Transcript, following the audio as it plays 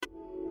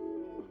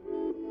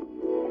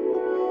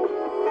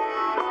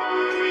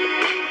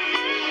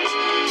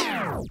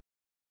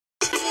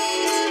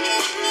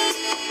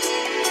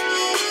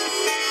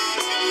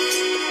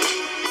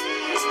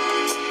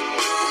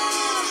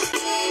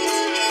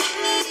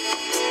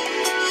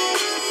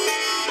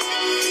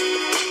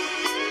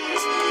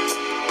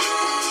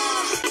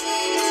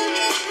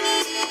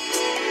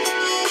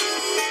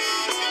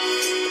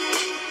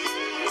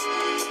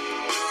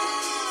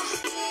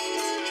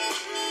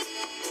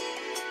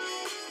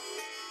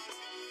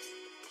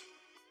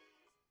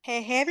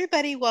Hey,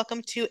 everybody,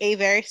 welcome to a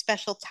very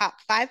special top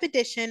five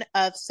edition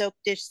of Soap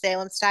Dish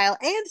Salem Style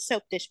and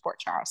Soap Dish Port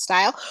Charles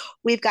Style.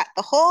 We've got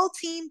the whole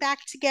team back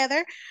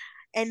together,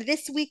 and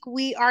this week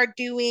we are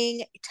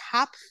doing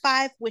top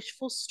five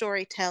wishful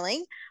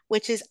storytelling,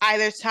 which is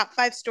either top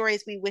five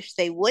stories we wish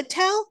they would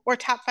tell or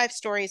top five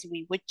stories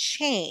we would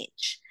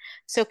change.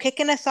 So,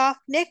 kicking us off,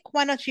 Nick,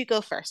 why don't you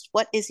go first?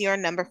 What is your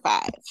number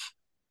five?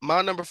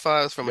 My number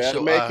five is from a Better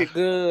show. make it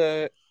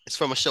good. It's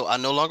from a show I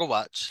no longer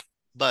watch,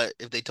 but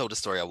if they told the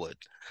story, I would.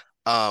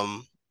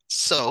 Um,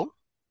 so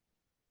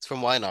it's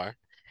from YNR,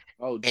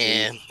 Oh,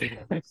 and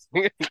Jesus.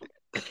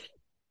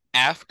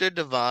 after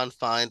Devon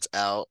finds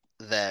out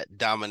that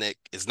Dominic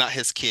is not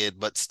his kid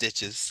but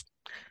Stitches,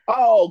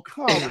 Oh,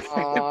 come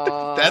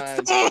that's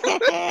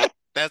on.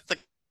 that's the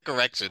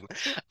correction.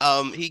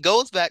 He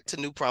goes back to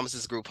New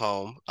Promises Group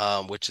Home,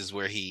 which is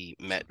where he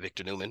met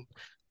Victor Newman.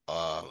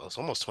 It was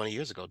almost 20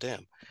 years ago.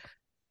 Damn.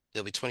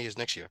 It'll be 20 years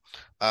next year.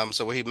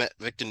 So where he met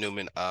Victor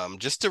Newman,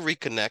 just to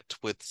reconnect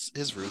with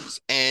his roots,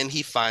 and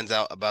he finds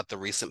out about the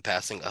recent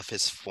passing of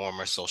his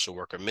former social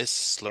worker,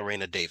 Miss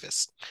Lorena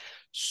Davis.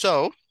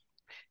 So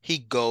he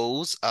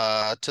goes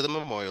to the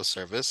memorial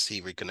service.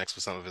 He reconnects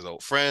with some of his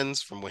old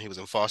friends from when he was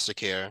in foster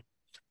care,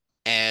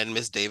 and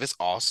Miss Davis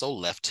also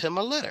left him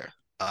a letter.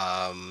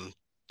 Um,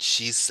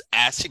 she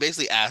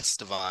basically asked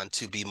Devon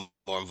to be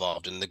more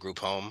involved in the group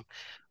home,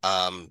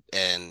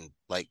 and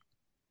like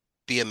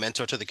be a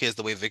mentor to the kids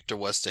the way Victor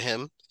was to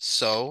him.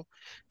 So,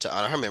 to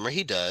honor her memory,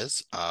 he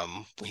does.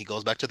 When he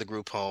goes back to the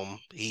group home,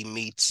 he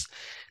meets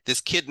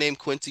this kid named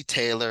Quincy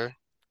Taylor,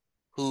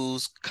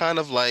 who's kind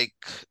of like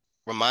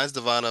reminds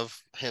Devon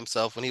of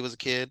himself when he was a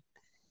kid.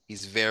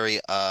 He's very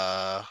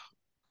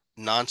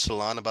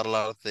nonchalant about a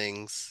lot of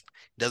things.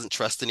 He doesn't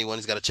trust anyone.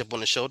 He's got a chip on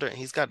his shoulder, and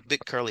he's got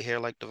big curly hair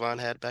like Devon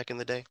had back in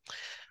the day.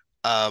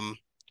 Um,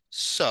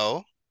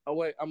 so Oh,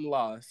 wait, I'm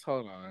lost.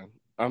 Hold on.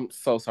 I'm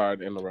so sorry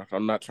to interrupt.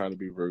 I'm not trying to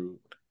be rude.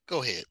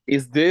 go ahead.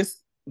 Is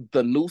this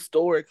the new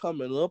story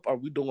coming up? Are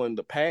we doing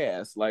the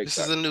past? This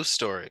is a new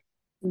story.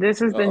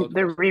 This is the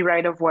Okay.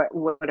 rewrite of what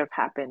would have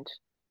happened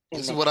in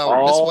This is the what I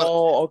story.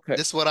 Oh, okay.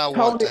 this is what I want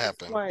Tony, to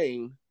happen.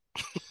 explain.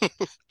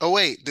 Oh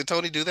wait, did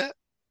Tony do that?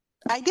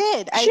 I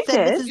did. I She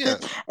said this did. is Yeah.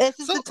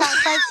 the So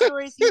top five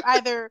stories you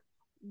either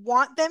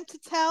want them to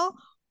tell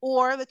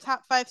or the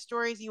top five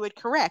stories you would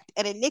correct.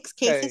 And in Nick's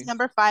case, his Okay.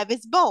 number five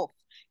is both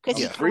because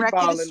I'm he yeah.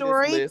 corrected a freeballing this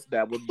story. list.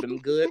 That would have been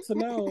good to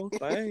know.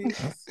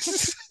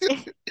 Thanks.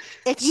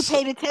 If you So,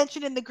 paid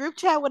attention in the group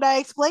chat when I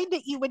explained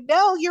it, you would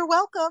know. You're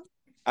welcome.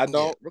 I yeah.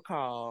 don't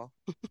recall.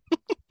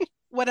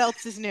 What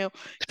else is new?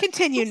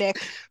 Continue,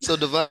 Nick. So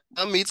Devon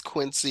meets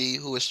Quincy,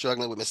 who is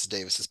struggling with Mrs.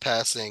 Davis's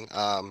passing.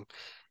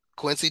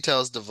 Quincy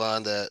tells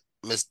Devon that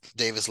Miss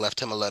Davis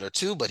left him a letter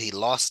too, but he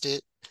lost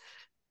it.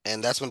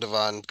 And that's when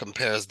Devon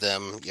compares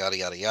them, yada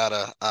yada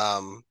yada.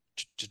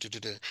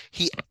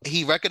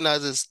 He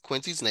recognizes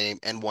Quincy's name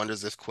and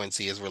wonders if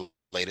Quincy is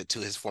related to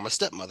his former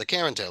stepmother,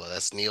 Karen Taylor.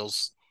 That's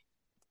Neil's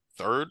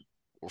third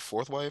or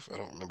fourth wife. I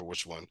don't remember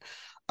which one.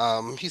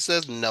 He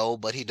says no,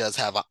 but he does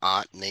have an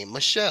aunt named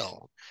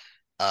Michelle.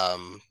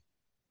 Um,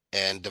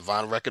 and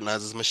Devon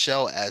recognizes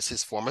Michelle as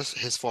his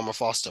former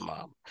foster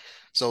mom.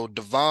 So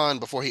Devon,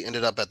 before he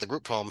ended up at the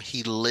group home,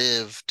 he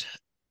lived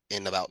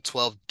in about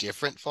 12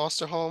 different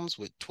foster homes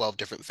with 12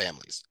 different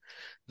families.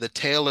 The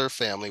Taylor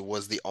family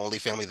was the only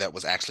family that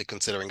was actually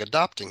considering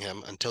adopting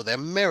him until their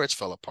marriage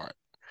fell apart.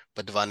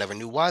 But Devon never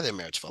knew why their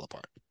marriage fell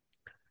apart.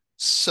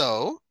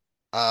 So,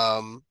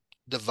 um,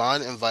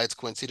 Devon invites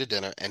Quincy to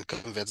dinner and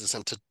convinces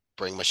him to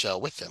bring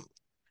Michelle with him.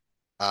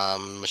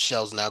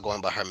 Michelle's now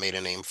going by her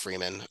maiden name,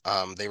 Freeman.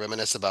 They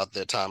reminisce about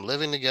their time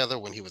living together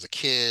when he was a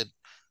kid.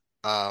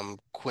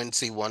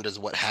 Quincy wonders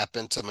what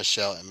happened to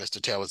Michelle and Mr.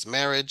 Taylor's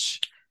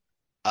marriage.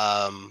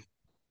 Um,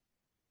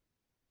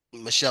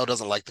 Michelle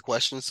doesn't like the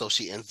question, so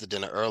she ends the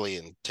dinner early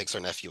and takes her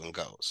nephew and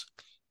goes.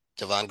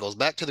 Devon goes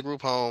back to the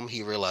group home.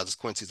 He realizes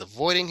Quincy's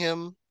avoiding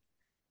him.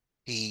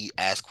 He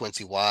asks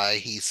Quincy why.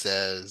 He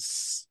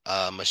says,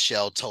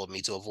 Michelle told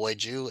me to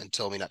avoid you and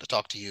told me not to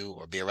talk to you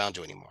or be around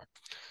you anymore.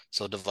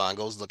 So Devon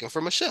goes looking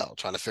for Michelle,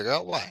 trying to figure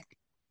out why.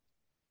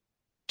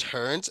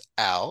 Turns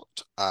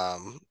out,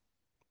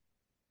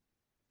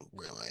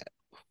 where am I at?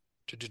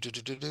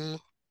 Do-do-do-do-do-do.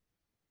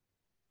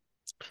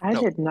 I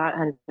No, did not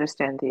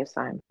understand the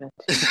assignment.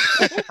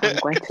 I'm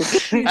going to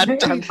I, say,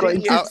 I'm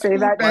going to I, say too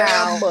that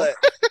damn now. much.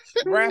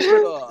 Wrap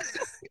it up.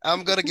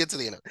 I'm gonna get to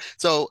the end of it.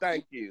 So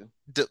Thank you.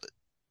 De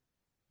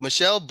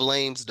Michelle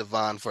blames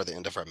Devon for the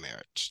end of her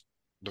marriage.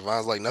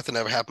 Devon's like, nothing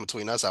ever happened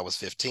between us. I was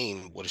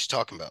 15. What is she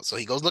talking about? So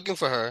he goes looking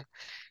for her.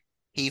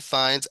 He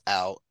finds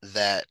out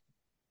that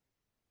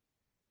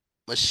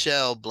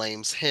Michelle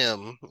blames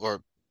him,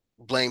 or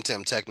blamed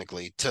him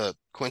technically, to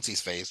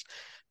Quincy's face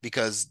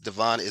because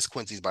Devon is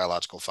Quincy's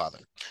biological father.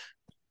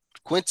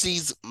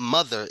 Quincy's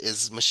mother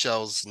is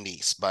Michelle's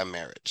niece by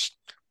marriage.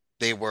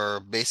 They were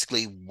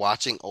basically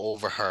watching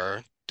over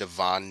her.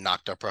 Devon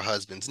knocked up her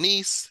husband's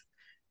niece.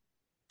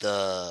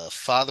 The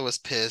father was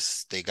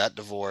pissed. They got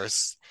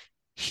divorced.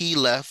 He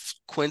left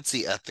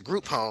Quincy at the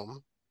group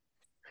home.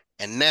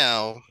 And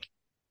now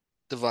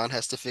Devon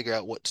has to figure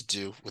out what to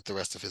do with the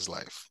rest of his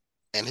life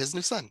and his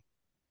new son.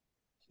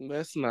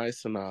 That's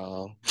nice and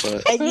all,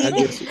 but And I you,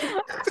 guess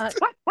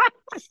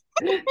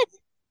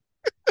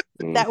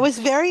that was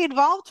very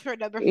involved for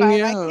number five. I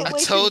yeah, can't I wait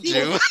to told see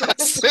it. you.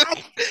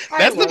 I, I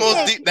That's the love most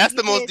that. that's you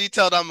the most did.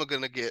 detailed I'm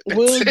gonna get.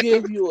 we'll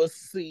give you a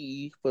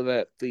C for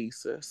that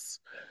thesis.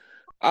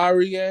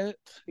 Ariette,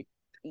 It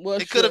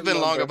what's could your have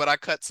been longer, number? but I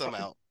cut some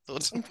out. All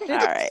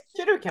right.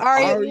 Should have kept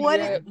Ari, all of what?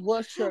 Ariette, them.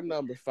 what's your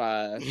number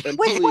 5? And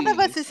Which one of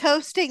us please, is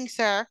hosting,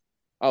 sir?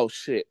 oh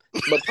shit,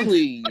 but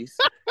please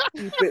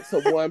keep it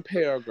to one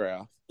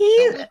paragraph,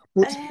 He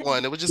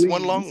One. It was just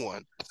one long please.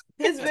 one.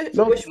 his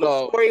No, wishful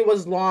no, story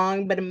was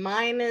long, but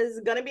mine is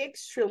gonna be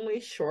extremely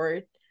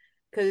short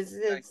because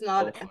thank it's you,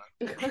 not.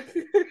 Lord.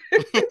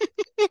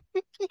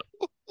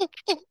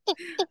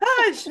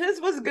 Hush, this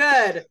was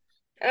good. It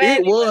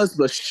Anyway, was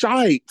the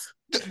shite.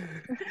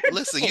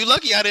 Listen, you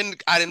lucky I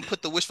didn't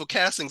put the wishful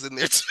castings in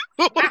there too.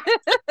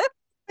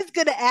 I was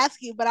going to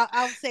ask you, but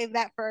I'll save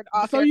that for an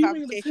So off-air you mean to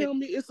conversation. tell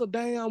me it's a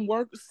damn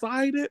work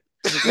cited?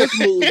 Let's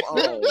move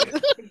on.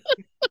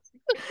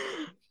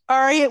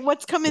 Ari,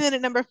 what's coming in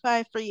at number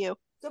five for you?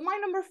 so my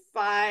number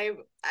 5,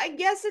 I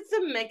guess it's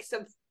a mix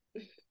of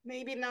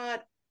maybe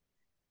not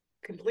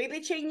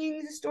completely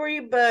changing the story,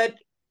 but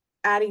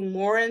adding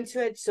more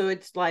into it. So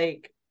it's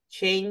like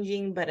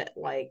changing, but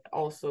like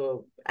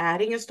also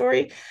adding a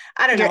story.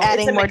 I don't You're know. It's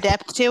a adding more mix.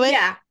 depth to it?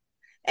 Yeah.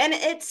 And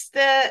it's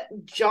the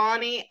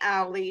Johnny,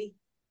 Allie,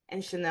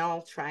 and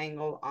Chanel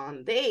triangle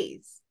on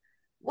days.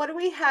 What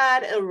we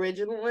had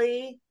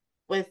originally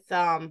with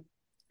Chanel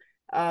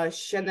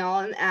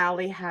and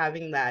Allie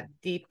having that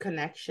deep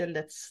connection,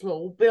 that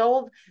slow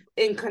build,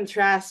 in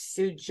contrast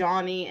to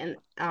Johnny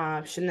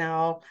and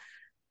Chanel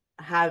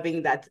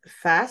having that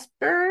fast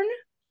burn.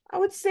 I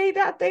would say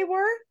that they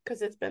were,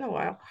 because it's been a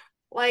while.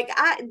 Like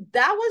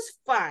that was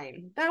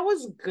fine. That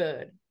was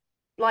good.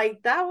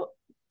 Like that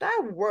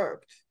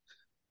worked.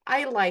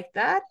 I like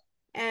that.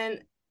 And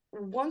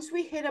once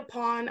we hit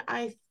upon,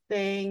 I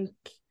think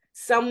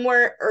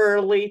somewhere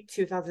early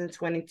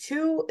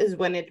 2022 is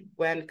when it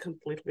went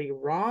completely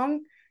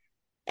wrong.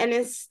 And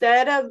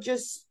instead of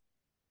just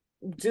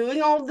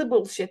doing all the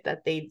bullshit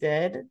that they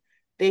did,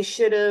 they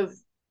should have,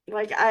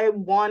 like, I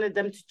wanted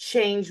them to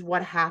change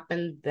what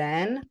happened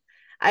then.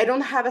 I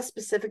don't have a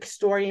specific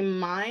story in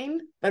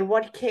mind, but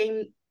what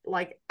came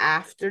like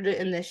after the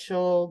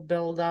initial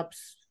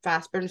build-ups,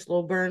 fast burn,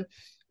 slow burn,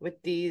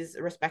 with these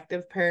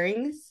respective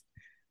pairings,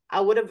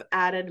 I would have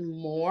added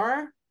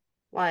more,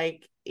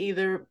 like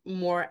either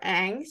more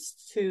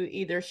angst to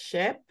either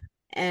ship,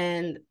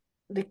 and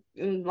the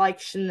like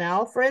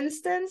Chanel, for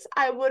instance,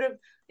 I would have,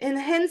 in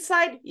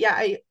hindsight, yeah,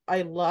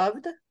 I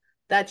loved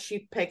that she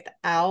picked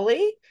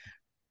Allie,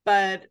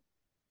 but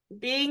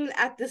being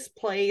at this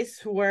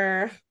place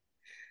where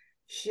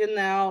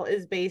Chanel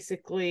is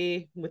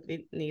basically with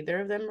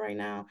neither of them right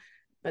now,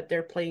 but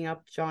they're playing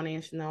up Johnny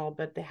and Chanel,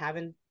 but they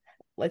haven't,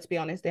 let's be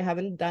honest, they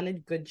haven't done a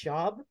good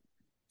job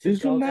to Did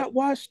you build up. not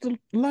watch the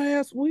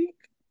last week?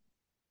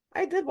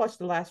 I did watch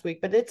the last week,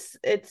 but it's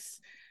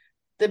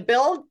the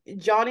build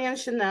Johnny and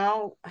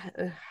Chanel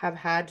have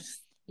had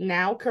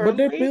now But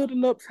they're currently.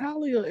 building up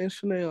Talia and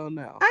Chanel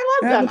now. I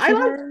love them. Haven't you I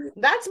love, heard?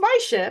 that's my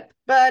ship,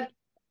 but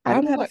I I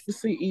don't would have like to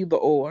see either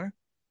or.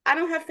 I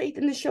don't have faith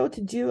in the show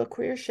to do a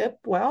queer ship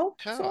well.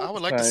 Hell, I So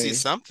would like to see Same.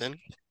 something.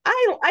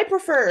 I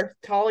prefer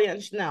Talia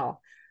and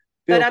Chanel,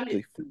 but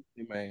Filthy,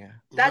 filthy man.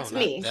 No, that's not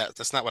me. that.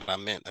 That's not what I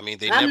meant. I mean,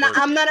 they I'm not never.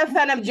 I'm not a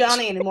fan of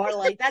Johnny anymore.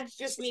 Like, that's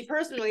just me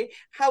personally.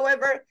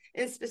 However,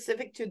 in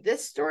specific to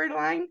this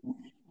storyline,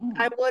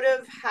 I would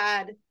have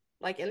had,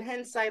 like, in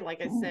hindsight, like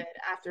I said,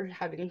 after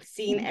having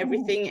seen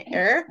everything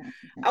air,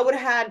 I would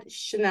have had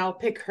Chanel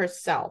pick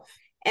herself,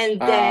 and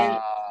then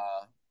Yeah,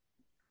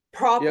 because they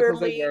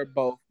properly, were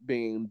both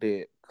being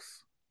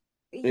dicks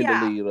in the yeah,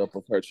 lead up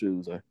of her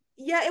choosing.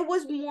 yeah, it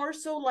was more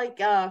so like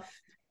Chanel's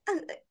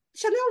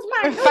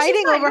We're mine. No, she's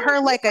fighting mine. over No, her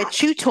like a yeah.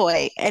 chew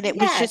toy, and it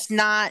was just Yes.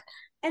 not.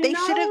 And They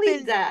not should have only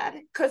been that,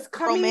 because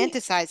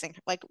romanticizing,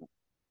 like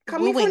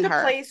coming from wooing the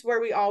her. place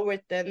where we are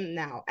with them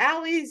now,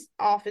 Allie's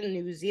off in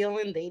New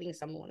Zealand dating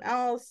someone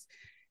else,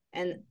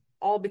 and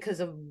all because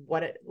of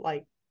what it,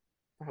 like,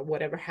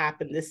 whatever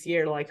happened this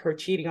year, like her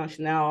cheating on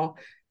Chanel,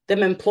 them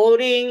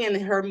imploding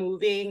and her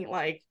moving,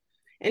 like,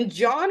 and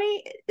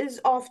Johnny is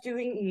off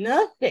doing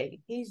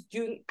nothing. He's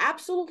doing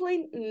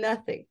absolutely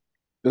nothing.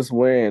 Just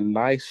wearing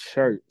nice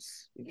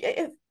shirts.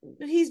 If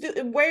he's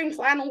wearing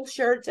flannel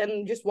shirts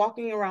and just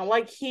walking around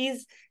like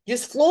he's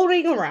just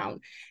floating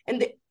around,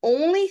 and the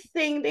only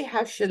thing they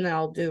have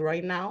Chanel do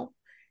right now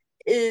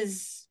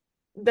is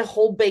the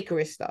whole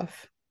bakery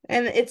stuff,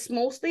 and it's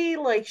mostly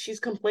like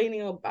she's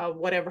complaining about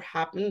whatever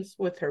happens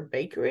with her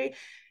bakery,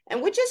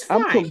 and which is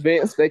I'm fine,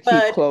 convinced they keep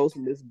but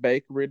closing this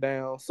bakery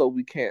down so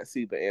we can't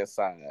see the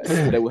inside.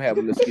 So they will have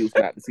an excuse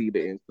not to see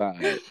the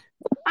inside.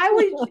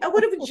 I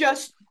would have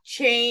just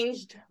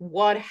changed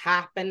what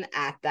happened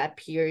at that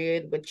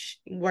period, which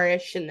where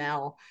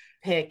Chanel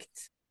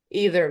picked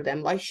either of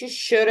them. Like, she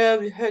should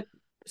have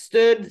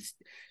stood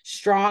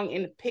strong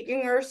in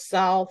picking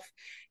herself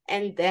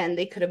and then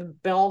they could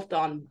have built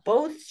on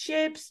both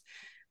ships,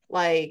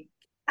 like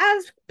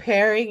as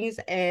pairings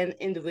and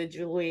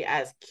individually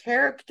as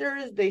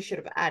characters. They should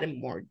have added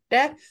more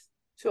depth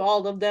to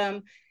all of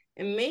them,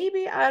 and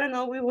maybe, I don't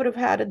know, we would have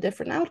had a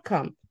different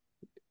outcome.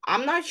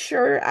 I'm not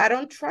sure. I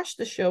don't trust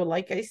the show,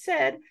 like I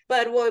said,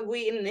 but what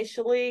we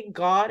initially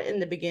got in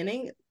the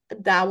beginning,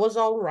 that was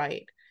all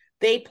right.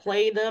 They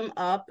play them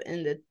up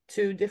in the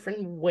two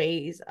different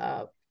ways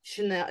of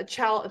Chanel,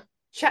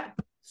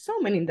 so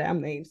many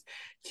damn names.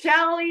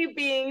 Charlie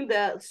being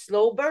the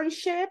slow burn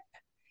ship,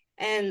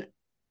 and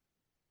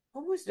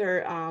what was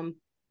their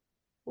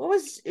what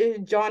was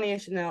Johnny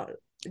and Chanel?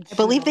 I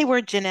believe they Chanel.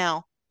 were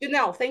Janelle.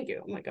 Janelle, thank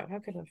you. Oh my god, how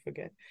could I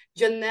forget?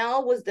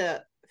 Janelle was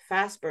the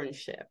fast burn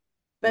ship,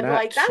 but Not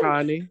like that.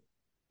 Shawnee.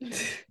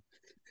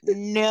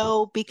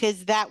 No,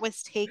 because that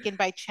was taken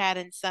by Chad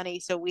and Sunny,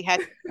 so we had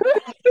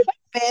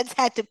fans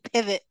had to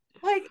pivot.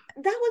 Like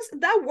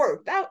that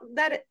worked.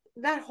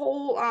 That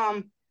whole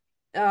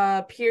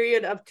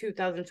period of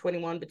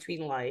 2021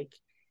 between, like,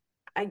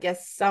 I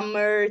guess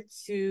summer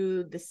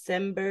to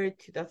December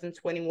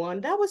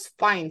 2021, that was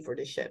fine for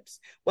the ships.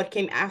 What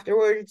came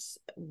afterwards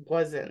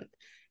wasn't.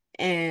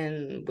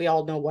 And we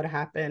all know what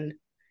happened.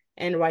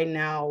 And right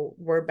now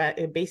we're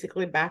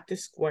basically back to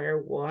square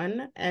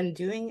one and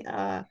doing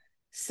a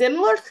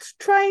similar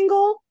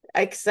triangle,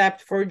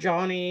 except for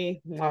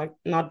Johnny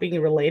not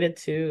being related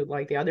to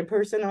like the other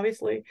person,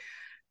 obviously.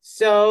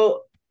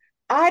 So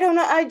I don't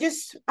know.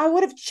 I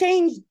would have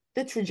changed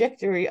the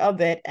trajectory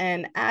of it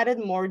and added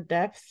more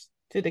depth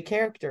to the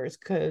characters,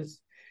 because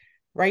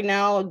right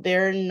now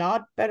they're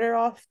not better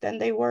off than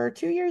they were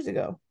 2 years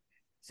ago.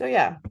 So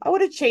yeah, I would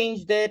have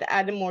changed it,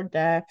 added more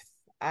depth,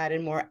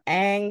 added more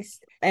angst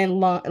and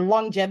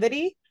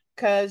longevity,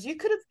 because you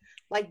could have,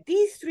 like,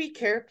 these three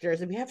characters,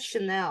 and we have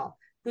Chanel,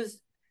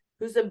 who's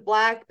a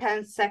black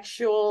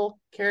pansexual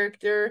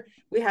character.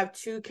 We have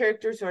two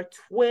characters who are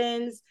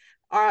twins,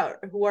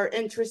 who are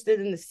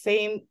interested in the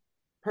same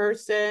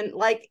person.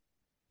 Like,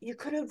 you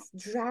could have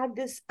dragged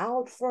this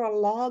out for a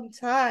long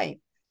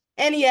time,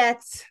 and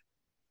yet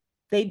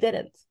they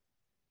didn't,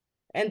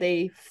 and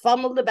they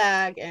fumbled the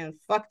bag and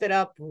fucked it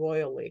up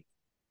royally.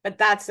 But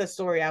that's the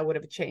story I would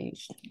have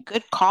changed.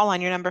 Good call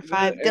on your number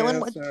five. Good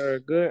answer.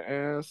 Good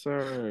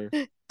answer.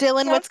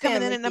 Dylan, Yeah, what's coming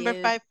I'm in at with number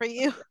you. 5 for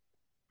you?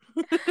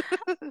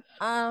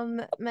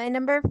 My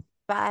number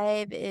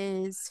 5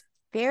 is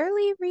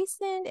fairly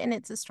recent, and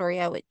it's a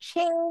story I would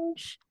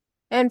change.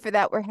 And for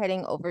that, we're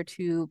heading over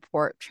to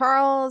Port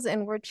Charles,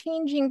 and we're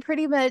changing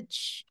pretty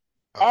much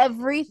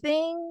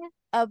everything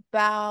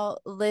about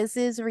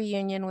Liz's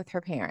reunion with her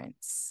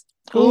parents.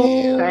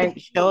 Ooh, Yeah.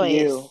 good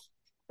choice.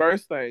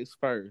 First things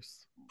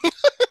first.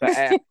 The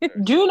actor.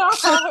 Do not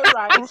call her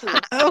righteous.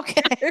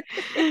 Okay.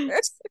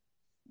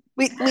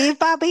 We leave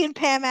Bobby and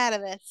Pam out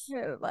of this.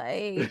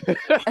 Like,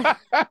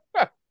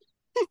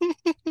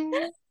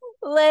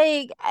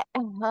 like,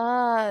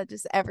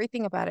 just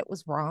everything about it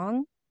was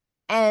wrong.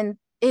 And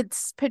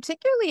it's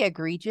particularly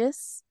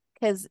egregious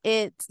because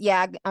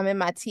I'm in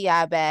my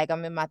TI bag.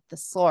 I'm in my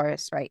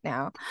thesaurus right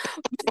now.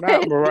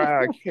 Not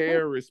Mariah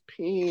Carey's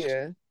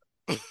pen.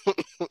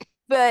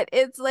 But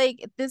it's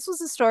like, this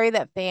was a story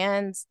that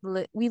fans,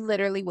 we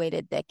literally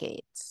waited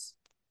decades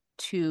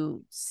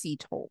to see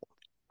told.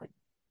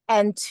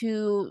 And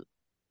to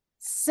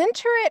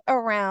center it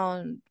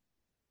around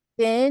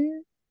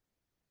Finn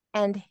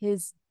and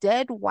his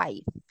dead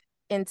wife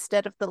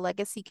instead of the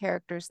legacy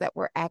characters that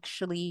we're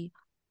actually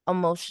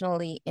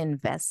emotionally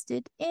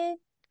invested in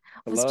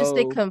was just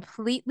a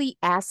completely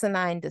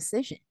asinine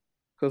decision.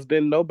 Because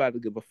didn't nobody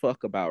give a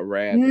fuck about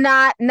Radish.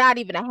 Not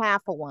even a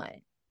half of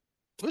one.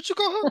 What you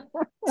call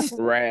her?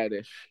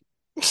 Radish.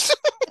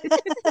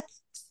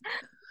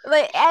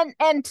 Like,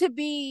 and to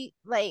be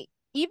like,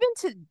 even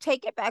to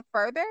take it back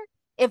further,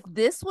 if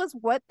this was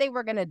what they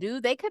were gonna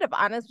do, they could have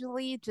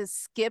honestly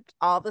just skipped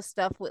all the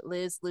stuff with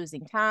Liz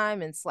losing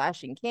time and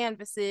slashing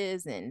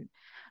canvases and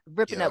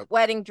ripping up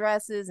wedding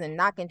dresses and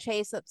knocking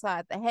Chase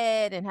upside the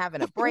head and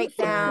having a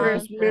breakdown.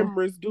 Fresh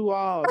members do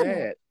all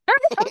that.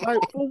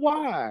 Like, for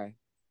why?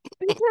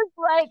 Because,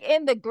 like,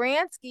 in the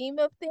grand scheme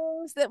of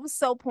things, that was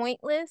so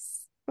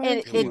pointless,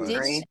 and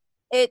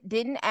it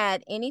didn't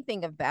add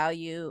anything of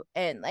value.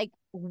 And like,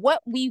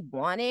 what we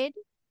wanted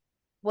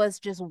was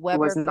just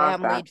Weber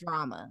family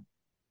drama.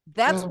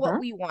 That's what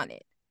we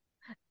wanted.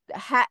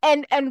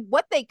 And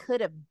what they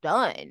could have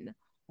done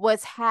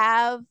was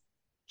have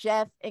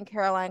Jeff and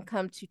Caroline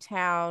come to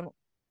town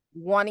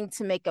wanting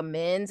to make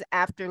amends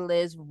after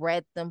Liz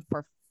read them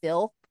for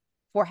filth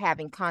for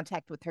having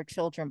contact with her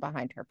children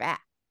behind her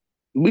back.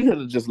 We could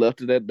have just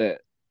left it at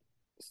that.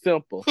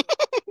 Simple.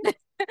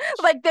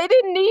 Like, they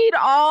didn't need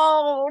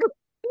all,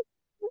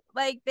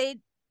 like, they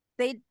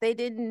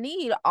didn't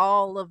need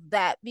all of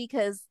that,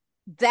 because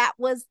that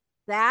was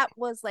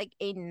like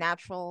a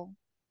natural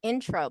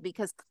intro,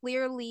 because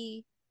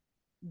clearly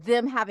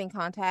them having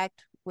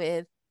contact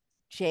with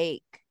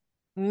Jake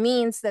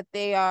means that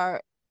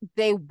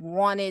they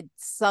wanted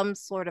some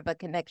sort of a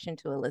connection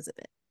to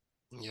Elizabeth.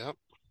 Yep.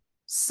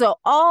 So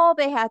all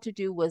they had to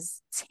do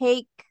was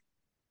take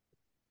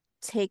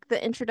take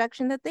the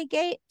introduction that they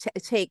gave,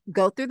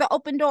 go through the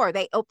open door.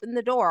 They opened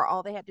the door.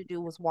 All they had to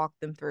do was walk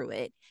them through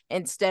it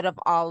instead of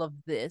all of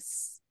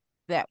this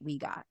that we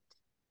got.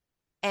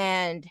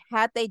 And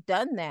had they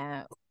done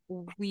that,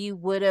 we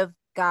would have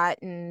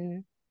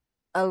gotten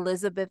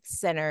Elizabeth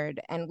centered,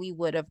 and we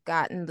would have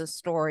gotten the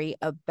story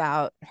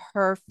about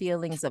her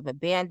feelings of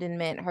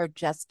abandonment, her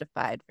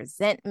justified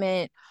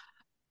resentment,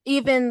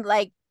 even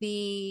like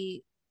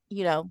the,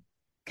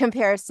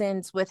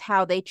 comparisons with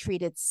how they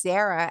treated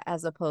Sarah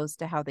as opposed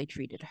to how they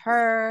treated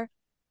her.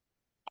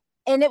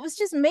 And it was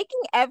just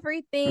making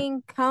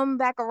everything come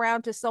back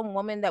around to some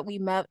woman that we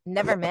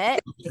never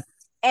met.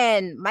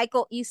 And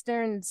Michael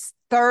Eastern's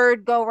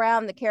third go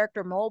round, the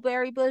character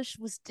Mulberry Bush,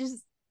 was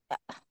just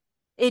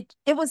it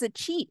was a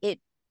cheat. It,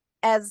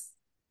 as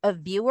a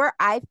viewer,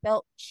 I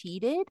felt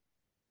cheated.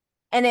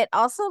 And it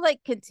also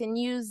like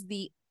continues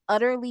the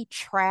utterly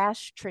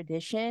trash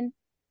tradition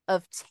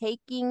of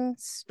taking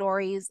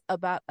stories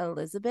about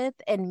Elizabeth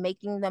and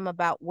making them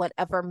about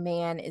whatever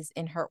man is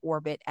in her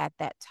orbit at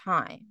that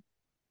time.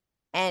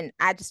 And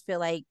I just feel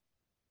like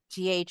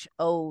GH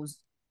owes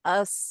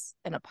us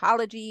an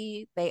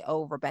apology. They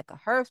owe Rebecca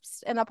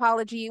Herbst an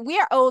apology. We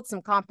are owed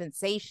some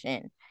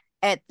compensation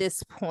at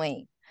this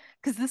point.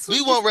 Because this was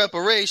we want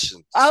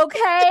reparations.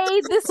 Okay,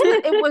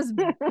 it was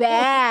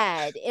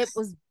bad. It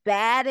was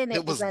bad, and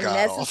it was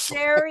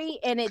unnecessary,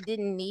 and it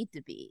didn't need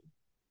to be.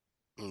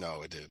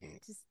 No, it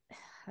didn't.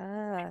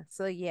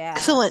 So yeah.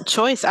 Excellent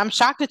choice. I'm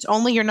shocked it's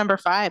only your number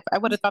 5. I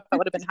would have thought that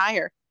would have been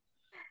higher.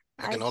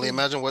 I can only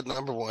imagine what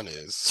number 1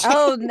 is.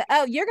 Oh,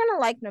 you're gonna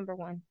like number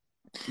 1.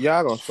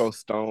 Y'all gonna throw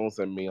stones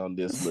at me on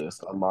this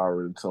list. I'm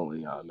already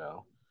telling y'all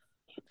now.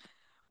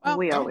 Well,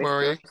 don't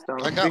worry.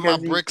 I got my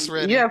bricks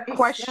ready. You have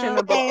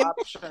questionable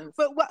options.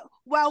 But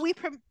while we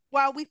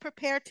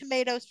prepare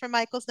tomatoes for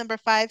Michael's number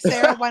 5,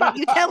 Sarah, why don't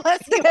you tell us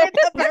your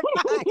number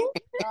 5?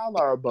 Y'all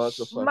are a bunch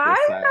of fucking My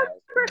sads.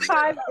 number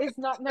 5 is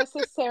not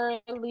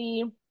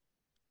necessarily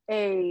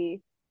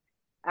a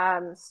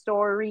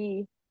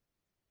story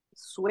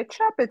switch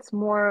up. It's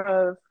more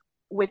of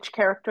which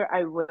character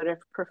I would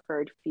have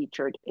preferred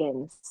featured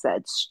in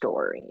said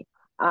story.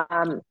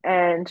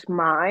 And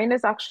mine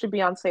is actually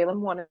Beyond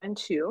Salem 1 and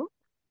 2.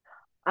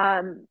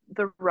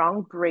 The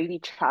Wrong Brady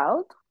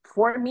Child,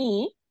 for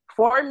me,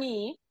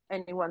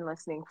 anyone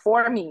listening,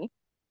 for me,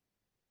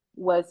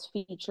 was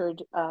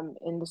featured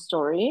in the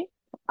story.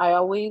 I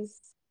always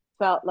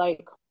felt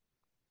like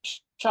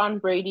Sean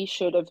Brady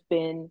should have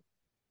been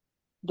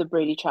the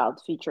Brady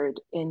Child featured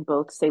in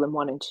both Salem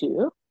 1 and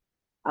 2.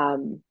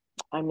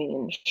 I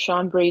mean,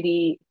 Sean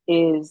Brady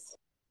is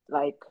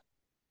like,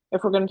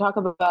 if we're going to talk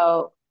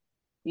about,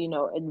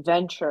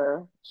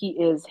 adventure, he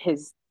is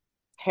his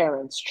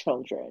parents'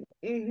 children.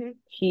 Mm-hmm.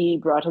 He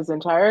brought his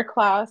entire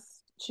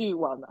class to,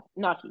 well,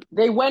 not he.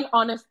 They went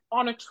on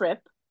a trip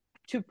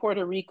to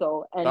Puerto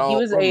Rico, and he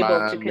was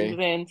able to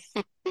convince.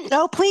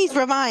 No, please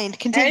remind.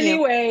 Continue.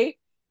 Anyway,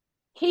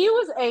 he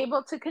was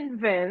able to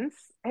convince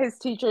his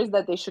teachers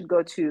that they should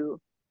go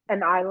to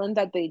an island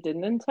that they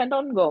didn't intend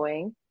on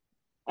going.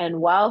 And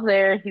while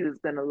there, he was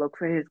going to look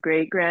for his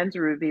great-grand's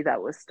ruby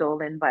that was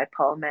stolen by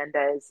Paul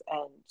Mendez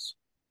and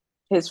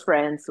his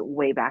friends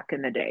way back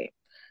in the day.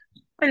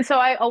 And so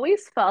I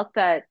always felt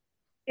that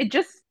it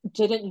just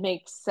didn't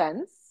make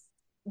sense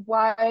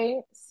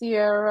why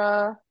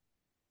Sierra,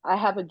 I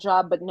have a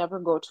job but never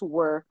go to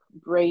work,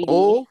 Brady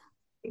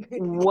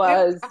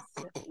was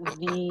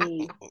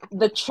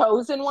the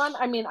chosen one.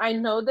 I mean, I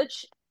know that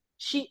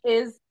she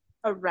is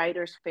a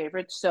writer's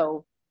favorite,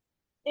 so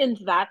in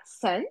that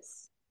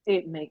sense,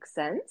 it makes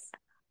sense.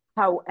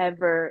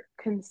 However,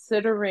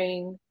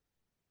 considering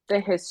the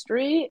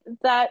history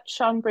that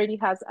Sean Brady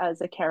has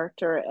as a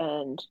character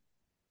and,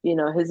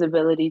 his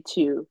ability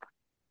to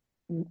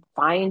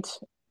find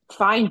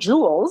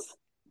jewels,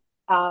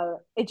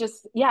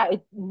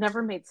 it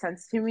never made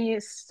sense to me.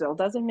 It still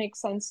doesn't make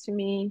sense to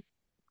me.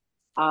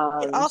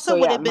 It also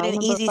would have been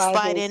an easy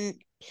slide in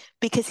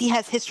because he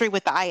has history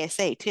with the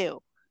ISA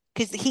too.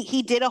 Because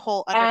he did a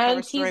whole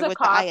undercover story with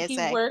the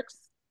ISA. He works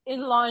in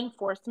law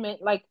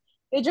enforcement. Like,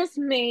 it just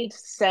made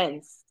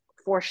sense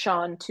for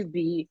Sean to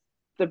be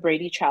the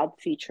Brady Child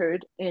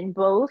featured in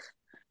both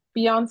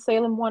Beyond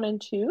Salem 1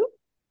 and 2.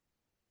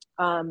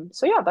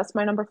 So yeah, that's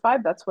my number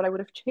 5. That's what I would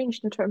have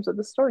changed in terms of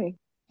the story.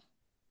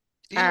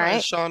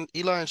 Eli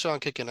and Sean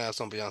kicking ass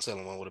on Beyond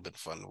Salem 1 would have been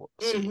fun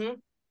to see.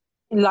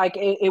 Mm-hmm. Like,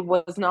 it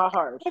was not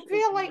hard. I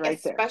feel like,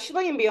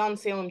 especially in Beyond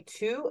Salem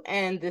 2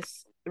 and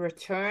this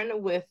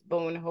return with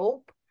Bo and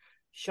Hope,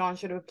 Sean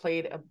should have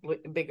played a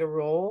bigger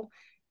role.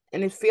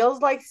 And it feels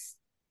like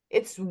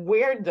it's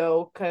weird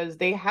though, because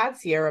they had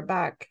Sierra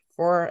back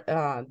for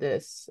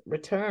this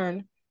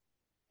return,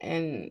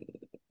 and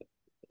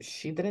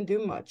she didn't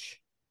do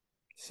much.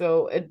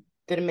 So it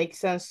didn't make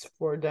sense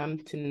for them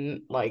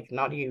to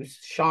not use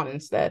Sean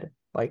instead.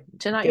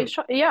 To not use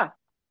Sean, yeah.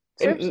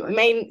 Seriously. It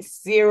made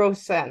 0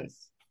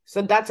 sense.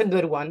 So that's a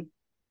good one.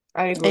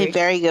 I agree. A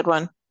very good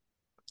one.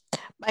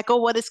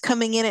 Michael, what is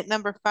coming in at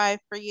number 5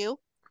 for you?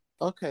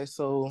 Okay,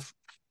 so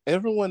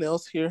everyone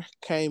else here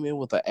came in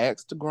with an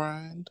axe to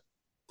grind.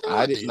 No,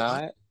 I I did didn't.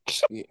 not.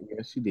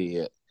 Yes, you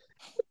did.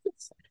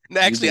 You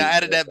Actually, I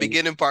added did. that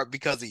beginning part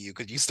because of you,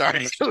 because you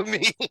started it with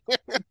me.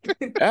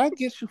 I'll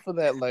get you for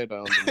that later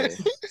on the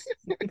list.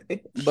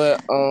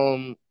 But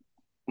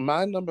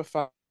my number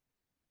 5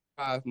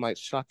 might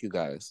shock you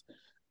guys.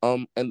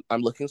 And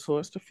I'm looking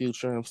towards the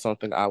future and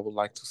something I would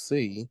like to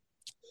see.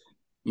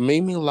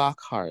 Mimi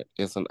Lockhart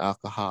is an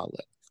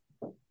alcoholic.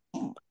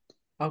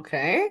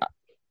 Okay.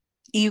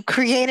 You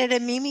created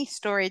a Mimi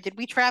story. Did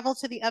we travel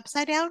to the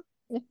upside down?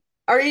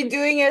 Are you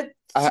doing it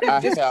I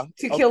just have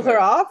to kill her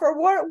okay. off, or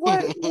what?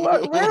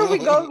 Where are we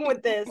going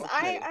with this?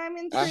 Okay. I'm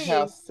I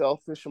have intrigued.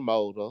 selfish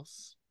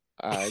motives.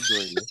 I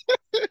agree.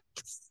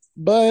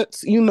 But,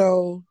 you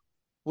know,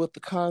 with the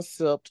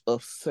concept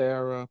of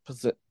Sarah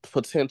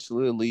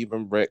potentially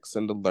leaving Rex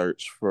in the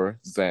lurch for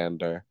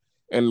Xander,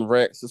 and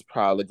Rex is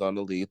probably going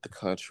to leave the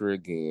country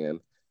again,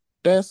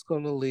 that's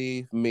going to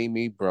leave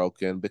Mimi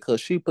broken because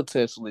she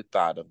potentially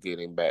thought of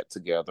getting back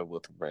together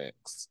with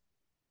Rex.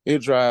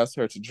 It drives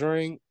her to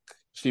drink.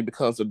 She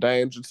becomes a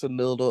danger to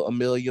little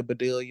Amelia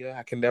Bedelia.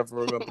 I can never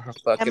remember her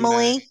fucking name.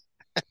 Emily.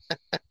 I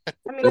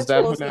mean, Is it's that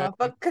her close name? enough,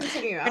 but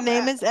continue. Her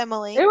name is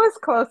Emily. It was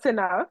close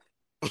enough.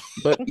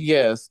 But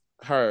yes,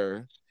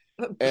 her.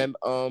 And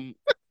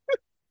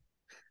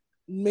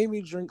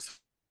Mimi drinks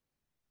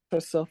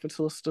herself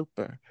into a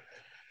stupor.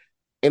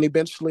 And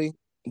eventually,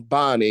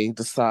 Bonnie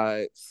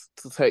decides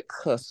to take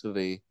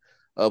custody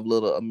of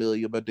little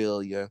Amelia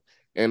Bedelia,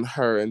 and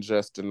her and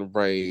Justin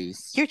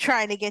raise. You're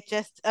trying to get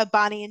just a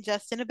Bonnie and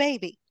Justin a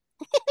baby.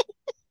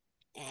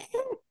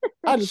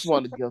 I just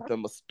want to give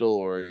them a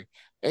story.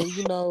 And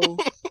you know,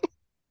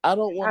 I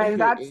don't want to And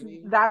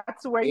hear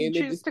that's where you any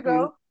choose to dispute.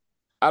 go.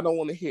 I don't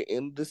want to hear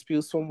any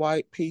disputes from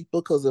white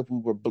people because if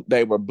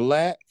they were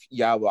black,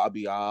 y'all will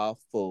be all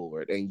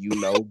for it, and you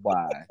know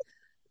why.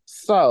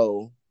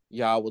 So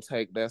y'all will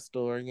take that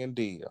story and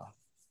deal.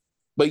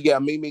 But yeah,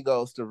 Mimi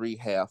goes to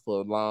rehab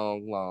for a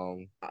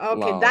long, Okay,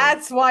 long.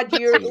 that's why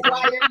you're doing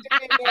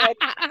it.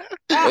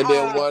 And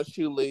then once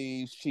she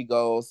leaves, she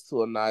goes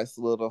to a nice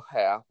little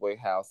halfway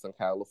house in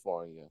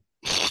California.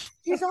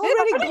 She's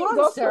already gone,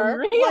 Go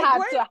sir. from rehab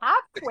Like, to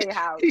halfway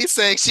house. He's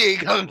saying she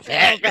ain't coming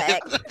back.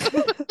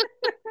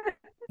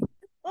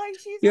 like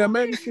she's Yeah, already,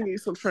 maybe she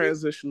needs some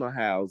transitional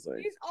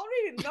housing. she's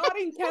already not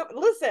in camp.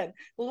 Listen,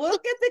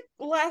 look at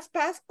the last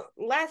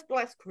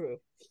blast crew.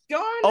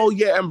 John. Oh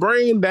yeah, and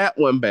bring that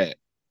one back.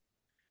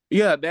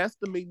 Yeah, that's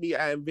the Mimi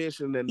I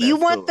envisioned in that You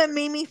want story. the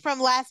Mimi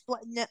from last?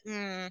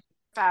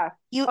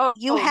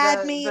 You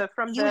had me.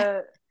 From you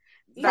the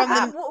from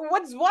app. the.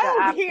 What's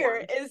wild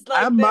here one. is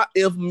like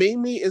if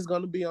Mimi is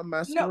going to be on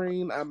my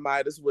screen, I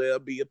might as well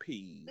be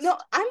appeased. No,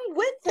 I'm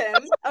with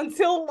him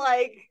until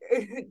like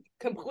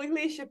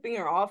completely shipping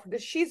her off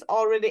because she's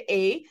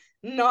already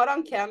not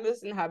on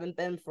campus and haven't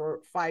been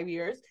for 5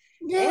 years.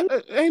 Yeah,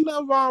 ain't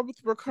nothing wrong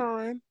with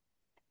recurring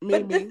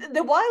Mimi. But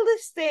the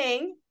wildest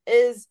thing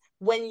is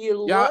when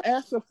you y'all look.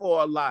 asking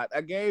for a lot.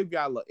 I gave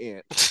y'all an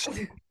inch.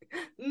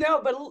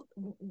 No, but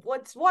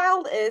what's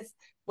wild is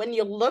when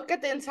you look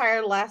at the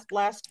entire Last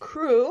Blast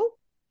crew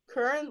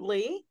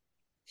currently,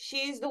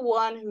 she's the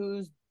one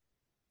who's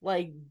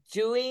like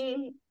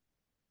doing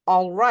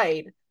all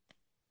right.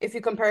 If you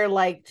compare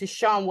like to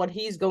Sean, what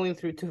he's going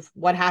through to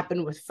what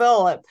happened with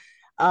Philip,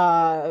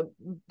 I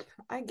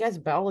guess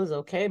Belle is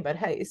okay, but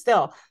hey,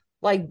 still,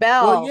 like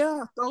Belle. Well,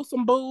 yeah, throw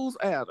some booze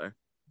at her.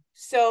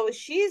 So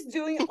she's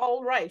doing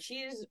all right.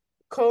 She's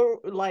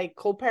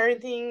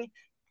co-parenting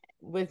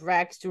with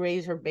Rex to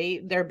raise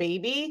their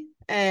baby,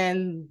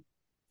 and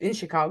in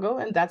Chicago,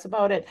 and that's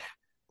about it.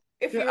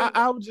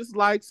 I would just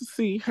like to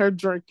see her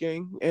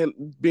drinking and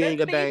being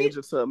a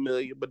danger to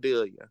Amelia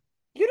Bedelia.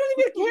 You don't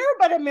even care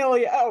about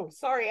Amelia. Oh,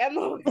 sorry,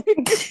 Emily.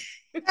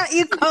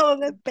 You call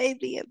the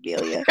baby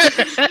Amelia. You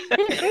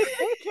don't even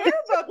care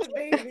about the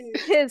baby.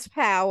 His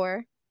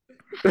power.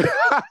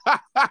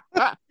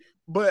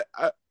 But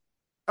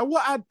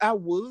I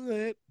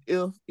would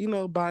if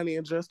Bonnie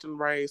and Justin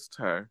raised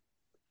her.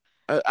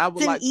 I would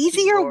it's like an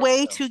easier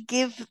way to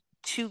give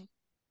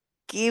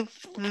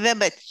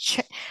them a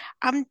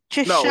I'm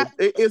just no.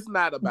 It's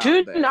not about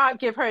Do that. not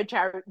give her a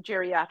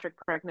geriatric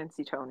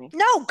pregnancy, Tony.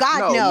 No,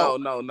 God,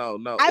 no.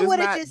 No. I would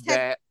have just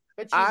that.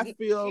 But I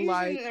feel she's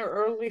like in her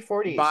early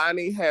 40s.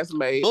 Bonnie has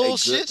made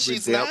Bullshit, a good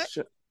she's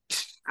redemption.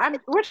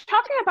 We're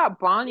talking about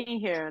Bonnie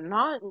here,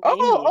 not Mimi.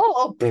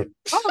 Oh,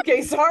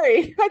 okay,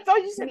 sorry. I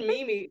thought you said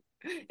Mimi.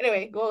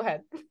 Anyway, go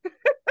ahead.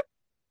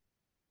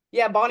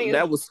 Yeah, Bonnie.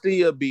 That would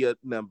still be a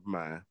never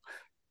mind.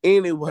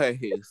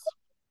 Anyways,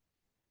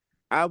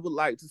 I would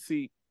like to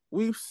see.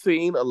 We've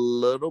seen a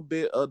little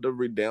bit of the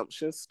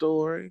redemption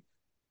story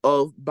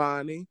of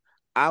Bonnie.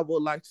 I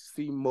would like to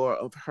see more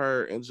of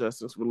her and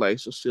Justin's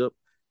relationship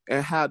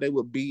and how they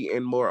would be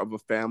in more of a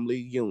family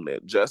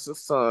unit.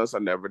 Justin's sons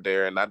are never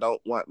there, and I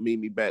don't want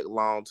Mimi back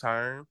long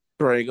term.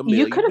 Bring Amelia.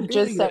 You could have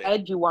just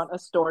said you want a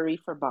story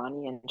for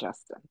Bonnie and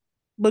Justin.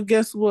 But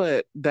guess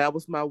what? That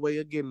was my way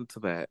of getting to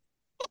that.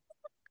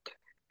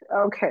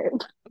 Okay.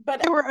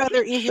 But there were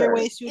other easier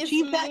ways to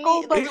achieve that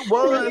goal. But it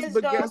was,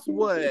 but guess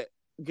what?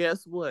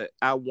 guess what?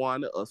 I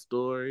wanted a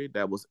story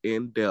that was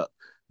in depth.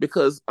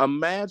 Because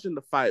imagine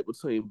the fight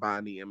between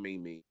Bonnie and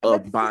Mimi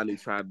of Bonnie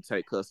trying to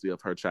take custody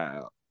of her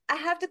child. I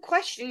have to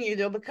question you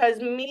though, because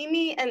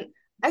Mimi, and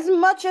as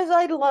much as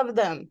I love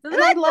them, and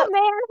Let the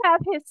man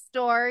have his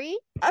story.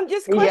 I'm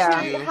just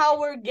questioning how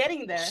we're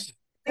getting there.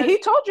 He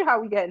told you how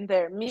we're getting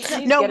there. Mimi's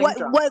no, getting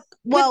drunk.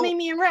 Well, with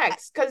Mimi and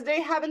Rex, because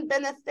they haven't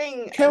been a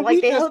thing. Can like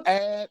we they just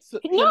add?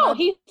 No,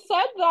 he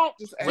said that.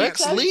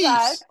 Rex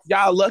leaves.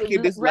 Y'all lucky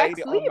this Rex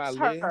lady on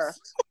my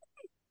list.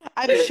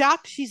 I'm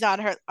shocked she's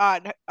on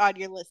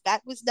your list.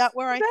 That was not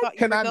where I thought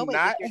you were going. Can I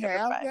not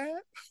have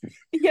that?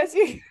 Yes,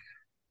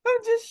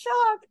 I'm just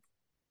shocked.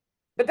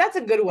 But that's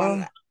a good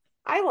one.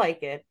 I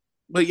like it.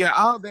 But yeah,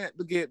 all that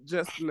to get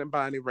Justin and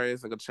Bonnie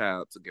raising a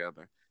child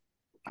together.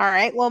 All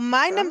right. Well,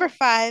 my number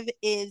 5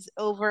 is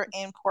over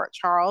in Port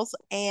Charles,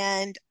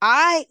 and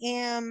I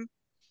am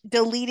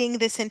deleting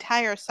this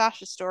entire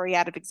Sasha story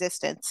out of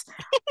existence.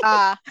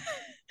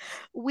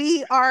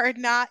 We are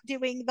not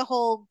doing the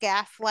whole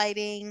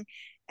gaslighting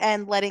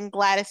and letting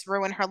Gladys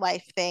ruin her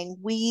life thing.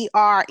 We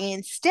are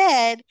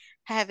instead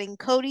having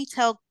Cody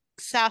tell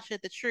Sasha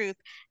the truth,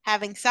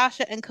 having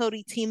Sasha and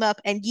Cody team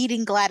up, and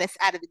yeeting Gladys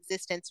out of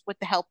existence with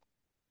the help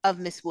of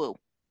Miss Wu.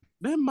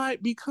 That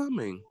might be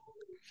coming.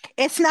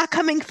 It's not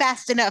coming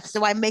fast enough,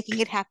 so I'm making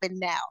it happen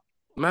now.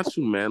 Not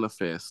you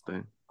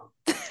manifesting.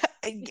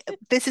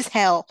 This is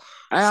hell.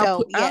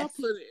 I'll put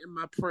it in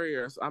my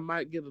prayers. I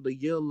might get it a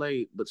year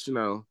late, but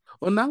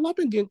well, now I've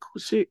been getting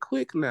shit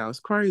quick now. It's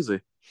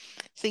crazy.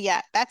 So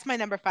yeah, that's my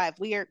number 5.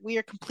 We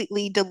are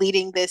completely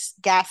deleting this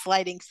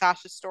gaslighting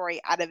Sasha story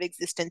out of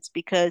existence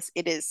because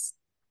it is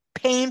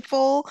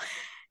painful,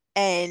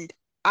 and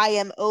I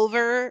am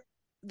over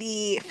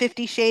the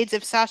 50 Shades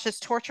of Sasha's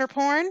torture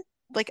porn.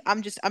 Like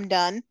I'm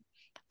done.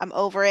 I'm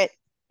over it.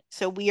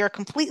 So we are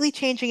completely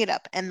changing it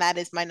up, and that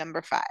is my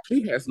number 5.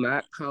 She has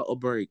not caught a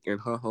break in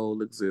her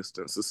whole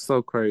existence. It's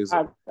so crazy.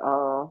 And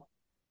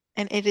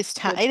it is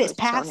time. It is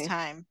past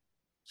time.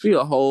 She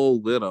a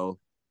whole widow.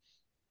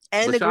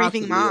 And a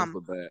grieving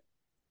mom.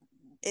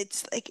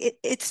 It's like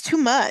it's too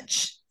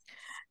much.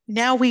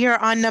 Now we are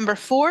on number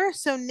 4.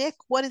 So Nick,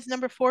 what is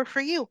number 4 for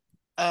you?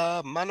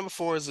 My number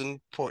 4 is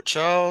in Port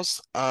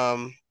Charles.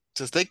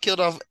 Since they killed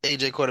off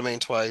AJ Quartermain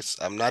twice,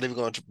 I'm not even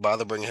going to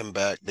bother bringing him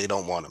back. They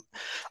don't want him.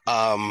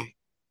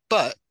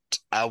 But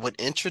I would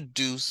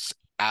introduce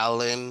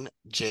Alan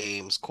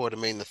James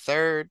Quartermain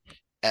III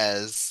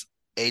as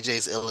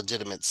AJ's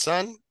illegitimate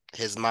son.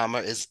 His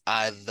mama is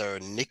either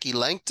Nikki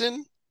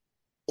Langton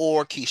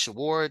or Keisha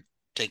Ward.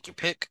 Take your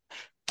pick.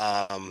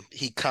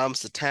 He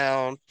comes to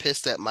town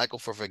pissed at Michael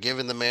for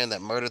forgiving the man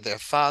that murdered their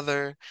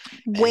father.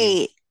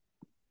 Wait,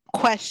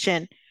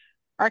 question.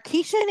 Are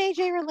Keisha and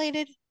AJ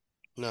related?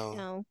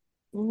 No.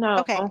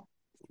 Okay.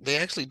 They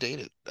actually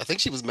dated. I think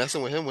she was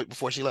messing with him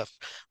before she left.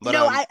 But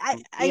no, I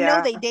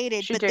know they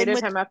dated. She but dated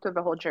then him after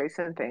the whole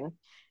Jason thing.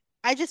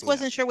 I just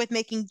wasn't sure with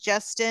making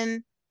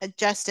Justice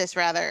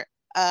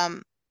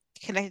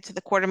connected to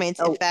the Quartermains.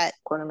 If that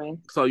Quartermain.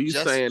 So you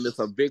saying it's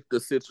a Victor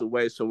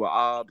situation where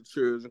all the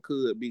children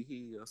could be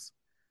his?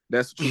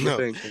 That's what you were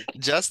thinking.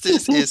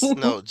 Justice is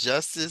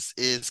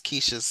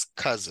Keisha's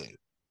cousin.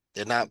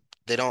 They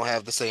don't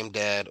have the same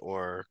dad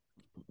or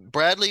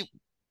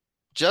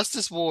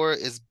Justice Ward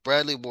is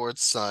Bradley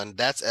Ward's son.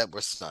 That's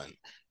Edward's son.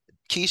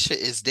 Keisha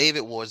is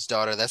David Ward's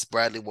daughter. That's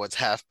Bradley Ward's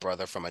half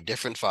brother from a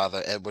different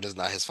father. Edward is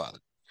not his father.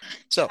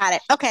 So got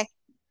it. Okay,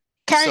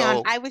 carry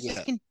on. I was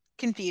just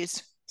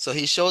confused. So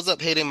he shows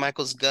up hating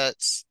Michael's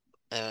guts,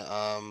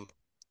 for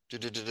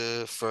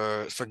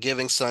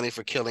forgiving Sonny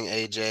for killing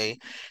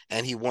AJ,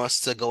 and he wants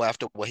to go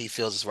after what he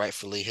feels is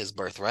rightfully his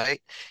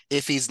birthright.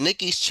 If he's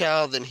Nikki's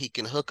child, then he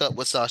can hook up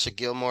with Sasha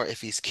Gilmore. If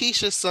he's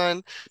Keisha's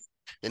son,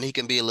 then he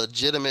can be a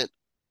legitimate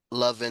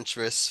love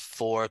interest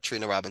for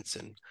Trina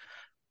Robinson.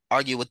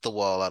 Argue with the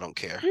wall. I don't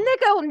care.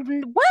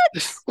 Nigga, what?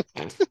 He's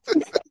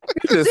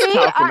just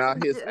talking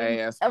out his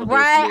ass.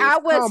 Right, I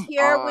was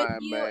here with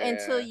you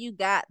until you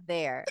got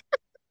there.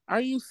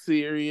 Are you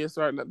serious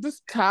right now?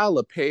 This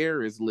Tyler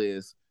Perry's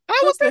list.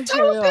 I was the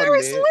Tyler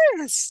Perry's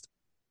list.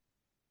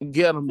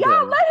 Get him.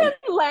 Yeah, let him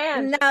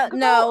land.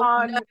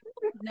 No.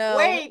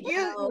 Wait,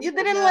 you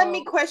didn't let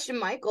me question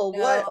Michael.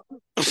 What?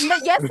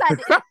 Yes, I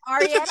did.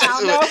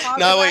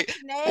 Ariette,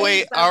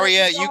 wait,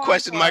 Ariette, you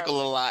questioned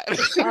Michael a lot. I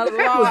was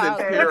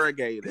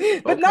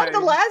interrogated. But not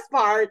the last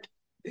part.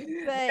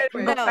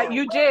 But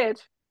you did.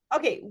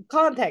 Okay,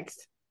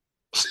 context.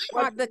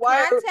 The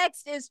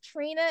context is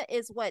Trina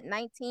is what,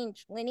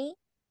 1920?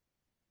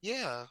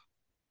 Yeah.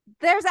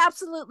 There's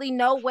absolutely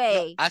no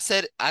way. No, I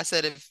said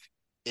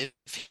if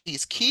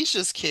he's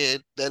Keisha's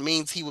kid, that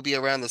means he would be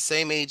around the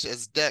same age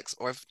as Dex,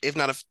 or if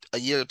not a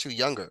year or two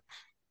younger.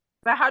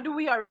 But how do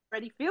we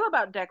already feel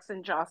about Dex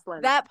and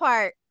Jocelyn? That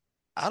part.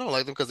 I don't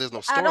like them because there's no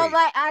story.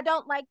 I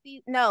don't like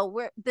these.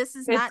 No, this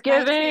is not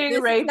giving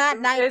 19, this is not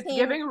 19. It's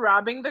giving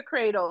robbing the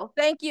cradle.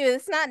 Thank you.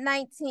 It's not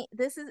 19.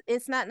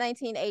 It's not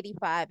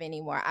 1985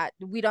 anymore.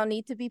 We don't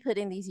need to be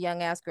putting these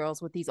young ass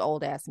girls with these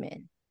old ass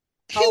men.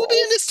 He would be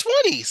in his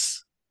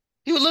 20s.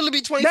 He would literally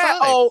be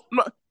 25.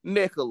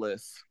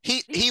 Nicholas.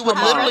 He would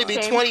Come literally on. be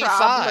Same problem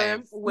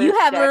 25. with You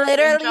have Dex and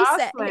literally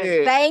said, Jocelyn.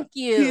 Yeah. thank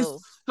He you.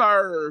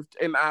 served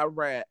in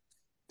Iraq.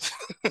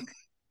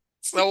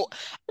 So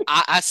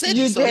I said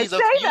You so did he's a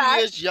say few that.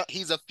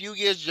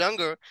 years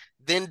younger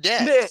than Nick,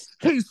 Dex.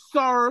 he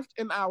served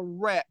in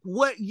Iraq.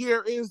 What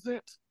year is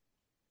it?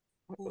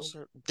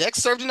 Dex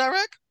served in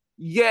Iraq?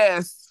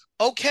 Yes.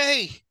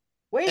 Okay.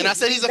 Wait, And I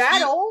said he's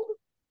that old?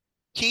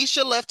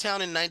 Keisha left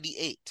town in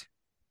 98.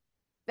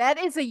 That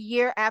is a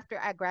year after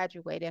I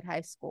graduated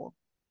high school.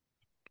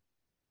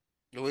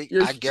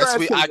 You're I guess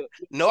we stretching I it.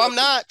 no, I'm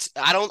not.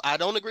 I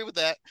don't agree with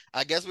that.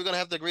 I guess we're gonna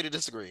have to agree to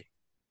disagree.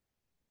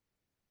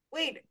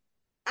 Wait,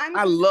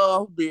 I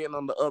love being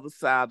on the other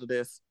side of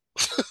this.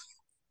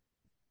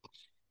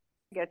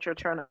 Get your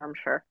turn, I'm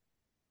sure.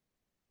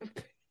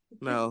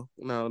 No.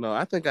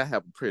 I think I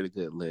have a pretty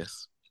good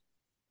list.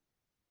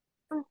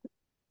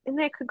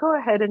 Nick, go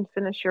ahead and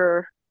finish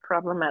your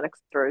problematic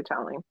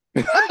storytelling.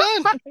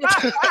 I'm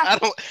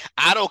done.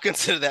 I don't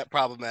consider that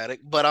problematic,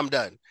 but I'm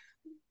done.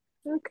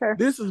 Okay.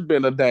 This has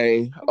been a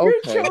day. We're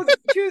Okay.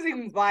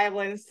 choosing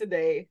violence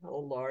today. Oh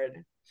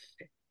Lord.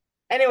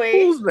 Anyway,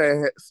 Who's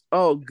next?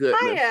 Oh I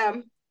goodness.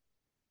 am.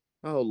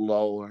 Oh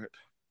Lord.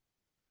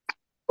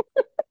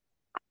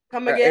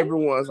 Come again?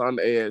 Everyone's on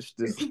the edge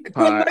this Come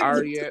time. again.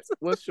 Ariette,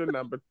 what's your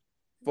number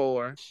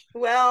 4?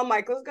 Well,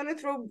 Michael's gonna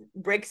throw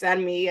bricks at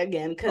me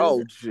again because.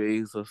 Oh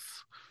Jesus.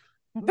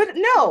 But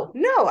no,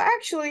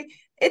 actually,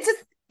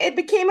 it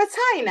became a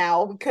tie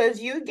now because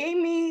you gave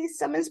me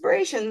some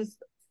inspirations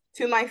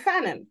to my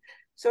fanon.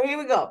 So here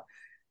we go.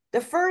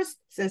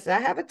 Since I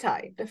have a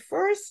tie, the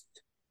first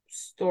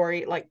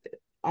story, like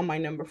on my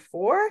number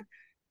 4,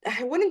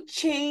 I wouldn't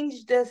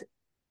change the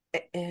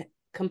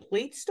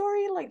complete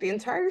story, like the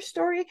entire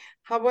story.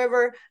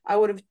 However, I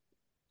would have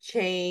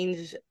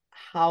changed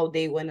how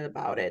they went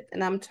about it.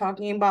 And I'm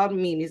talking about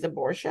Mimi's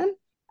abortion.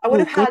 I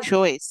would have good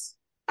choice.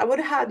 I would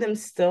have had them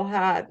still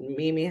had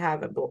Mimi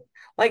have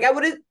like I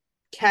would have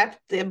kept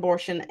the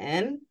abortion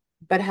in,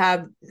 but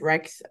have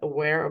Rex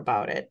aware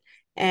about it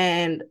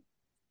and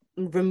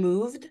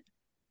removed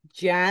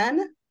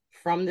Jan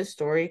from the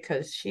story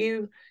because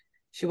she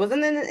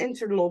wasn't an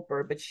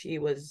interloper, but she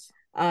was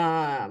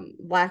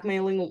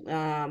blackmailing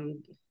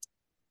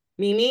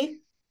Mimi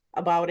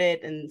about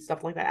it and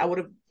stuff like that. I would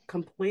have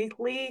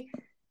completely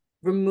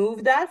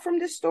removed that from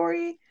the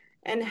story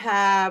and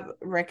have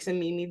Rex and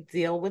Mimi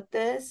deal with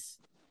this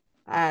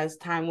as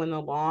time went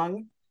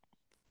along.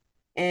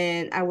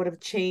 And I would have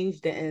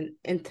changed the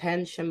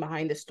intention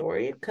behind the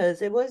story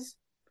because it was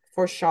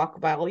for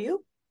shock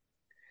value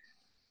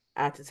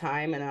at the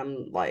time. And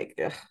I'm like,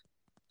 ugh.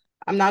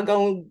 I'm not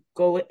going to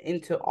go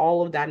into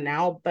all of that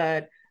now,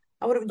 but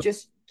I would have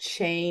just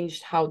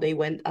changed how they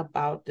went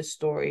about the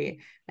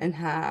story and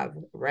have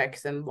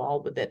Rex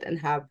involved with it and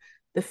have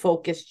the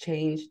focus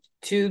changed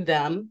to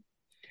them.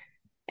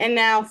 And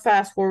now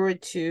fast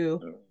forward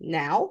to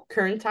now,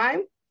 current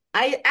time.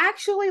 I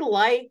actually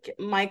like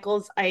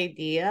Michael's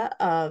idea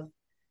of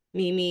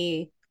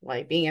Mimi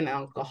like being an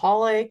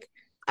alcoholic.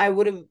 I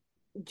would have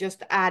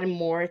just added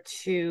more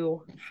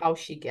to how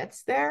she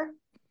gets there.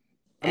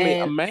 I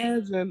mean,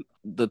 imagine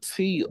the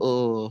tea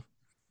of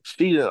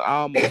she done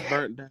almost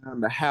burnt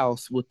down the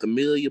house with the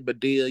Million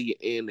Bedelia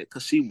in it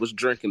because she was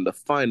drinking the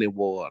funny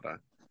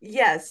water.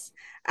 Yes,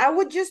 I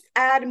would just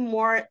add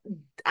more.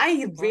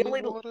 I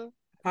really,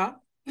 huh?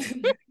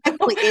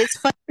 It is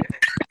fun.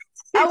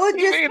 I would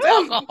just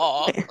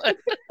alcohol.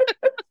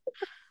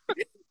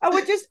 I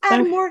would just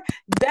add more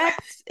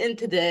depth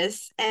into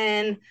this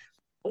and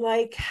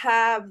like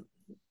have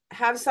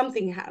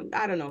something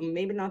I don't know,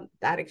 maybe not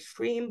that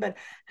extreme, but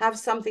have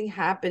something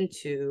happen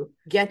to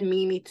get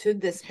Mimi to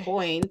this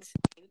point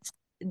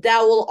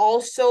that will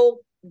also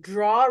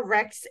draw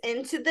Rex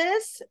into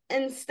this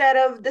instead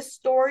of the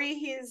story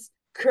he's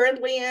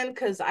currently in,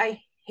 because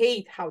I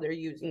hate how they're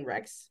using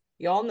Rex.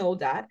 Y'all know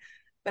that.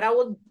 But I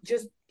will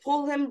just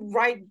pull him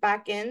right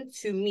back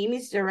into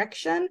Mimi's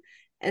direction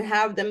and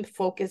have them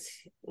focus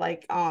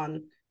like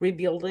on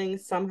rebuilding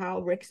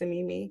somehow Rex and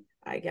Mimi,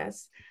 I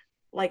guess.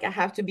 Like I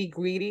have to be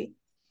greedy.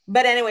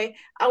 But anyway,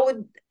 I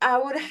would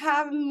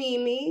have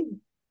Mimi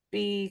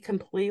be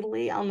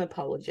completely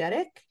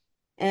unapologetic.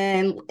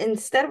 And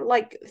instead of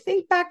like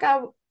think back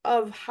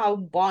of how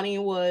Bonnie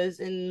was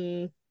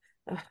in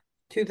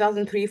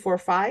 2003, 4,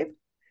 5.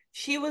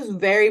 She was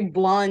very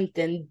blunt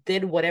and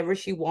did whatever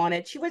she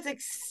wanted. She was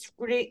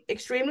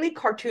extremely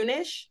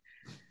cartoonish,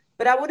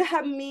 but I would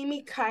have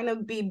Mimi kind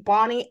of be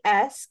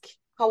Bonnie-esque.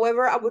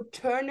 However, I would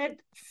turn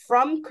it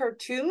from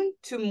cartoon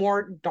to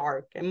more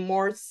dark and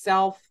more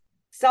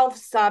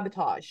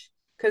self-sabotage,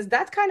 because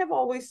that's kind of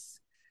always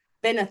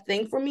been a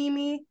thing for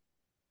Mimi,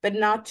 but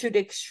not to the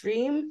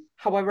extreme.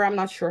 However, I'm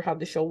not sure how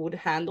the show would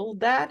handle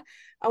that.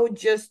 I would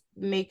just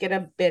make it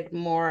a bit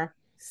more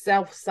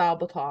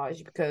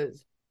self-sabotage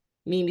because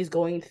Mimi's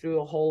going through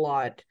a whole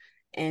lot,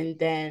 and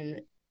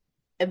then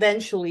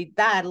eventually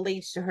that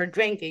leads to her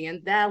drinking,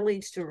 and that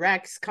leads to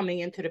Rex coming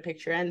into the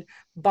picture, and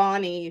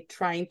Bonnie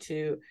trying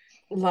to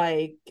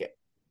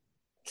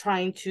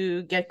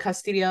get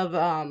custody of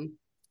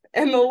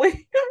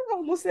Emily. I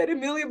almost said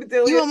Amelia You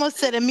Bedelia. almost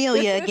said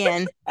Amelia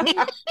again.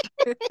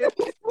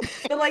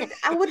 But like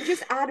I would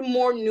just add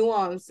more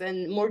nuance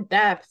and more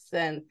depth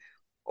and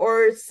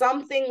or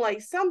something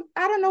like some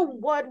I don't know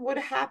what would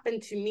happen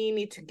to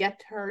Mimi to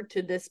get her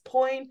to this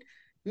point.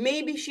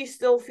 Maybe she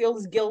still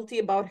feels guilty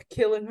about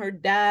killing her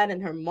dad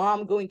and her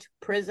mom going to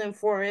prison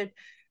for it.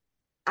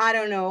 I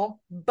don't know,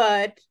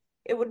 but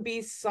it would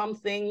be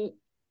something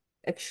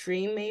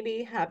extreme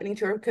maybe happening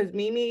to her because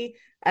Mimi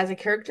as a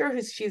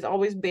character she's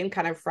always been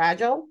kind of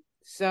fragile.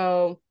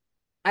 So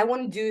I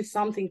want to do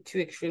something too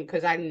extreme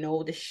because I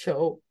know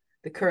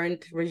the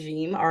current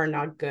regime are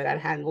not good at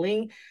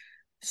handling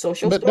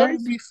social But that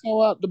would stories. be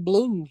so out the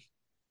blue.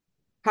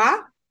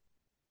 Huh?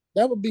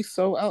 That would be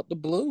so out the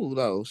blue,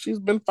 though. She's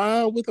been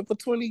fine with it for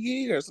 20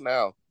 years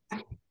now. Or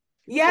are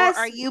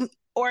Yes. you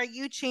or are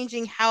you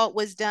changing how it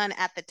was done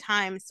at the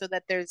time so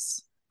that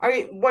there's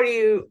What are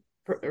you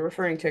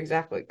referring to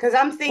exactly? Because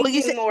I'm well you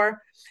thinking said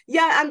more.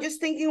 Yeah, I'm just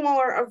thinking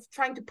more of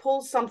trying to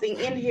pull something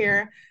in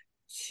here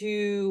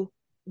to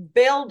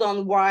build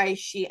on why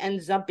she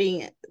ends up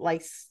being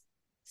like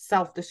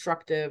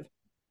self-destructive.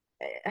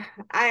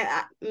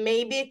 I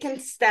maybe it can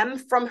stem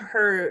from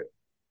her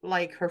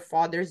like her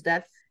father's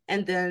death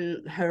and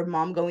then her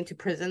mom going to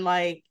prison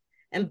like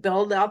and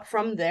build up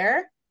from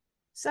there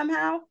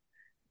somehow,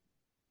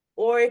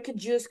 or it could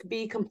just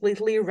be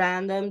completely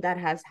random that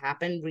has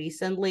happened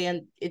recently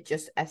and it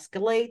just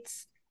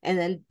escalates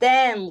and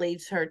then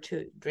leads her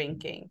to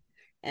drinking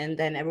and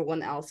then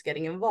everyone else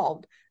getting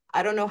involved.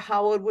 I don't know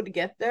how it would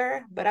get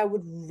there, but I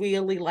would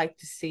really like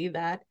to see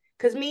that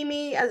because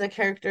Mimi as a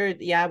character,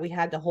 yeah, we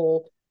had the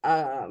whole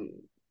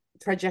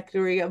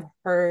trajectory of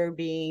her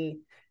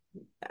being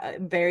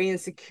very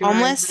insecure in high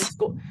homeless?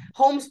 school,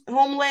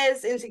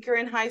 homeless, insecure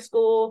in high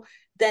school,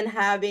 then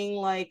having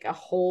like a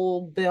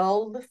whole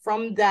build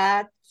from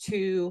that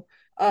to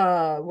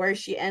where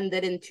she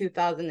ended in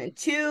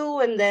 2002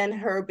 and then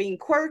her being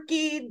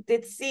quirky,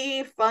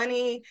 ditzy,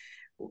 funny,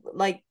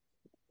 like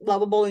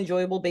lovable,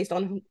 enjoyable based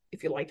on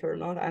if you liked her or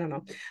not. I don't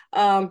know.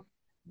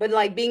 But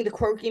like being the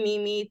quirky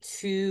Mimi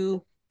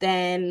to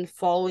then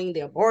following the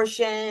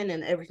abortion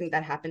and everything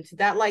that happened to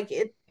that, like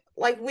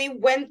we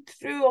went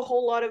through a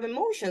whole lot of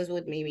emotions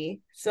with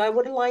Mimi. So I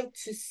would like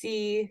to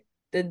see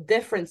the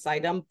different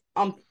side. I'm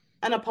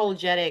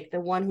unapologetic, the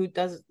one who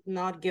does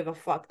not give a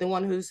fuck, the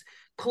one who's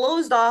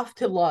closed off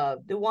to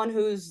love, the one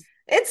who's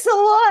it's a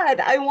lot.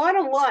 I want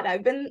a lot.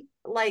 I've been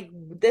like,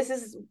 this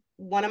is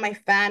one of my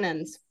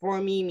fanons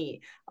for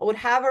Mimi. I would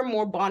have her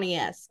more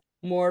Bonnie-esque,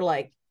 more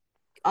like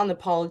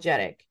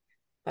unapologetic,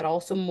 but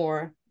also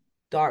more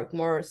dark,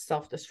 more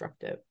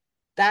self-destructive.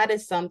 That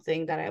is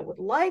something that I would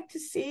like to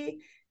see.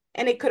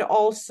 And it could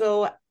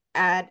also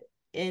add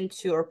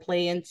into or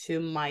play into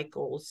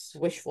Michael's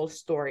wishful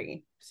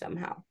story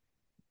somehow.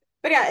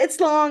 But yeah, it's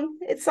long.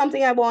 It's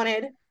something I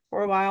wanted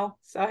for a while.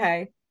 So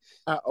hey.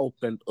 I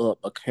opened up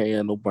a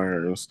can of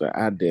worms that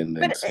I didn't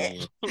But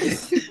intend.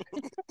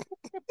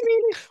 I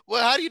mean,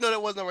 Well, how do you know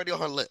that wasn't already on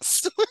her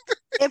list?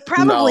 It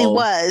probably No,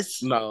 was.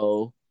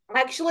 no.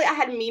 actually, I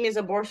had Mimi's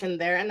abortion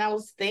there, and I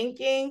was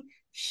thinking,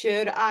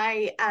 should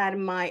I add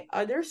my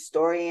other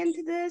story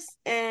into this?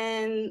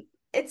 And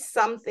it's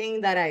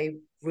something that I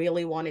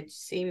really wanted to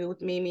see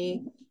with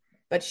Mimi,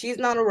 but she's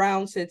not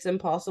around, so it's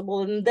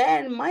impossible. And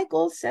then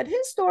Michael said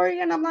his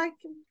story, and I'm like,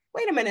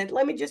 wait a minute,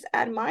 let me just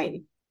add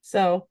mine.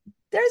 So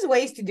there's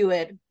ways to do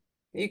it.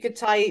 You could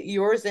tie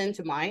yours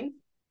into mine,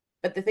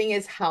 but the thing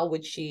is, how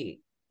would she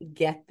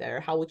get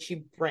there? How would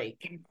she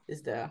break?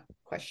 Is the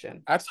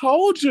question. I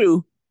told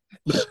you.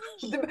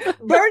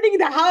 Burning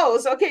the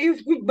house, okay,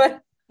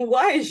 but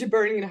why is she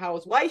burning the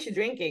house? Why is she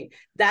drinking?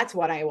 That's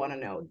what I want to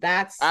know.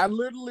 That's I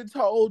literally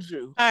told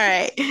you. All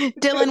right.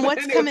 Dylan,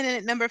 what's anyway. coming in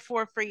at number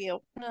 4 for you?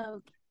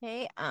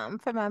 Okay,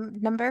 for my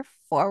number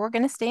 4, we're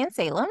gonna stay in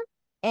Salem.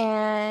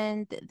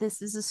 And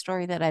this is a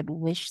story that I'd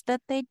wish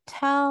that they'd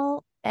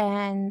tell.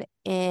 And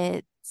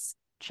it's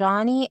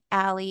Johnny,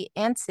 Allie,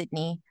 and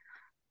Sydney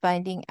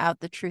finding out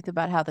the truth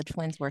about how the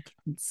twins were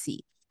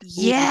conceived. Ooh, that's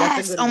a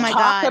Yes. good Oh my one.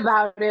 Talk God.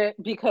 about it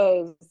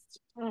because,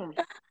 mm,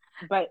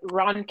 but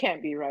Ron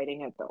can't be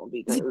writing it though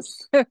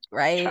because,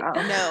 Right?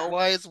 child. No.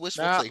 Why is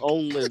wishful Not thinking?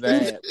 only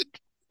that,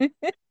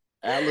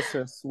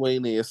 Allison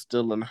Sweeney is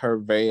still in her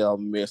veil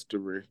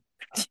mystery,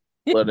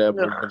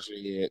 whatever Ugh.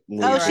 Bridget Oh,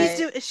 movie.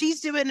 Right. she's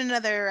doing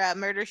another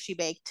murder she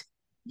baked.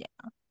 Yeah.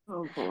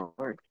 Oh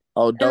Lord.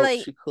 Oh, And don't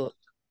like, she cook?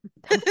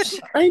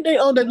 Ain't they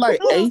on that like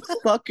eighth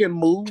fucking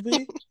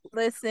movie? Oh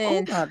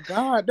listen, my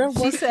God, they're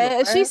she worse than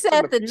the said Fast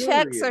and the the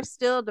checks are Furious.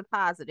 still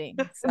depositing.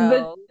 The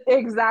So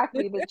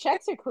exactly the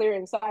checks are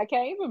clearing, so I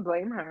can't even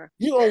blame her.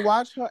 You gonna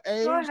watch her Go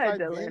age ahead, like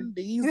Dylan. Vin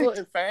Diesel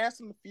and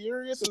Fast and the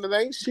Furious, and it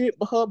ain't shit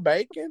but her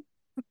bacon?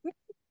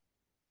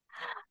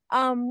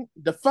 okay,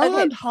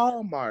 Defund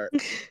Hallmark.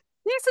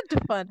 here's a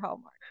defund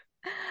Hallmark.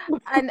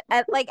 And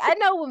like I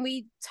know when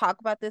we talk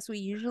about this, we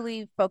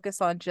usually focus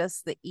on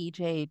just the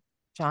EJ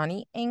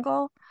Johnny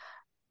angle,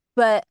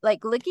 but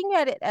like looking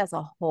at it as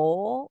a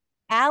whole,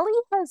 Allie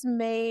has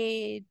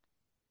made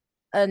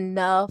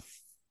enough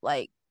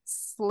like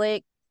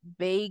slick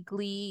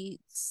vaguely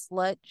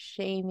slut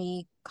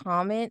shamey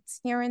comments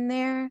here and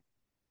there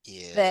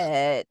Yeah.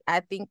 that I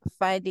think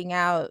finding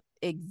out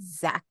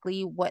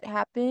exactly what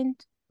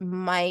happened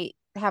might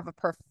have a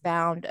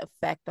profound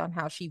effect on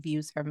how she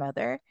views her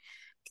mother,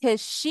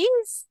 because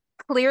she's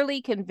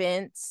clearly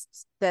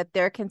convinced that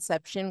their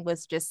conception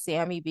was just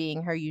Sammy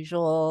being her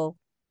usual Old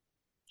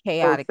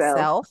chaotic self.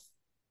 self.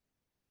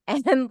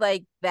 And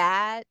like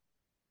that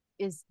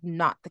is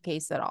not the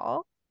case at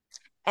all.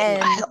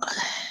 And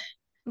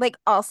like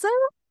also,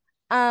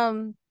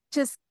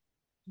 just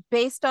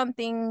based on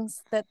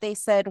things that they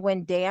said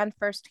when Dan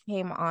first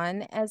came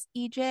on as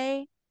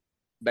EJ,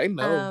 They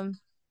know. um,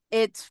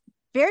 it's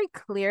very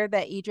clear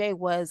that EJ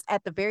was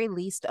at the very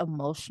least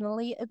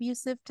emotionally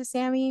abusive to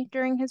Sammy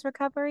during his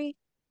recovery.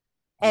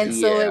 And Yeah.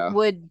 so it Yeah.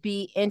 would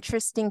be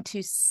interesting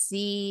to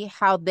see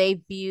how they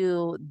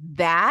view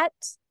that,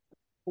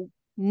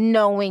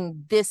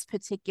 knowing this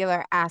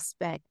particular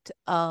aspect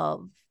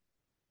of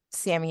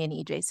Sammy and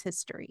EJ's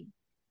history.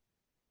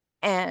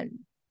 And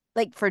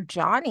like for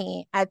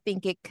Johnny, I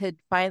think it could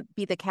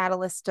be the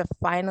catalyst to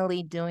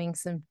finally doing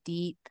some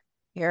deep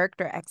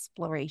character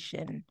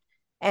exploration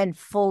and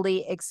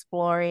fully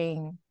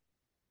exploring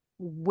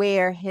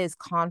where his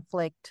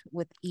conflict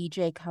with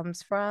EJ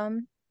comes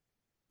from,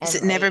 Because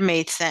and it never like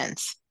made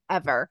sense.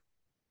 ever,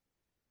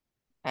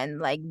 and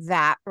like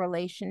that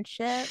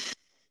relationship.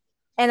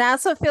 And I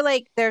also feel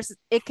like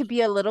it could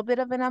be a little bit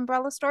of an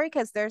umbrella story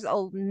because there's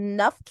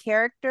enough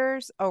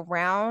characters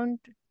around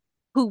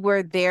who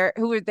were there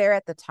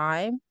at the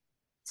time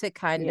to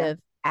kind Yeah. of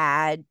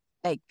add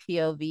like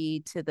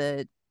POV to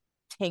the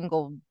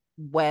tangled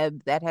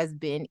web that has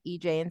been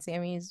EJ and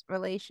Sammy's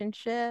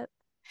relationship.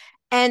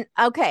 And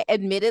okay,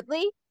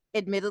 admittedly,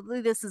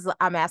 this is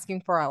I'm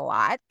asking for a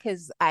lot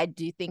because I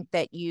do think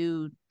that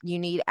you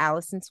need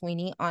Allison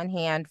Sweeney on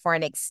hand for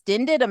an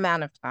extended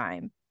amount of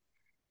time,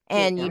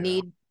 and you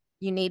Yeah.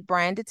 Yeah. need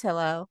Brian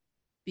DeTillo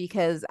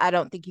because I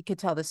don't think you could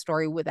tell the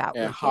story without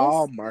And Lucas.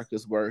 Hallmark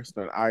is worse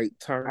than Ike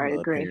I Turner,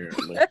 agree.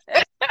 apparently.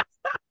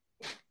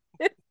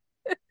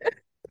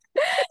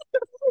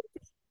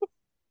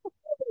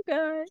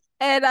 God.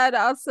 And I'd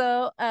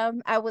also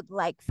I would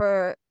like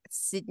for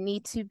Sydney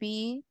to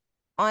be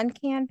on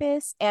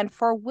canvas and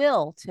for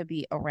Will to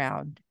be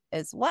around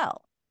as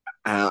well.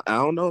 I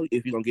don't know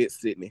if you're gonna get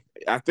Sydney.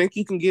 I think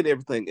you can get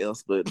everything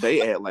else, but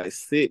they act like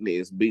Sydney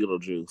is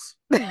Beetlejuice.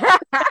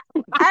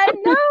 I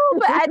know,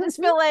 but I just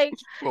feel like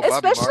Well, Bobby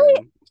especially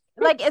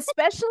Martin.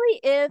 especially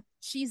if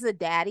she's a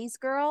daddy's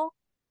girl,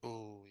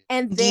 Oh,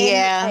 and then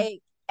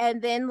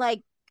Yeah.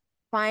 like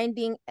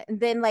finding and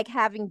then like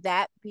having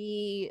that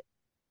be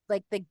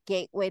like the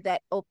gateway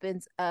that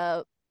opens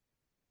up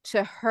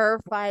to her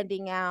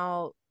finding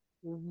out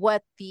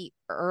what the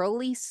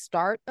early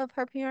start of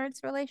her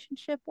parents'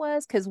 relationship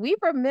was. Because we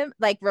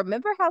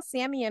remember how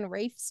Sammy and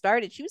Rafe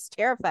started. She was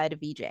terrified of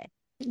EJ.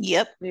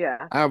 Yep.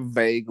 Yeah. I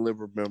vaguely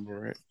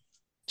remember it.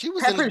 she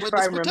was in his Pepper's witness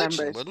Prime protection,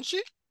 remembers. wasn't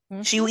she?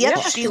 She Mhm. yep,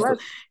 Yeah, she was.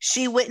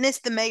 she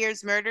witnessed the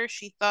mayor's murder.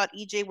 She thought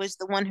EJ was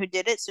the one who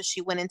did it, so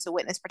she went into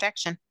witness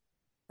protection.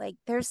 Like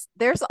there's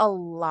a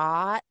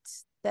lot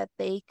that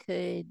they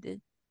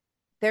could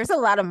there's a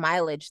lot of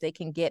mileage they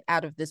can get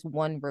out of this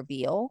one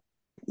reveal.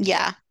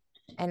 Yeah.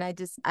 And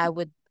I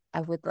would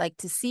like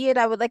to see it.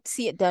 I would like to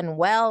see it done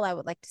well. I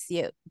would like to see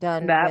it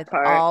done That with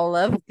part. all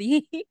of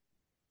the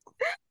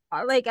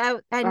like I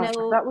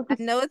know That would be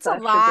it's a such a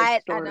good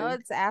lot. I know story.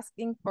 it's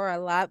asking for a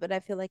lot, but I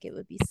feel like it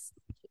would be such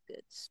a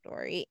good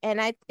story. And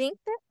I think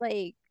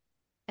like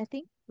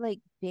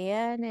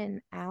Dan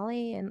and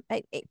Allie and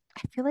I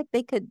feel like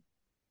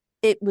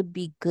it would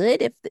be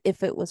good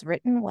if it was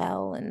written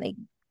well and they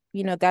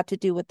got to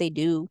do what they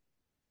do.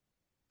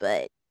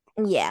 But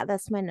yeah,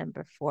 that's my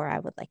number 4. I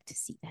would like to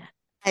see that.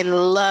 I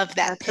love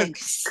that That's a pick.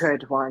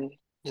 good one.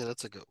 Yeah,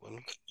 that's a good one.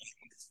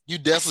 You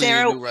definitely need a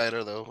Sarah, new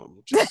writer, though.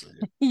 I'm just saying.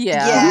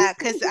 Yeah. yeah,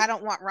 because I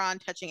don't want Ron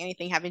touching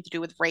anything having to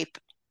do with rape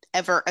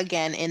ever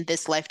again in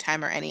this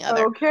lifetime or any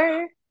other.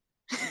 Okay.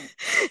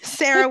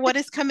 Sarah, what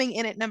is coming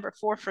in at number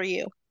 4 for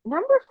you?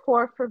 Number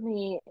 4 for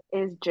me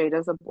is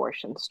Jada's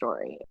abortion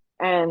story.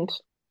 And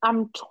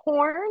I'm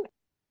torn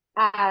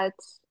at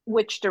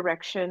which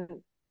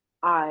direction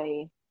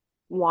I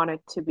want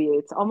it to be.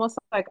 It's almost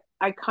like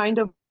I kind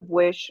of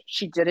wish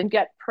she didn't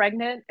get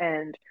pregnant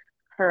and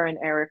her and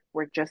Eric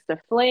were just a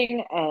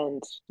fling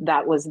and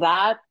that was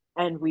that.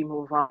 And we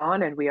move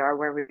on and we are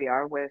where we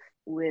are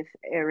with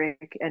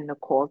Eric and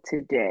Nicole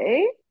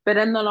today. But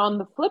then on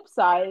the flip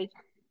side,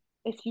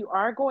 if you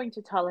are going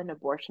to tell an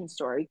abortion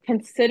story,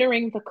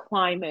 considering the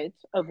climate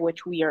of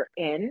which we are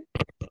in,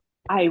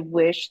 I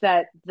wish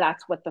that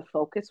that's what the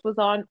focus was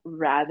on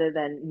rather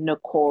than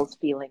Nicole's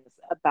feelings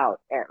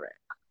about Eric.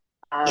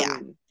 Yeah.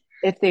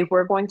 If they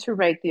were going to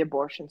write the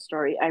abortion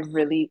story, I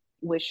really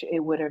wish it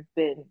would have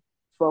been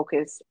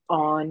focused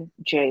on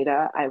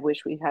Jada. I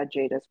wish we had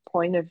Jada's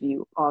point of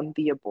view on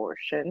the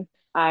abortion.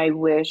 I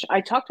wish I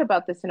talked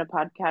about this in a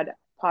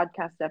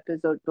podcast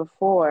episode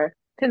before.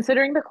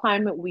 Considering the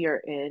climate we are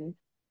in,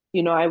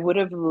 I would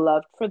have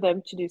loved for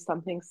them to do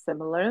something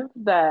similar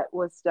that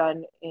was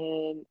done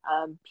in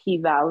P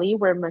Valley,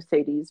 where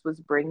Mercedes was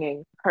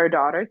bringing her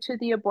daughter to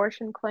the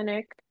abortion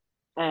clinic,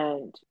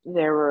 and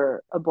there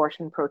were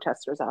abortion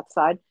protesters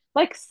outside.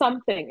 Like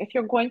something, if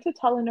you're going to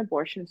tell an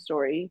abortion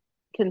story,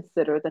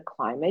 consider the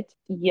climate.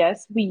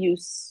 Yes, we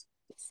use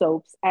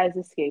soaps as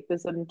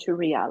escapism to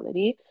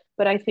reality,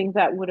 but I think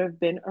that would have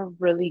been a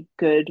really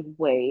good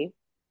way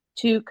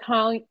to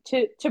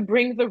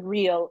bring the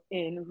real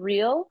in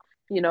real,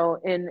 in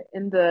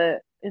the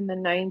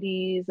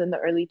 90s and the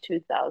early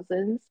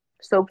 2000s.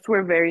 Soaps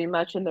were very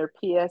much in their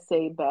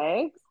PSA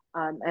bags.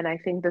 And I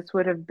think this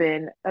would have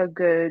been a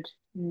good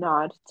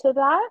nod to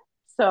that.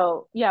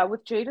 So yeah,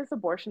 with Jada's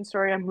abortion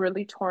story, I'm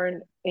really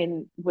torn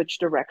in which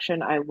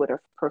direction I would have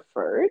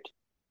preferred.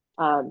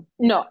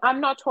 No, I'm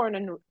not torn,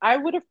 and I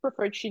would have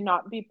preferred she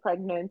not be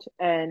pregnant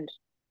and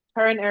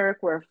her and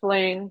Eric were a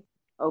fling.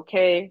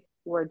 Okay,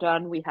 we're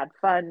done. We had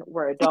fun.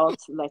 We're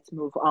adults. Let's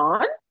move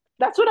on.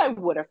 That's what I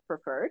would have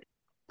preferred,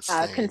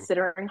 Same.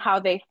 considering how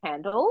they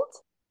handled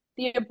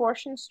the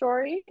abortion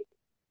story.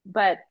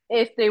 But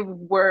if they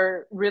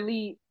were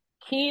really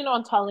keen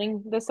on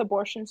telling this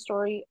abortion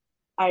story,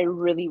 I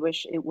really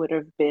wish it would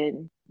have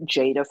been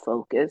Jada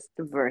focused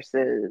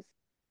versus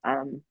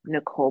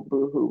Nicole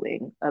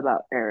boohooing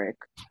about Eric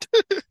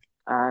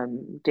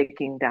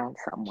digging down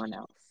someone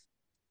else.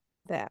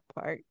 That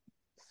part.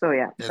 So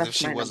yeah, As if that's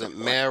she my wasn't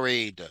number 4.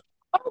 married.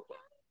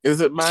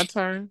 Is it my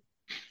turn?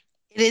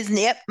 It is.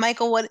 Yep,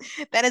 Michael. What?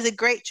 That is a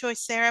great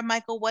choice, Sarah.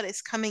 Michael, what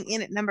is coming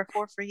in at number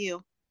 4 for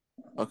you?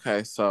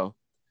 Okay, so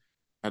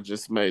I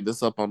just made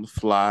this up on the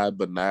fly,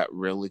 but not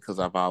really because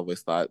I've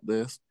always thought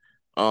this.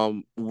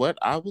 What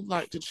I would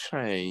like to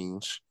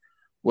change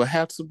would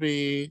have to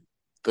be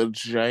the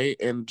J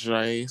and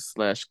J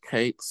slash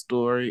Kate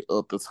story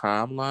of the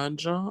timeline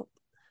jump.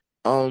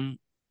 Um,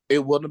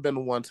 it wouldn't have been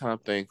a one-time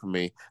thing for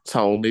me.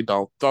 Tony,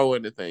 don't throw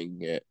anything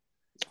yet.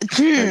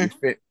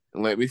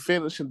 Let me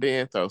finish and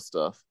then throw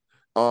stuff.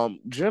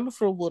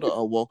 Jennifer would have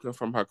awoken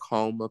from her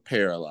coma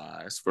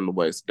paralyzed from the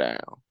waist down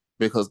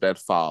because that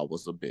fall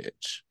was a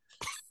bitch.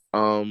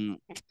 Um,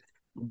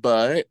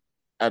 but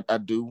I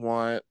do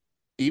want,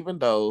 even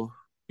though,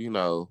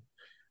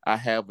 I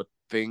have a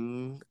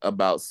thing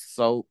about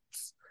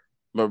soaps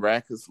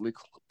miraculously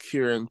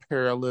curing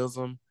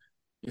parallelism.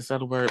 Is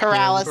that a word?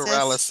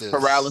 Paralysis.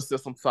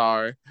 Paralysis, I'm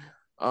sorry.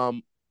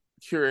 Um,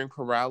 Curing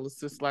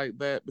paralysis like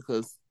that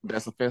because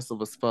that's offensive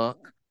as fuck.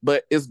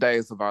 But it's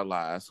days of our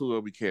lives. Who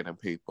are we kidding,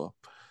 people?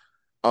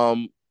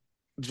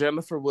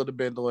 Jennifer would have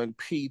been doing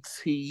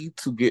PT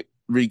to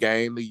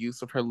regain the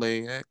use of her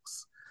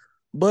legs.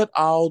 But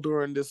all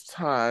during this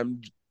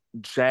time,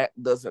 Jack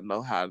doesn't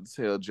know how to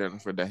tell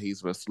Jennifer that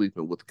he's been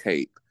sleeping with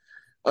Kate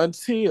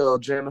until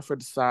Jennifer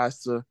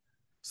decides to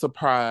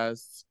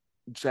surprise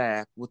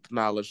Jack with the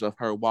knowledge of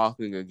her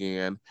walking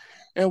again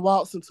and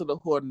walks into the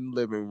Horton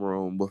living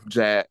room with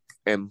Jack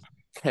and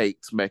Kate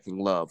making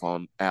love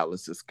on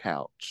Alice's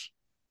couch.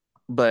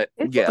 But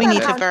Is yeah, We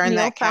need to how burn Neil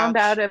that found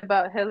couch. out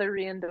about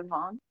Hillary and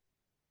Devon?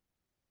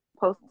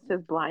 Post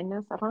his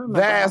blindness. I don't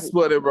remember how that's he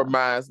what found it out.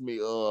 reminds me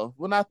of.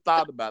 When I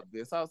thought about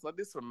this, I was like,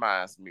 this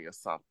reminds me of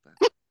something.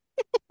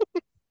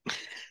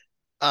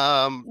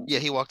 Yeah,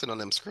 he walked in on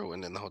them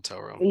screwing in the hotel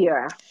room.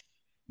 Yeah.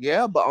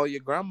 Yeah, but on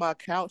your grandma's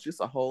couch, it's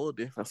a whole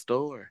different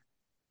story.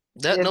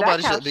 That Yeah, that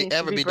nobody should couch be needs to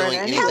ever be be burned doing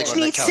anything Couch on anyway.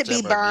 that needs to couch be ever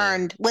again.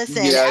 burned.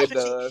 Listen, Yeah, it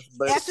does.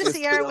 But after it's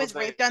Sierra still was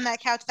there. raped on that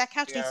couch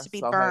needs Yeah, to be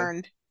so hey.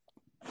 burned.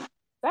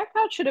 That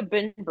couch should have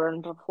been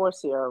burned before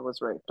Sierra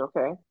was raped,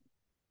 okay?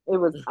 It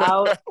was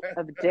out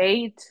of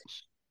date.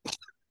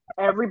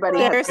 Everybody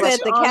had Sarah said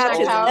slept the on couch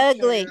the is couch.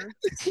 ugly.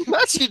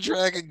 Not she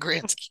dragging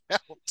Grant's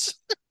couch.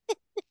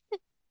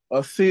 A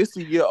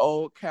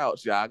 60-year-old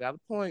couch, y'all got a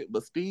point,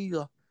 but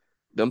still,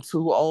 them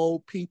two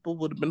old people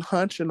would have been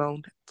hunching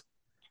on it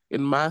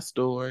in my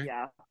story.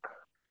 Yeah.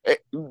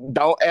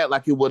 Don't act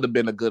like it would have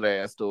been a good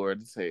ass story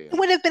to It tell.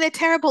 would have been a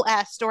terrible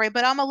ass story,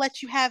 but I'm gonna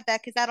let you have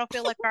that because I don't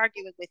feel like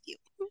arguing with you.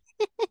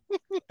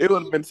 It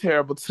would have been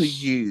terrible to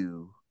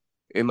you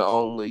and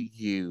only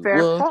you. Fair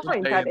Well,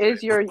 point. That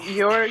is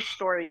your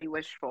story,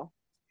 Wishful.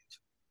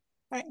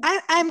 All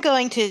right, I'm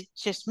going to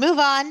just move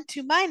on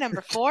to my number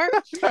 4,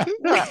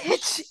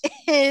 which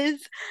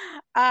is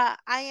I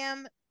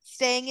am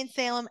staying in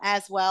Salem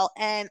as well,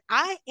 and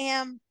I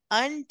am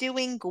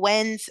undoing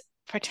Gwen's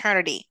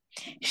paternity.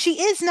 She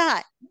is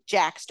not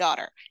Jack's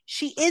daughter.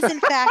 She is,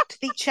 in fact,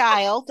 the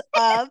child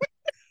of.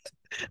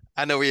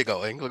 I know where you're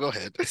going. Well, go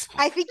ahead.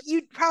 I think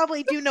you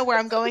probably do know where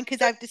I'm going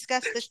because I've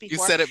discussed this You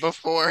before. said it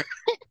before.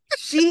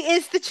 She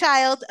is the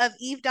child of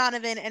Eve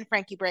Donovan and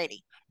Frankie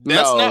Brady.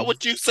 That's not no,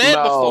 what you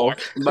said before.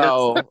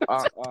 no,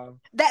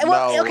 That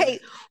well, no. okay.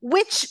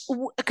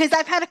 Because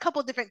I've had a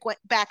couple different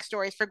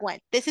backstories for Gwen.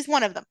 This is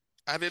one of them.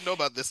 I didn't know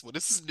about this one.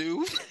 This is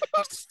new.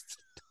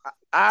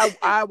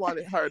 I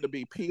wanted her to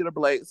be Peter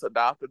Blake's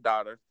adopted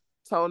daughter.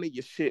 Tony,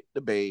 you shit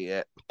the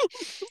bed.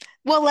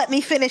 Well, let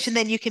me finish and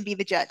then you can be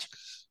the judge.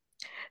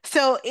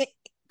 So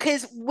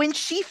because when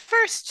she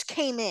first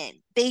came in,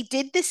 they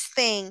did this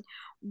thing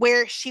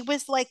where she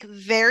was like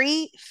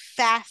very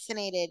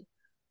fascinated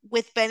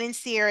with Ben and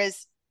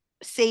Sierra's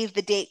save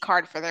the date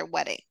card for their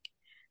wedding.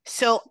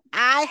 So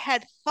I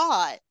had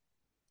thought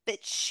that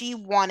she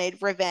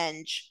wanted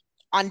revenge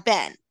on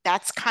Ben.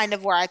 That's kind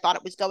of where I thought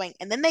it was going.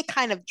 And then they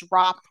kind of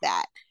dropped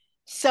that.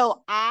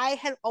 So I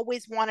had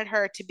always wanted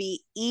her to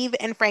be Eve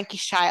and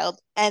Frankie's child,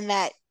 and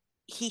that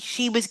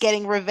she was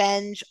getting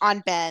revenge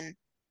on Ben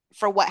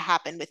for what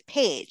happened with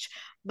Paige.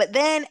 But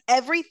then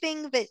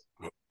everything that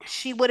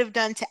she would have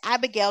done to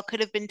Abigail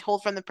could have been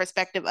told from the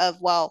perspective of,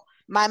 well,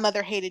 my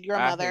mother hated your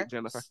I hate mother.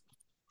 Jennifer.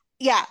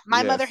 Yeah,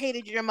 my mother Yes.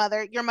 hated your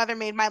mother. Your mother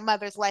made my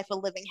mother's life a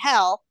living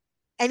hell.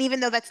 And even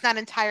though that's not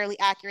entirely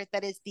accurate,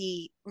 that is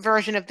the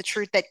version of the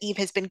truth that Eve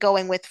has been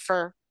going with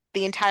for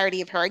the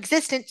entirety of her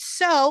existence.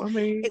 So I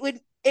mean, it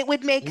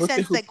would make look at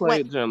sense who that Gwen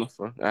played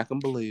Jennifer. I can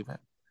believe it.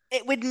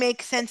 it would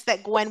make sense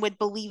that Gwen would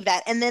believe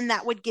that. And then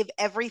that would give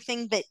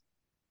everything that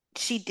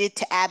she did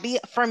to Abby,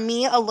 for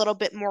me, a little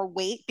bit more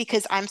weight,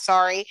 because I'm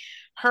sorry,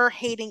 her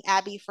hating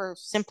Abby for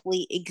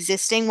simply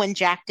existing when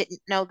Jack didn't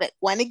know that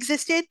Gwen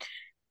existed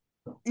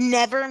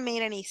never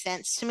made any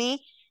sense to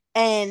me.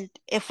 And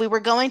if we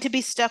were going to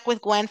be stuck with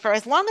Gwen for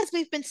as long as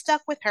we've been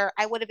stuck with her,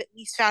 I would have at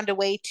least found a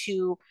way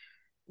to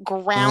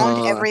ground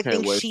I everything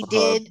can't wait she for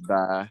her to did.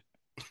 die.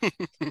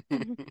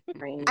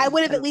 I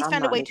would have at And least I'm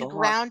found a not way to even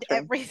ground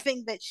watching.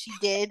 everything that she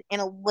did in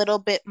a little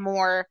bit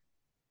more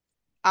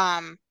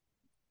um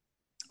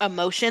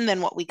emotion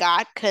than what we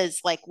got, because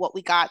like what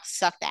we got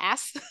sucked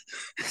ass.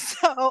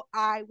 So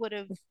I would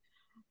have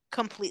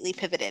completely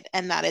pivoted,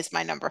 and that is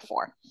my number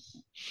four.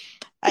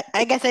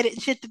 I guess I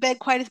didn't shit the bed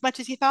quite as much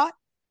as you thought.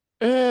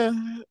 Eh,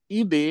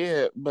 you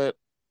did, but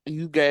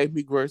you gave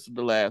me grace with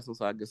the last one,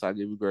 so I guess I'll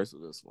give you grace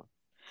with this one.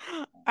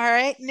 All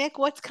right, Nick,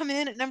 what's coming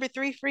in at number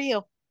three for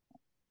you?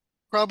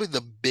 Probably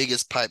the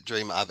biggest pipe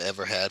dream I've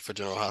ever had for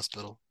General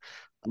Hospital.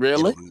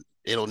 Really? It'll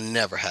it'll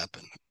never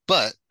happen.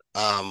 But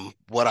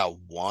what I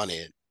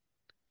wanted,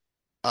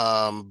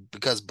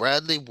 because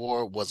Bradley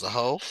Ward was a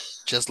hoe,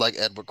 just like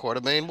Edward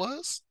Quartermain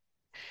was,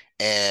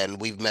 and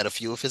we've met a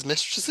few of his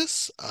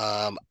mistresses.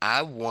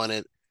 I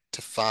wanted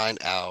to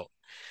find out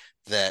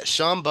that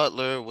Sean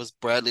Butler was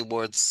Bradley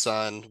Ward's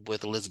son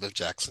with Elizabeth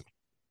Jackson.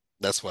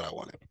 That's what I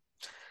wanted.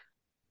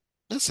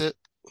 That's it.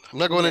 I'm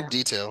not going into Yeah.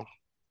 detail.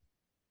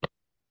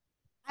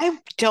 I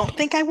don't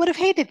think I would have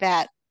hated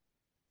that.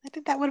 I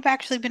think that would have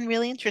actually been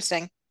really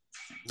interesting.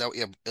 No,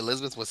 yeah,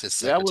 Elizabeth was his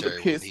That would have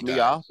secretary when he pissed me died.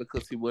 off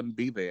because he wouldn't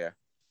be there.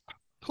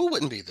 Who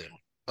wouldn't be there?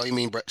 Oh, you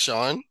mean Brett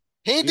Sean?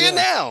 He ain't there Yeah,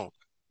 now.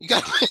 You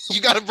got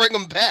you got to bring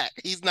him back.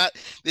 He's not.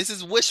 This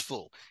is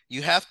wishful.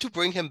 You have to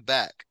bring him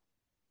back.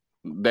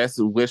 that's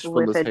wishful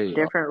With as a hell.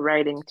 different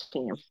writing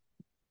team.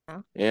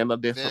 And a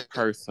different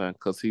Very- person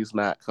because he's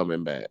not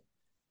coming back.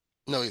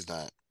 No, he's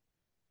not.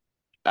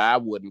 I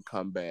wouldn't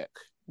come back,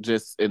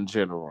 just in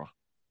general.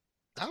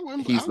 I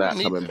wouldn't. I He's not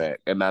wouldn't coming either. back,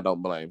 and I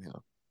don't blame him.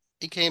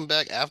 He came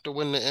back after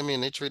winning the Emmy,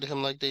 and they treated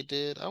him like they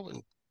did. I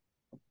wouldn't.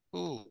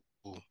 Ooh.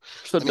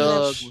 To I mean, Yep.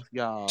 Douglas,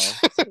 y'all.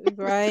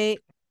 Right.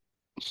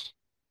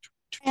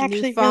 I New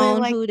actually really phone,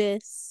 like. who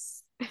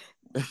this?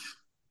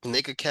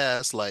 they could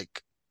cast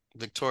like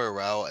Victoria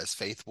Rao as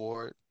Faith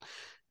Ward,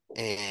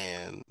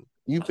 and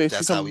You think she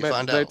that's how coming we back to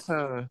find out.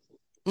 daytime?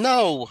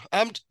 No,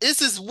 I'm.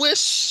 This is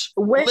wish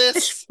list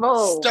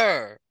Wishful.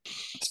 stir.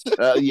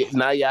 Yeah,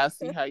 now y'all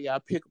see how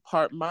y'all pick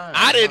apart I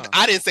mine, didn't. huh?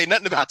 I didn't say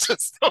nothing about your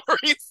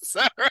story,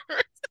 sir.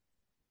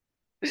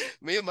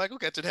 Me and Michael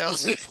got to the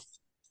house.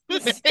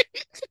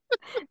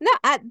 No,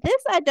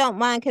 I don't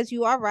mind because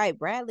you are right.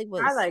 Bradley I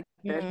was like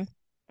it.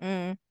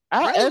 mm.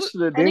 I Bradley,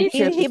 actually And didn't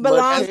catch He as much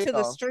belongs as to the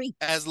hell. streets.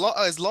 as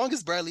long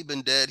as Bradley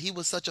been dead, he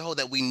was such a hoe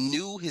that we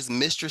knew his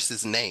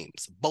mistresses'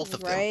 names, both of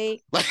them.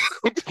 Right. Like,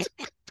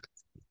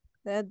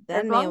 That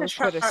as man long was as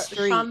for the Sean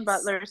streets.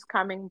 Butler's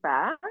coming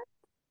back,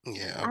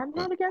 yeah, I'm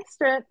but not against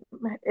it.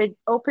 It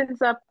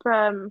opens up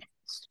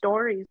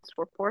stories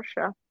for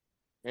Portia.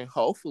 And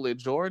hopefully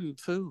Jordan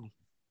too.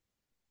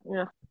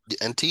 Yeah.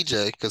 and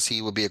TJ because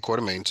he would be a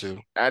Quartermain too.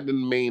 I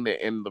didn't mean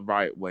it in the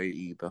right way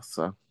either.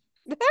 So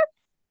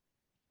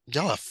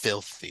Y'all are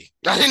filthy.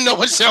 I didn't know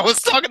what y'all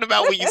was talking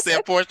about when you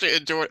said Portia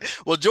and Jordan.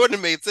 Well,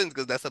 Jordan made sense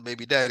because that's her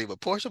baby daddy, but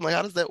Portia, I'm like,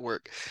 how does that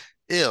work?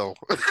 Ew.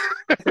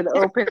 It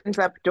opens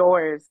up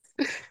doors.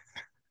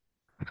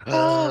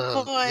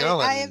 Oh boy,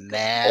 Y'all are I am. or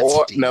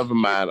nasty. never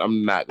mind.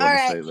 I'm not All gonna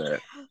right, say that.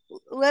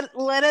 You're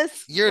let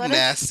us.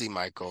 nasty,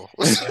 Michael.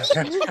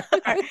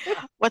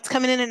 What's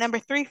coming in at number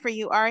three for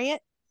you, Ariat?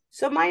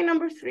 So my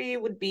number three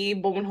would be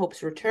Bowman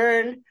Hope's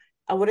Return.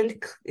 I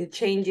wouldn't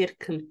change it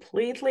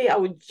completely. I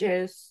would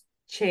just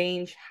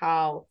change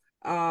how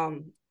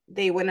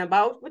they went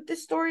about with the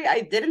story.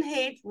 I didn't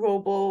hate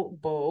Robo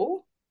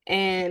Bo,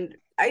 and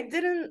I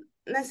didn't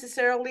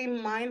necessarily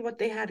mind what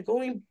they had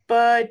going,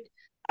 but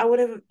I would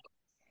have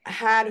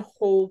had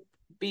Hope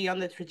be on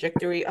the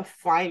trajectory of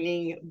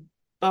finding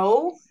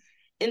Bo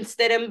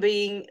instead of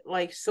being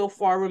like so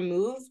far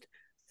removed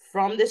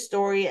from the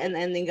story and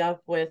ending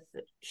up with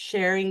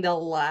sharing the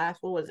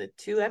last, what was it,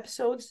 2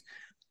 episodes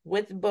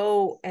with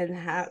Bo and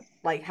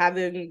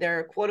having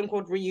their quote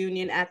unquote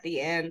reunion at the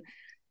end.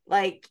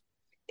 Like,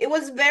 it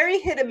was very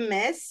hit and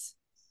miss,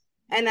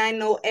 and I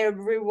know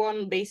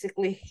everyone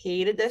basically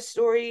hated this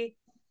story.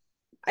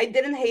 I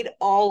didn't hate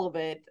all of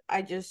it.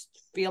 I just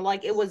feel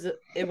like it was a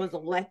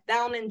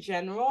letdown in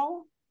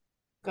general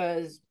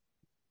because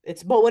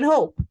it's Bo and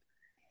Hope,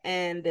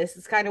 and this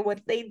is kind of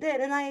what they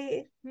did. And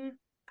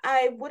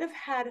I would have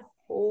had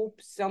Hope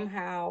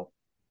somehow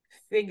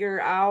figure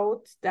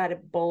out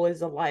that Bo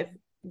is alive,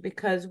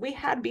 because we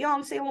had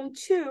Beyond Salem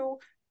 2,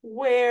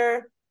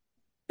 where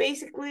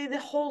basically the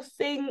whole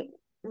thing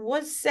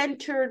was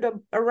centered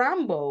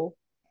around Bo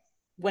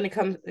when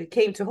it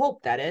came to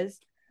Hope, that is.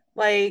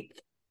 Like,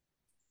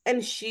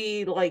 and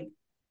she like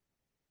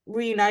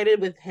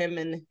reunited with him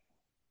in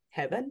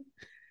heaven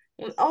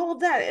and all of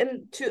that,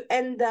 and to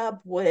end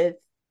up with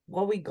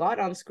what we got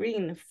on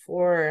screen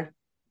for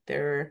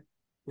their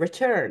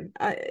return,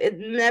 it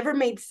never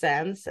made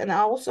sense. And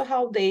also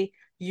how they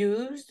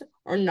used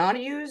or not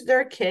used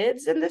their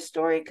kids in this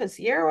story, because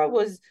Sierra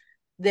was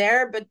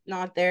there but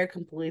not there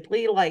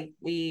completely. Like,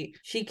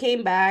 she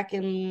came back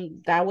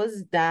and that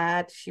was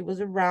that. She was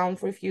around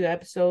for a few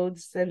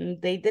episodes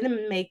and they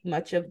didn't make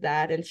much of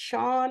that. And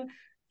Sean,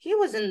 he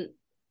wasn't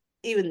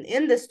even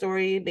in the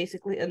story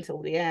basically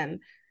until the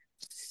end.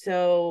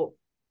 So,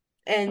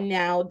 and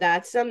now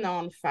that's a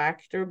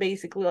non-factor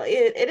basically.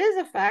 It is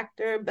a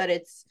factor, but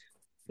it's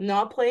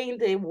not playing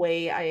the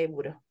way I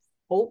would have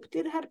hoped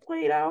it had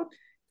played out,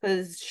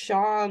 because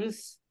Sean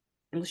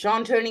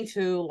turning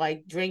to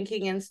like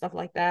drinking and stuff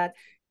like that,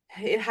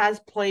 it has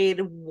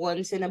played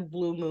once in a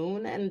blue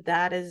moon, and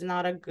that is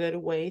not a good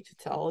way to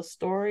tell a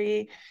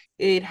story.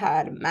 It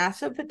had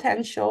massive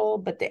potential,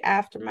 but the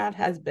aftermath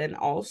has been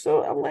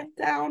also a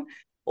letdown.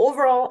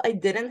 Overall, I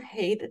didn't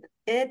hate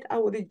it. I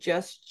would have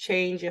just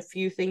changed a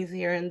few things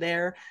here and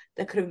there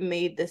that could have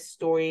made this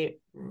story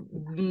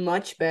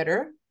much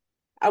better.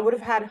 I would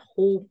have had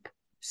Hope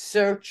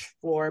search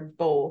for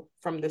Bo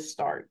from the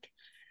start.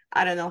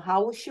 I don't know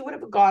how she would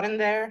have gotten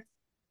there,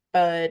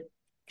 but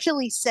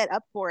Actually set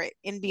up for it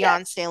in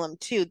Beyond yes. Salem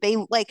 2. They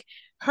like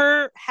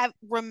her have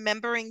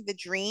remembering the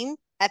dream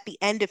at the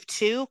end of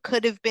 2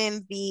 could have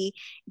been the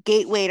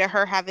gateway to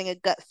her having a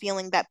gut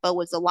feeling that Bo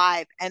was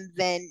alive and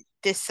then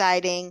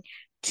deciding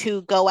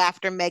to go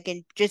after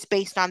Megan just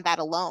based on that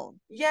alone.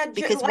 Yeah,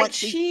 Because like once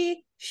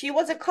she she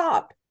was a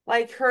cop.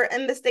 Like, her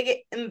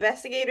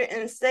investigator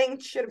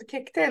instinct should have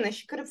kicked in, and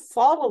she could have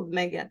followed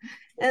Megan,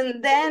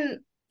 and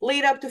then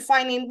lead up to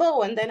finding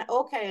Bo, and then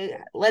okay,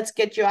 let's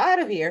get you out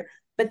of here.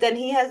 But then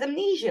he has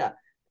amnesia,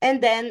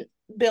 and then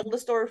build the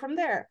story from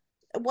there.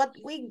 What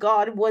we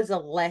got was a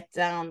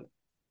letdown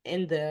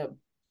in the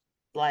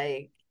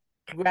like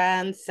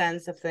grand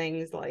sense of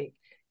things. Like,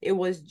 it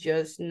was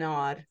just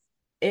not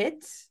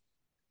it.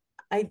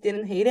 I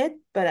didn't hate it,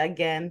 but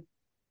again,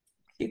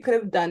 you could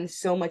have done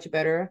so much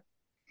better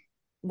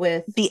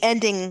with. the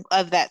ending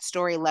of that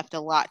story left a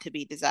lot to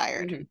be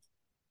desired. Mhm.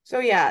 So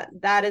yeah,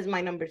 that is my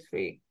number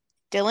 3.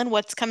 Dylan,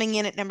 what's coming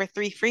in at number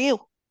 3 for you?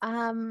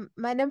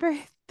 My number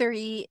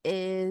 3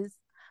 is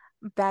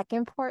back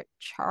in Port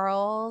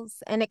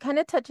Charles, and it kind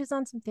of touches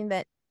on something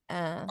that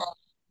uh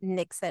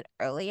Nick said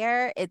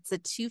earlier. It's a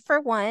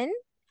 2-for-1,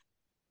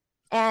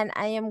 and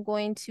I am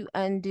going to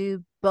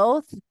undo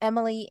both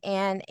Emily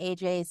and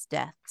AJ's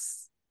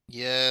deaths. Um,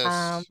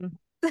 Yes.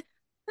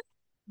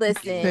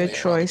 listen, Good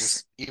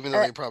choice. Even though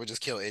uh, they probably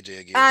just kill AJ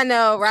again. I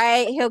know,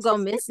 right? He'll go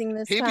missing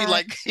this time. He'd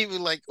be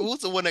like, who's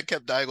the one that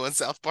kept dying on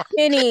South Park?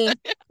 Penny,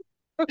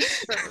 for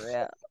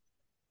real.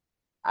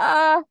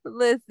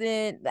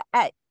 Listen,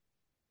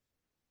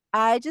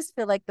 I just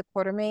feel like the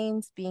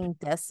Quartermains being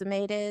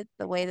decimated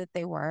the way that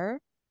they were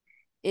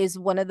is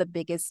one of the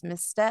biggest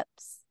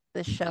missteps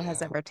the show has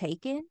Yeah. ever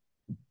taken.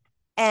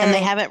 And they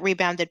And haven't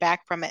rebounded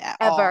back from it at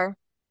all.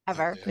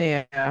 ever.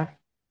 Yeah.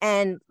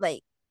 And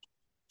like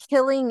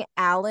killing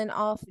Alan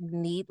off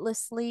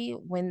needlessly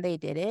when they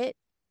did it,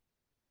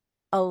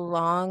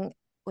 along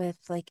with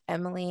like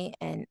Emily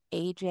and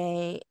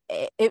AJ,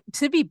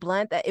 to be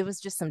blunt, that it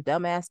was just some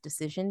dumbass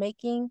decision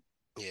making.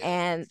 Yeah.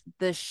 And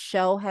the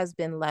show has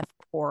been left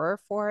poorer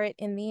for it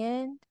in the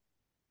end.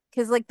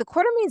 Because like the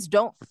Quartermains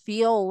don't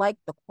feel like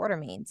the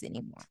Quartermains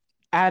anymore.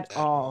 At At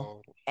all.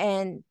 all.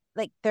 And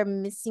like they're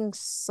missing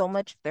so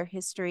much of their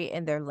history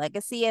and their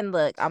legacy. And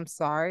look, I'm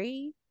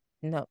sorry.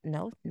 No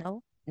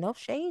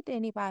shade to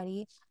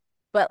anybody.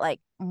 But like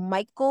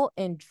Michael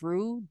and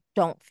Drew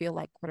don't feel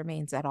like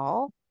Quartermains at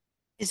all.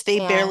 Is they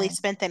barely And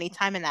spent any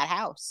time in that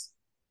house.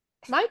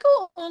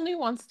 Michael only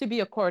wants to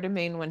be a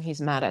Quartermain when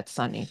he's mad at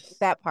Sunny.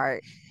 that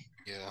part.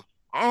 Yeah.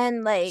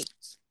 And like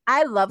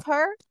I love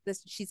her.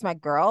 She's my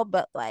girl,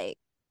 but like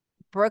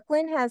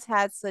Brooklyn has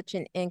had such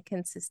an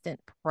inconsistent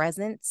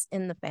presence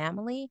in the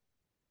family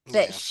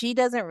that Yeah. she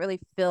doesn't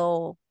really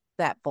fill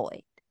that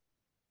void.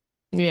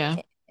 Yeah.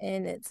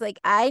 And it's like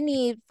I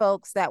need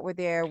folks that were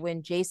there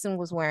when Jason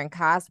was wearing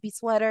Cosby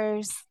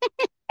sweaters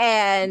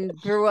and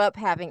grew up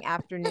having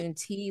afternoon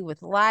tea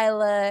with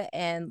Lila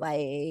and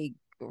like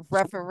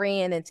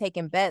refereeing and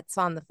taking bets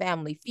on the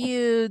family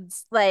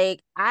feuds.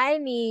 Like I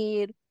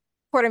need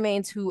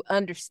Quartermains who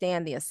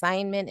understand the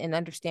assignment and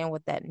understand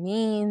what that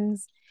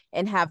means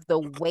and have the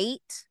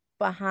weight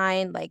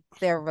behind like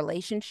their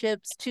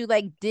relationships to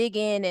like dig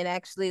in and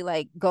actually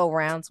like go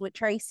rounds with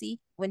Tracy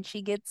when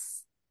she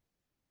gets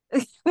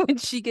when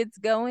she gets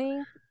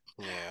going.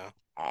 Yeah.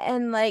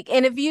 And like,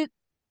 and if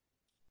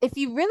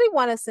you really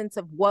want a sense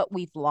of what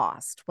we've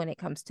lost when it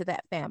comes to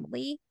that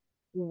family,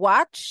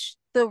 watch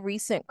the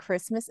recent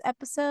Christmas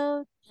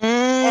episode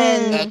Mm.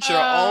 and At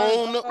your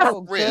own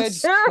Oh, good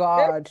risk.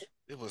 God.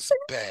 It was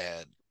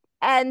bad.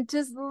 and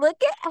just look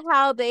at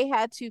how they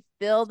had to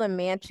fill the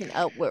mansion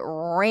up with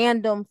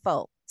random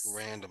folks.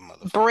 Random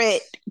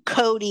Britt, motherfuckers.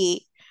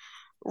 Cody,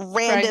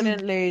 random.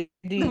 Pregnant lady.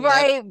 That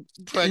Right,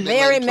 pregnant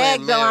lady Mary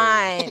playing Mary.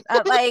 Magdalene.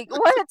 Like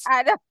what?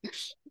 I don't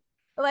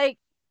like.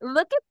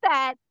 Look at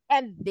that,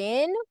 and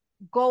then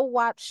go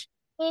watch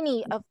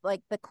any of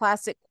like the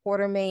classic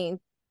Quartermain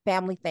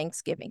family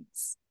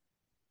Thanksgivings,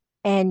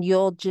 and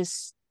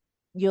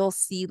you'll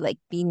see like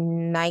the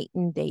night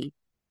and day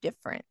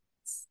difference.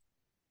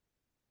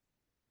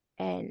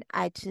 And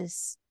I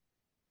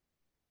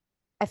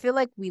feel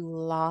like we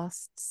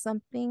lost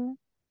something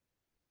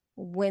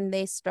when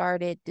they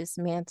started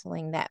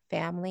dismantling that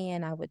family,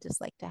 and I would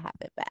just like to have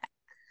it back.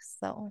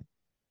 So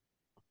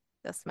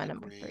that's my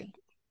number Agreed. three.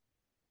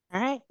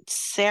 All right.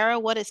 Sarah,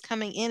 what is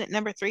coming in at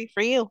number three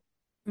for you?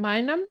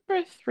 My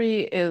number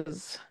three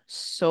is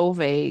so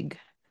vague,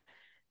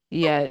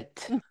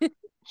 yet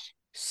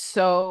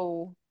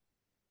so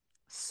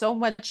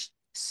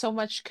so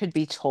much could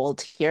be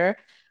told here.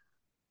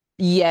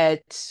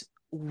 Yet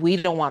we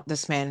don't want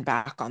this man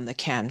back on the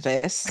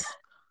canvas.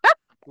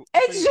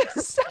 It's Wait,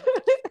 just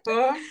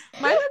Huh?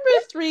 my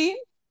number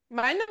three.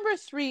 My number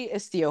three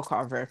is Theo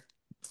Carver.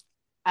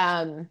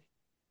 Um,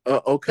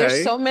 there's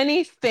Okay. so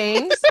many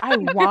things I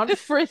want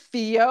for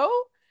Theo,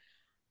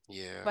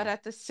 but yeah.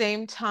 at the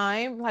same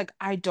time, like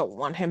I don't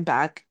want him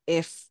back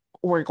if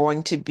we're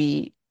going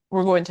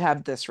to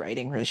have this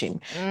writing regime.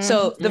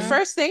 So the Mm-hmm.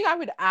 first thing I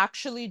would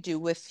actually do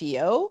with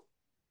Theo,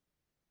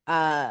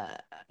 uh,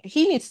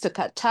 he needs to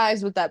cut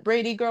ties with that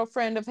Brady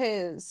girlfriend of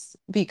his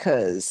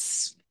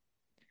because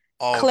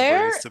All of the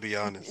Brady's, Claire to be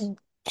honest.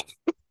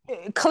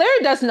 Claire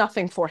does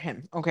nothing for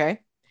him, okay?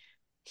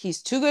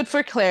 He's too good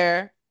for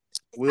Claire.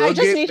 I We'll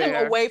just get need him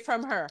there. away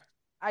from her.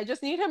 I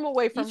just need him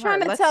away You from her.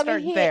 trying to Let's tell me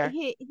start there.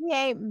 he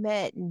ain't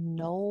met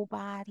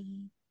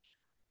nobody?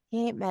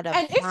 He ain't met a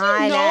And if you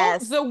fine know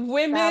ass the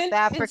South women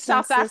in African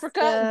South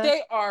Africa, sister.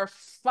 they are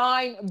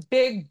fine,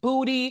 big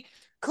booty,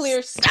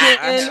 clear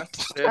I skin. have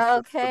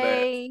suggestions for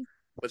that, Okay.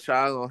 but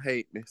y'all gonna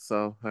hate me.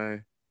 So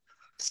hey,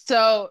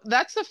 So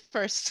that's the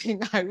first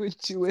thing I would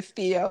do with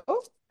Theo.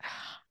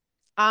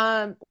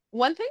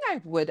 One thing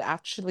I would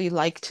actually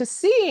like to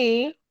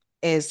see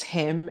is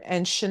him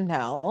and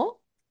Chanel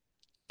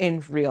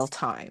in real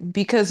time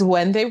because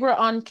when they were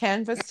on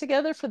canvas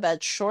together for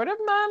that short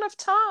amount of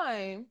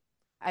time,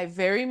 I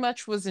very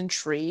much was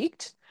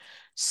intrigued.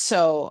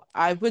 So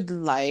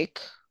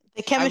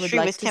The I would chemistry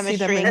like was to see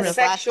them chemistry in The this real.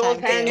 last sexual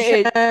time too.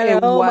 tension.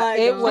 Oh my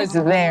It was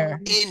God.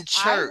 there. In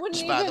I wouldn't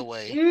church, by the even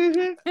way.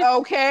 Hmm.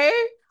 okay.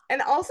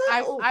 And also,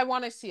 oh, I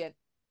want to see it.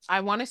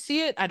 I want to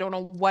see it. I don't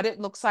know what it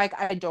looks like.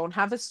 I don't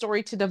have a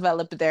story to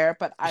develop there,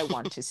 but I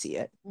want to see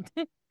it.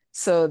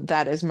 So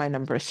that is my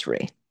number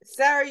three.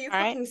 Sarah, you All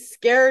right. fucking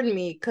scared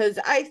me because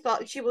I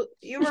thought she was.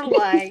 You were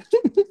like,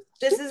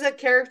 "This is a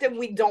character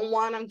we don't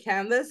want on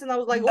canvas," and I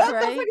was like, "What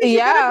the fuck Right. is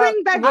she gonna Yeah,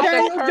 bring back with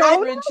the Daniel current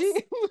Jones?"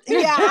 regime.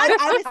 Yeah,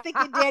 I was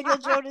thinking Daniel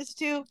Jonas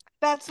too.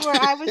 That's where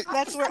I was.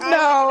 That's where I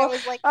went, and I No,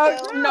 was like,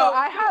 no. no, No,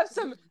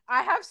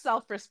 I have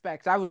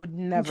self-respect. I would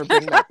never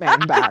bring that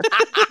man back.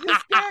 you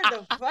scared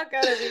the fuck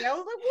out of me. I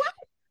was like, "What?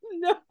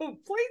 No,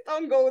 please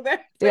don't go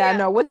there." But Yeah, yeah,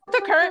 no, with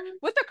the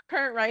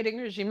current writing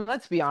regime,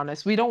 let's be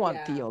honest, we don't want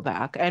yeah. Theo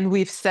back. And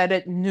we've said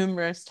it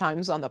numerous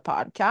times on the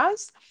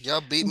podcast.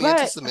 Y'all beat me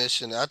into But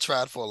submission. I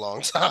tried for a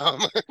long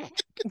time.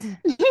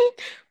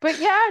 but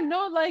yeah,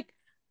 no, like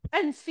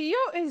and Theo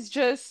is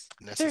just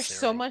there's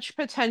so Necessary. much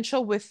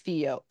potential with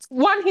Theo.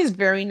 One, he's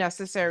very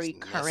It's necessary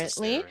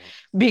currently necessary.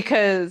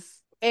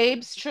 because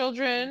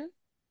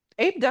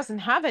Abe doesn't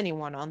have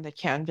anyone on the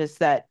canvas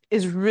that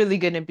is really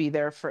going to be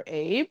there for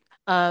Abe.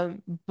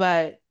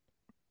 But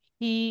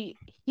he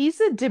he's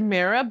a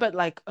Demira, but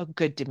like a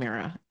good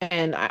Demira.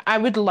 And I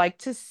would like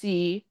to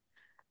see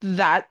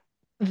that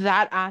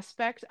that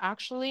aspect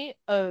actually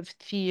of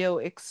Theo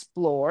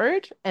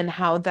explored and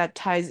how that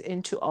ties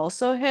into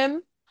also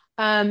him.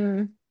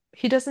 Um,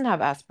 he doesn't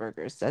have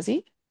Asperger's, does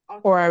he?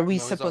 Or are we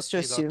No, supposed to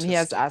he's assume he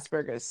has autistic.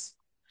 Asperger's?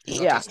 He's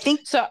I Yeah. autistic. think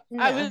So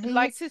I No, would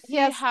like to he see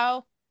has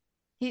how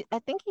I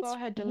think go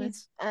ahead, Dylan.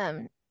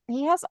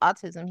 he has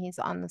autism. He's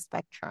on the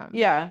spectrum.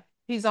 Yeah,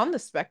 he's on the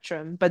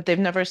spectrum, but they've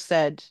never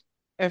said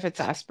if it's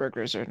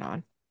Asperger's or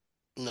not.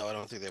 No, I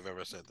don't think they've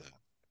ever said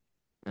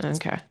that.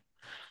 Okay.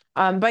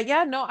 But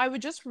yeah, no, I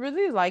would just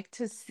really like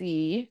to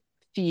see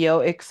Theo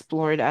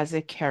explored as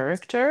a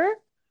character.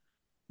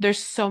 There's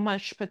so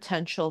much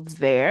potential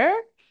there.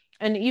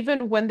 And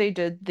even when they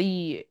did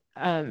the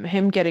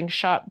him getting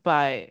shot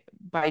by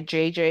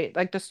JJ,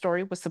 like the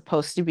story was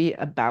supposed to be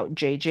about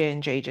JJ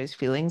and JJ's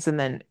feelings, and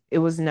then it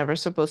was never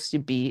supposed to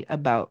be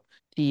about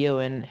Theo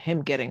and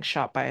him getting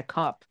shot by a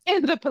cop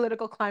in the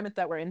political climate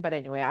that we're in. But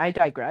anyway, I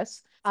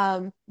digress.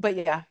 But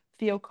yeah,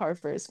 Theo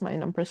Carver is my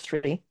number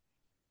three.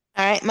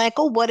 All right,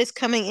 Michael, what is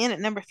coming in at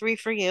number three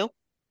for you?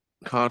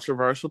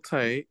 Controversial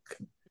take,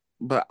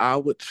 but I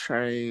would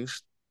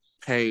change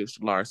Paige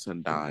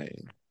Larson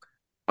dying.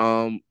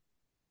 Um,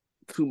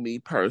 to me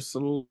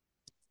personally,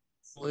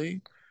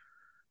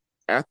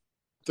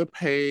 after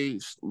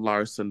Paige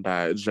Larson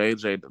died,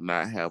 JJ did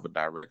not have a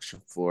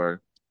direction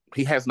for.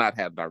 He has not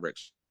had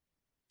direction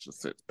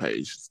since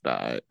Paige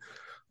died.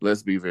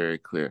 Let's be very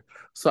clear.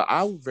 So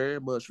I would very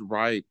much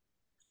write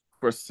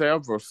for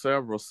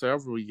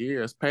several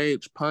years.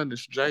 Paige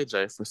punished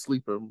JJ for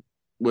sleeping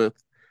with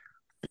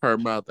her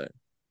mother.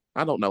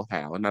 I don't know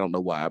how and I don't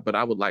know why, but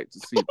I would like to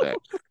see that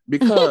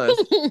because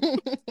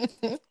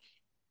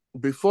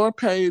before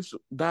Paige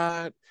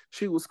died,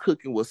 she was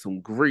cooking with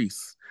some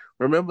grease.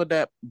 Remember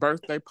that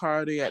birthday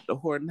party at the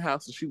Horton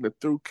house and she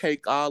threw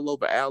cake all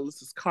over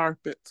Alice's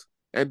carpet?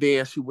 And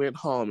then she went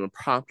home and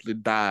promptly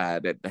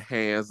died at the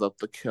hands of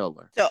the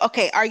killer. So,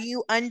 okay, are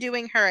you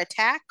undoing her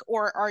attack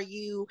or are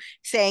you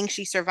saying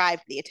she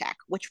survived the attack?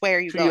 Which way are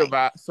you She going?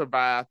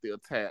 survived the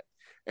attack.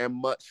 And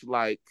much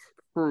like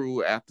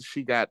Prue, after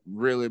she got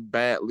really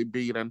badly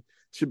beaten,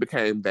 she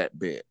became that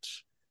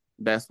bitch.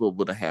 That's what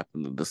would have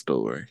happened in the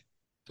story.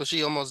 So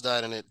she almost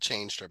died and it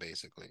changed her,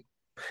 basically.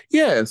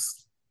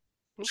 Yes.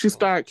 She Okay.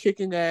 started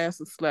kicking ass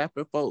and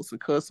slapping folks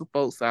and cussing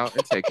folks out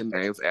and taking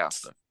names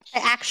after. I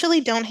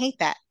actually don't hate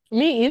that.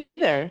 Me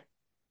either.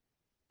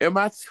 Am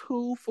I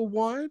 2 for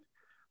 1?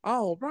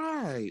 All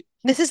right.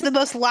 This is the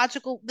most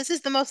logical. This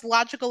is the most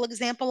logical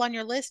example on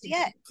your list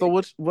yet. So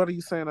what are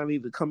you saying? I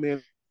need to come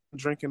in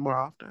drinking more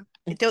often?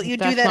 Don't you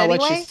do That's that not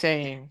what anyway? she's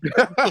saying.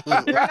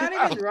 You're not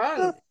even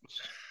drunk.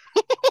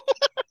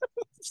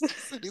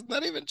 He's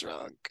not even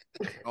drunk.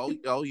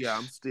 Oh yeah,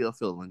 I'm still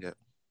feeling it.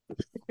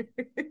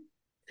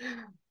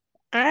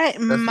 All right,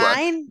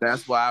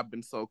 That's why I've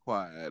been so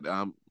quiet.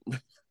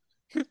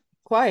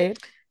 Quiet.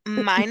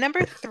 My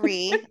number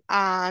three.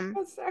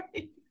 Oh,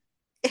 sorry.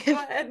 Go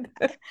ahead.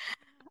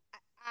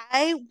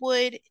 I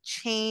would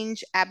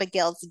change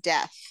Abigail's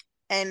death,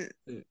 and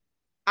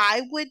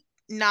I would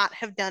not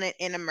have done it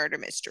in a murder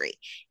mystery.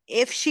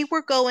 If she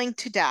were going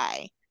to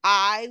die,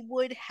 I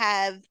would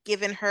have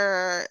given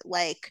her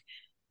like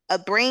a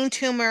brain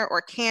tumor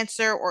or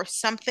cancer or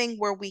something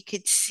where we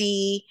could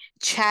see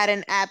Chad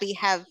and Abby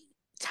have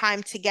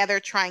time together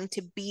trying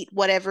to beat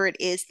whatever it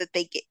is that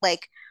they get,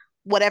 like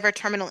whatever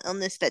terminal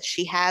illness that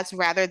she has,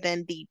 rather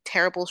than the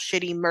terrible,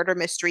 shitty murder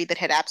mystery that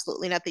had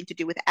absolutely nothing to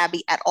do with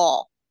Abby at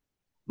all.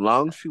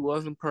 Long as she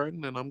wasn't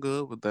pregnant, I'm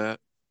good with that.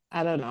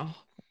 I don't know.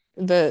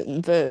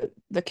 The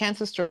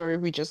cancer story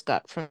we just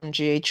got from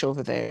GH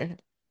over there.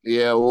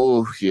 Yeah,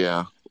 oh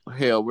yeah.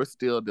 Hell, we're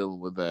still dealing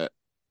with that.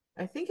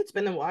 I think it's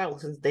been a while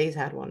since Days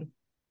had one.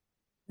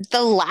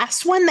 The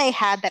last one they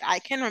had that I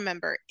can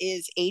remember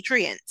is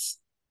Adrian's.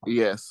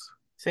 Yes.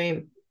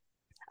 Same.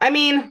 I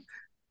mean,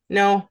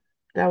 no,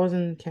 that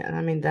wasn't.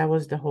 I mean, that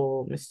was the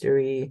whole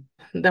mystery,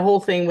 the whole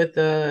thing with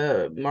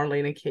the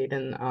Marlena Kate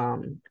and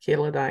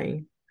Kayla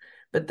dying.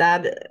 But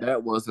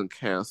that wasn't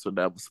cancer.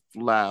 That was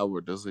flower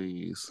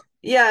disease.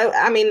 Yeah,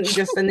 I mean,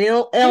 just an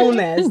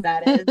illness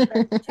that is.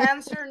 But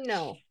cancer,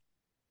 no.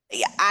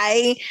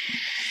 I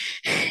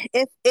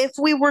if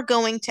we were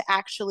going to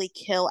actually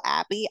kill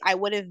Abby, I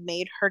would have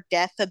made her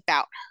death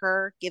about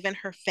her, given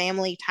her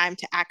family time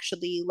to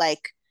actually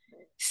like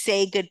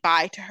say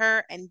goodbye to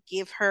her and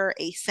give her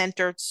a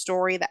centered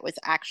story that was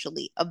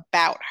actually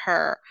about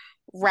her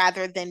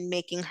rather than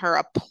making her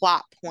a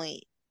plot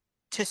point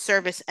to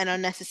service an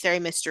unnecessary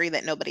mystery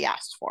that nobody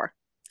asked for.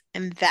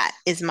 And that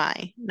is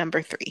my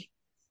number three.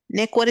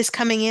 Nick, what is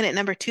coming in at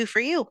number two for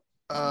you?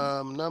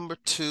 Number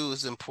two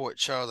is in Port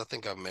Charles. I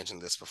think I've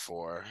mentioned this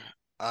before.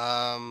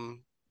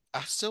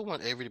 I still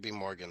want Avery to be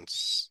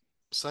Morgan's.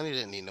 Sonny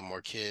didn't need no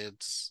more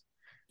kids.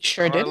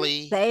 Sure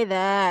Carly, Say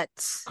that.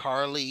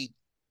 Carly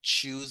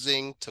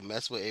choosing to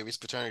mess with Avery's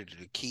paternity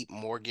to keep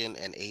Morgan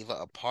and Ava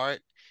apart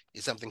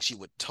is something she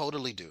would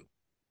totally do.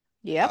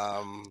 Yep.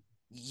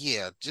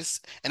 Yeah,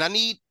 and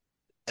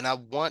I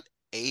want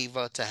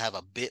Ava to have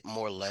a bit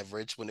more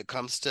leverage when it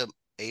comes to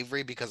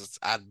Avery because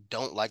I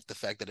don't like the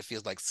fact that it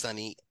feels like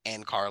Sonny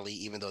and Carly,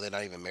 even though they're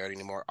not even married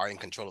anymore, are in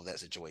control of that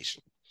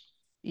situation.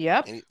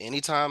 Yep.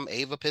 Anytime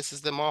Ava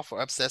pisses them off or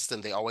upsets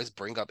them, they always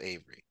bring up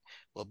Avery.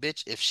 Well,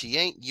 bitch, if she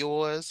ain't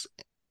yours,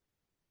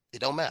 it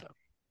don't matter.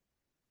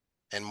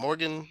 And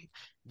Morgan,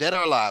 dead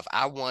or alive,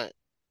 I want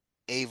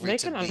Avery They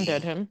to can be.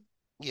 undead him.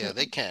 Yeah,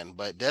 they can,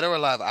 but dead or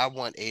alive, I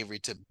want Avery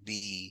to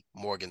be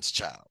Morgan's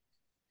child.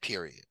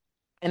 Period.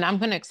 And I'm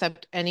gonna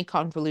accept any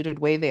convoluted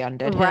way they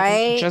undead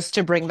Right? him just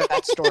to bring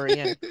that story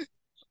in.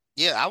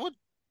 Yeah, I would.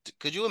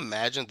 Could you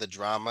imagine the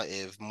drama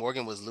if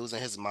Morgan was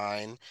losing his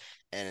mind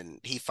and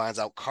he finds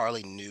out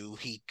Carly knew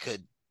he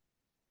could?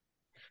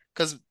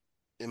 Because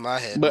in my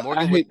head, But I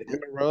Morgan would. hate to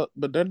interrupt,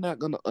 but they're not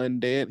gonna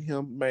undead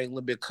him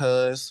mainly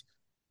because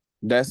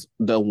that's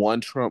the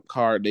one trump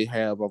card they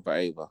have over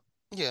Ava.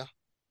 Yeah,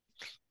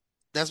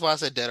 that's why I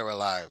said dead or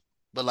alive.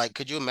 But like,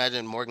 could you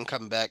imagine Morgan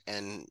coming back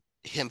and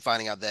him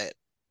finding out that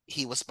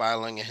he was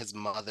spiraling and his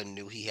mother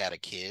knew he had a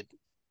kid.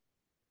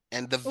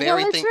 And the Well,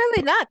 very it's thing,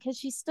 really not because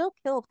she still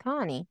killed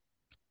Connie.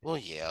 well,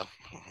 yeah.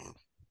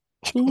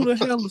 Who the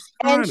hell is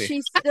And Connie?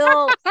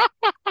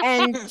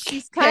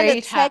 she's kind of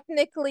Terry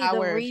technically the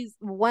Howard.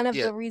 one of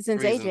Yeah, the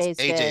reasons reasons AJ's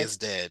AJ dead. is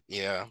dead.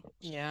 Yeah.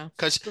 Yeah.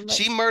 Because So, like,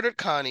 she murdered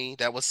Connie.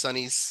 That was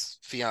Sonny's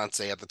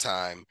fiance at the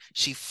time.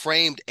 She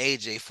framed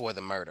AJ for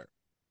the murder.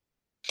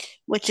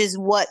 Which is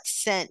what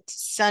sent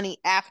Sonny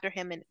after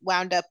him and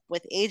wound up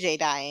with AJ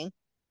dying.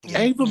 Yeah.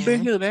 Ava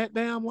been here that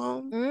damn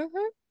long? mm-hmm.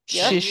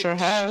 Yep. She sure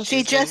has. She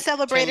It's just been 10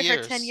 celebrated her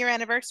years. 10-year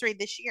anniversary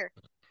this year.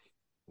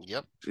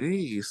 Yep.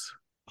 Jeez.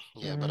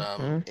 Yeah, but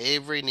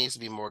Avery needs to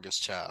be Morgan's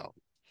child.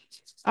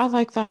 I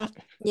like that.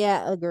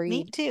 Yeah, Me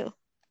agreed. too.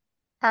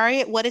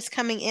 Harriet, what is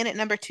coming in at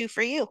number 2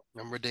 for you?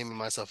 I'm redeeming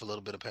myself a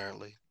little bit,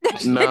 apparently.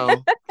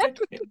 No.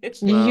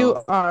 You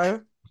No.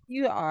 are.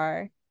 You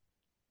are.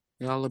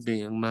 Y'all are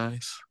being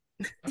nice.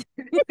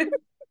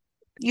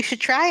 You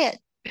should try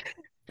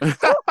it.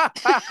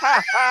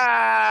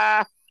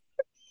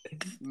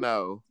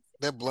 No.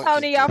 That blunt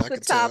Tony kicked in, off I the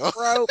could top tell.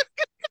 rope.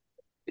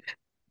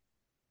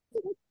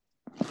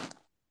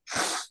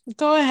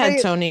 Go ahead,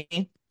 Harriet,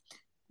 Tony.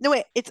 no,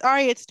 wait, it's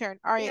Harriet's turn.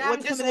 Harriet, Yeah, I'm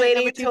what's just coming in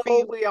at waiting number 2 for until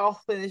you? we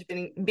all finish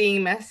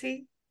being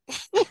messy.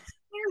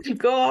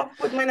 Go off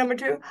with my number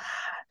 2.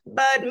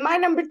 But my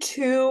number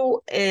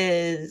 2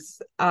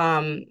 is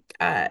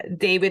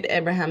David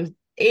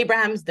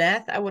Abraham's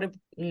death. I would have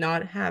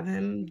not have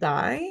him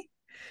die.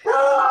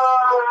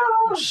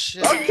 Oh,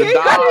 shit. Okay, The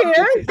dog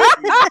Cartier.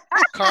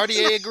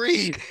 Cartier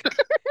agreed.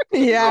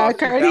 Yeah, that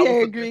Cartier was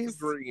a agrees.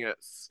 disagreement.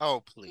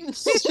 Oh,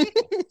 please.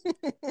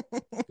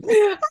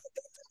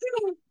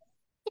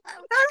 I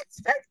would not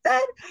expect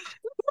that.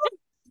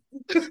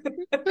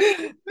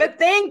 But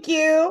thank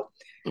you.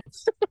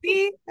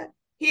 He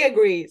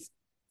agrees.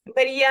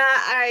 But yeah,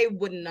 I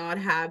would not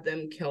have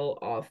them kill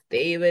off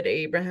David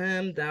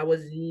Abraham. That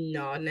was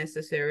not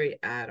necessary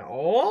at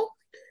all.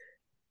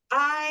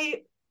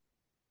 I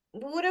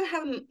wouldn't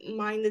have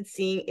minded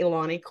seeing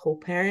Ilani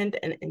co-parent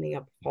and ending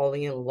up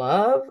falling in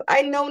love.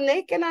 I know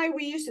Nick and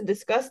we used to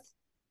discuss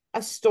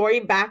a story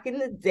back in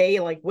the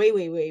day, like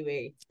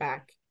way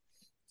back.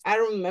 I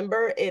don't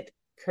remember it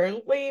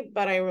currently,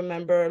 but I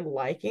remember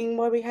liking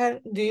what we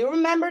had. Do you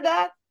remember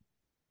that?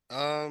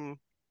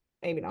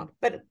 Maybe not,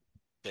 but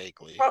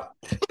Vaguely.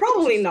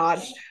 probably not.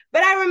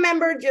 But I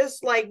remember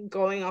just like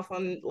going off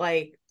on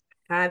like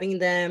having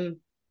them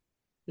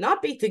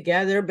not be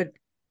together, but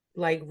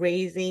like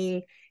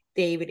raising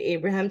David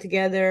Abraham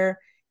together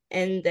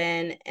and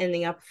then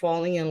ending up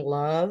falling in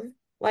love.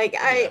 Like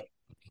I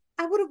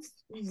would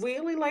have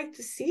really liked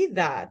to see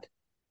that.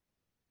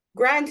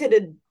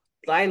 Granted,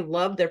 I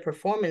love their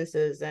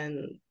performances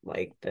and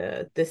like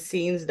the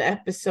scenes, the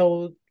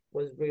episode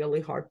was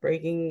really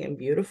heartbreaking and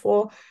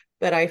beautiful,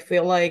 but I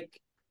feel like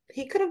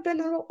he could have been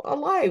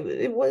alive.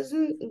 It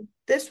wasn't.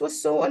 This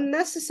was so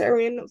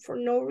unnecessary and for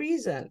no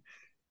reason.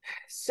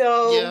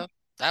 So Yeah.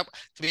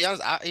 To be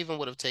honest, I even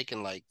would have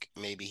taken like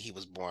maybe he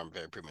was born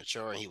very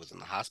premature and he was in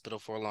the hospital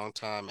for a long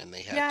time and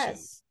they had to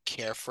yes,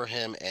 care for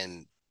him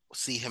and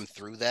see him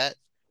through that.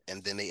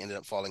 And then they ended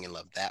up falling in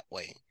love that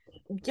way.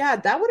 yeah,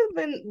 that would have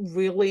been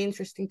really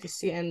interesting to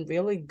see and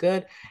really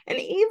good. And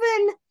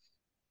even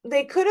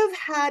they could have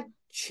had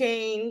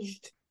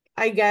changed.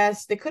 I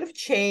guess they could have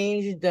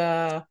changed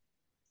the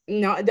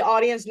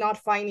audience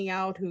not finding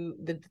out who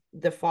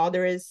the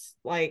father is.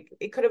 Like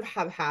it could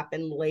have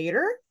happened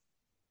later.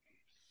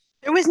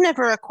 There was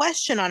never a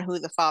question on who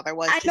the father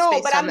was, I just know,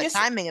 based but on the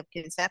timing of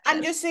conception.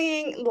 I'm just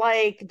saying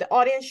like the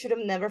audience should have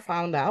never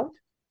found out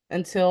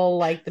until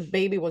like the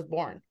baby was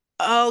born.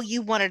 Oh,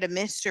 you wanted a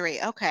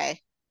mystery.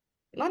 Okay.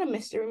 Not a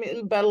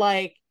mystery, but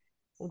like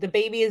the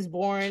baby is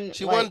born.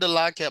 She Like wanted the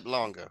lie kept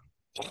longer.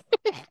 yeah,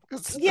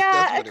 That's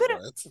I what it could have.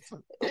 was.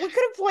 We could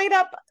have played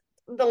up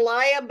the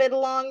lie a bit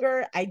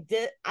longer. I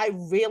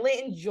really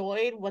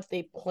enjoyed what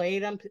they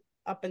played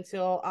up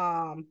until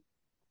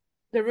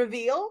the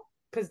reveal,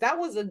 because that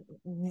was a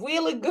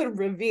really good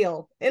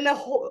reveal in the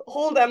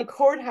whole damn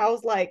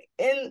courthouse, like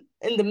in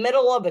the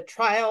middle of a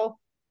trial.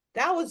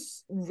 That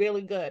was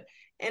really good,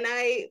 and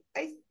I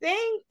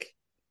think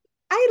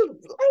I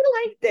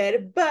liked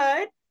it,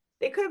 but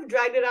they could have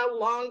dragged it out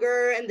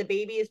longer, and the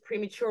baby is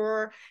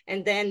premature,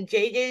 and then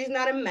JJ is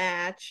not a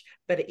match,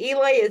 but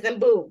Eli is, and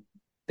boom,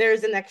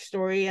 there's the next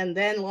story, and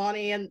then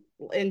Lonnie and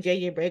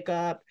JJ break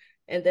up,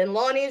 and then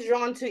Lonnie is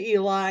drawn to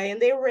Eli,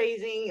 and they're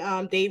raising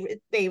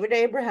David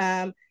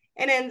Abraham,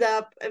 and end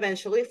up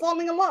eventually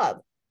falling in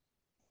love.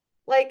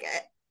 Like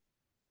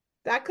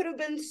that could have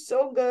been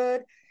so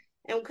good,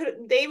 and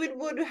David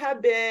would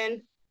have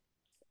been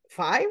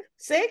 5,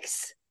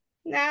 6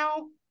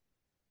 now.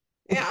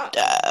 Yeah.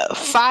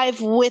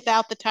 5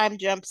 without the time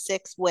jump,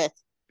 6 with.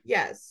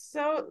 Yes.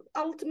 So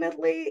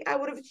ultimately, I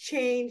would have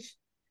changed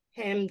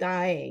him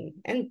dying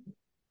and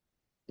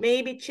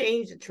maybe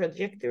changed the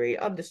trajectory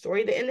of the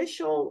story. The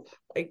initial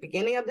like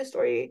beginning of the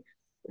story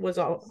was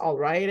all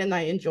right, and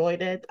I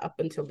enjoyed it up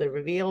until the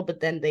reveal. But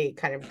then they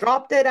kind of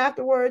dropped it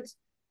afterwards,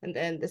 and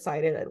then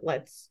decided that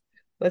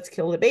let's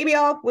kill the baby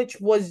off, which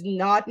was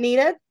not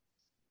needed.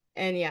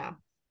 And yeah,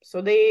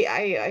 so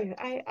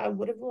I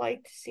would have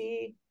liked to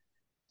see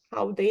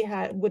how they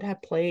would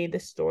have played the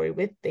story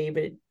with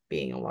David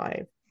being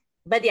alive.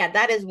 But yeah,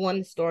 that is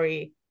one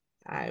story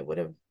I would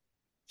have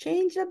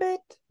changed a bit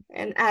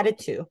and added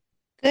to.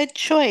 Good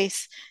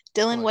choice.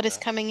 Dylan, like what is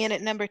that. coming in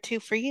at number 2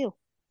 for you?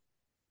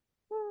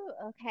 Ooh,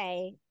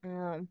 okay.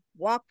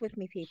 Walk with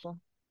me, people.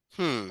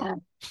 Okay,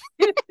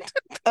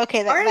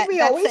 Aren't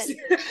we always?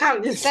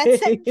 I'm just that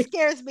kidding.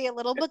 scares me a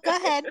little, but go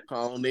ahead. Come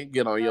on,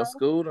 get on your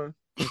scooter.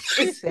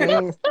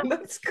 Same.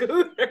 The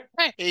scooter.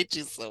 I hate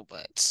you so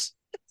much.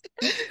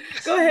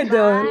 Go ahead,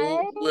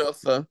 Dylan.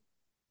 Wilson.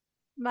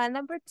 My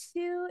number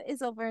 2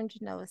 is over in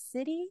Genoa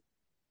City,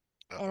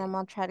 and I'm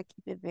gonna try to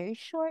keep it very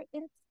short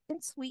and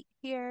sweet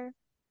here.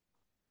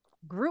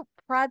 Group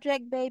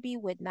project baby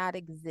would not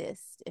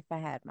exist if I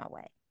had my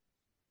way.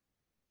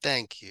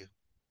 Thank you.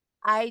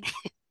 I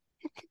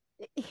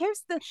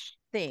Here's the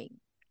thing.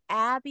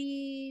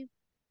 Abby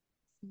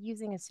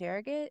using a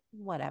surrogate,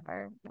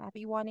 whatever.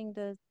 Abby wanting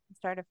to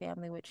start a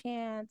family with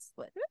Chance,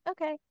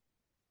 okay,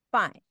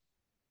 fine.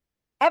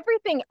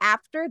 Everything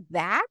after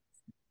that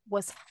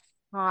was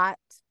hot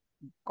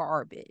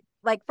garbage.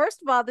 Like,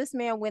 first of all, this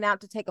man went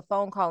out to take a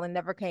phone call and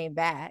never came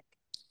back.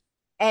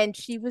 And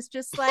she was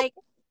just like,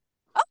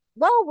 oh,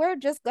 well, we're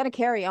just going to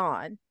carry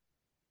on.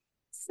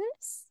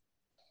 Sis,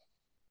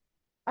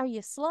 are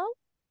you slow?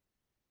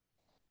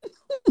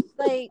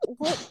 Like,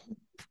 what?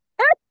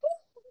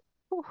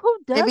 Who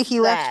does Maybe he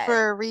left that?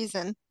 for a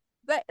reason.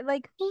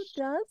 Like, who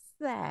does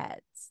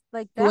that?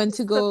 Like, He that went was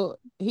to go.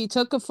 He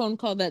took a phone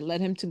call that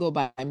led him to go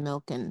buy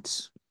milk, and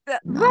right,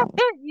 no,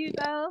 you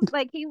yeah. know,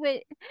 like he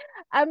went.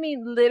 I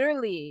mean,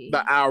 literally.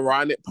 The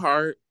ironic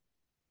part,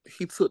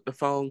 he took the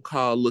phone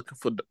call looking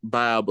for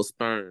viable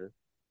sperm.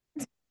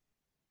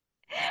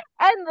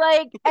 And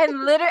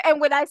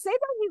when I say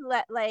that he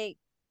let, like,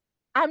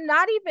 I'm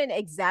not even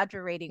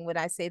exaggerating when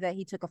I say that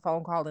he took a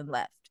phone call and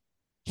left.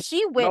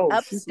 She went No,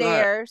 she's not.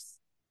 upstairs.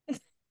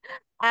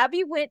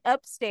 Abby went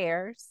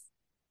upstairs.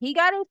 He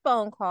got a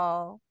phone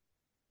call.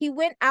 He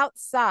went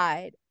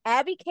outside.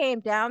 Abby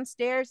came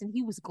downstairs and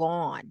he was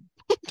gone.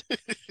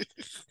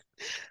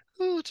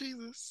 Oh,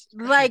 Jesus.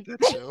 Like, I hate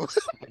that show.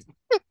 so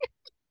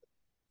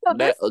That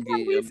this is how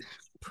again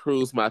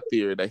proves my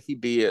theory that he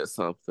did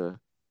something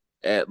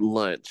at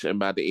lunch, and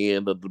by the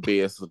end of the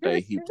business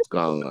day, he was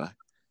gone.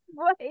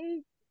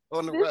 Wait,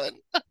 On the this,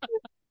 run.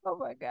 oh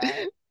my God.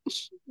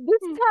 This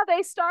is how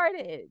they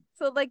started.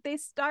 So like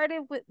it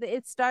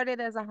started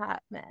as a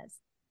hot mess.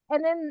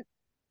 And then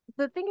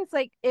the thing is,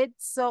 like,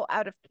 it's so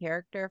out of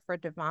character for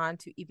Devon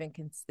to even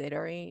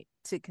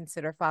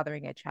consider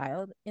fathering a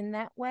child in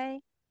that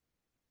way.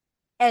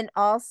 And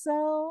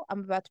also,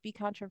 I'm about to be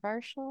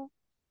controversial.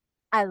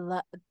 I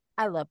love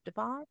I love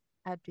Devon.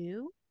 I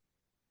do.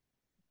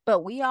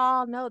 But we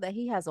all know that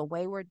he has a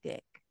wayward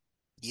dick.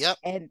 Yep.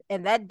 And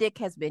that dick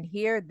has been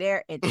here,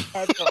 there, and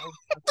every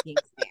fucking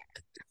there.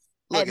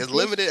 Look, And as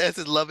limited as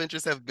his love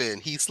interests have been,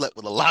 he slept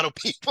with a lot of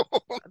people.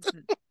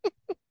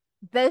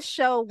 this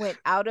show went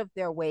out of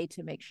their way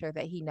to make sure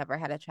that he never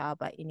had a child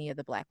by any of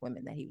the Black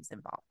women that he was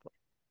involved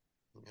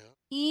with. Yeah.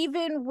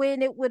 Even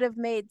when it would have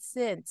made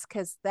sense,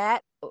 because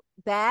that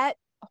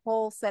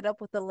whole setup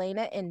with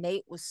Elena and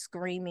Nate was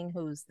screaming,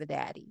 "Who's the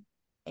daddy?"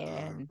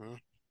 And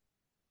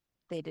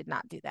they did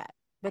not do that,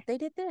 but they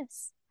did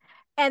this.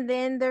 And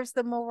then there's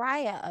the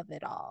Mariah of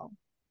it all.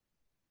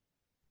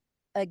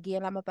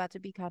 Again, I'm about to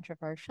be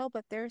controversial,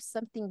 but there's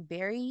something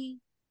very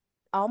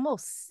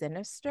almost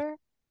sinister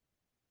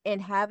in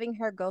having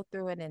her go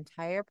through an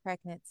entire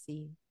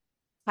pregnancy,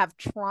 have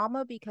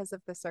trauma because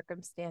of the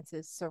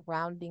circumstances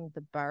surrounding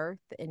the birth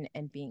and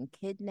being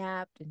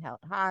kidnapped and held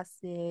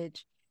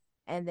hostage,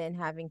 and then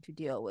having to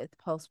deal with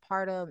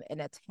postpartum and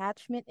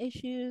attachment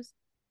issues.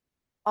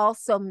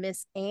 Also,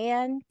 Miss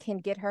Anne can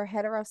get her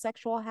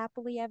heterosexual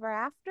happily ever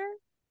after.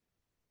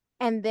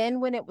 And then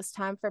when it was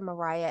time for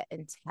Mariah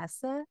and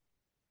Tessa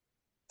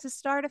to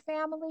start a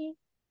family,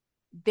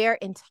 their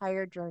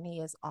entire journey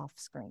is off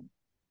screen.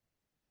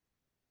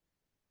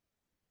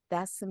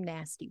 That's some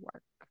nasty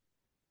work.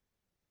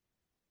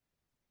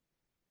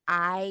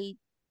 I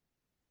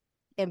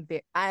and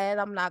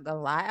I'm not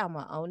gonna lie, I'm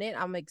gonna own it.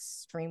 I'm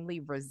extremely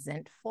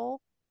resentful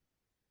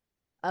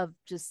of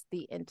just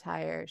the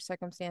entire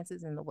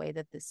circumstances and the way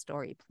that this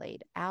story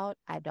played out.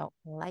 I don't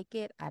like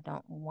it. I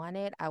don't want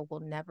it. I will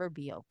never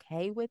be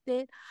okay with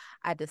it.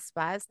 I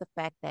despise the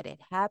fact that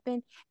it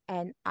happened.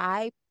 And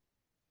I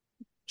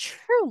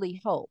truly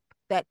hope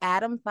that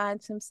Adam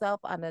finds himself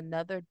on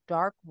another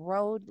dark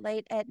road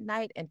late at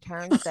night and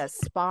turns that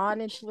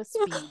spawn into a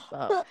speed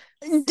bump.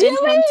 Send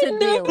him to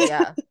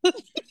Delia.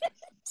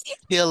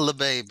 Kill the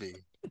baby.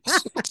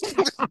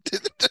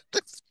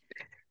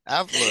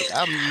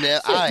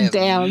 I have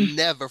Damn.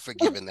 never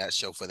forgiven that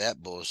show for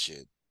that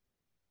bullshit.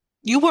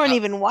 You weren't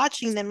even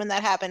watching them when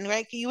that happened,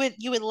 right? You had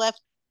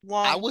left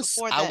long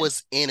before I then.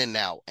 was in and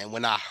out, and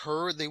when I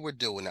heard they were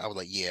doing it, I was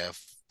like, yeah,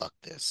 fuck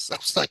this. I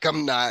was like,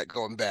 I'm not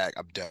going back.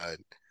 I'm done.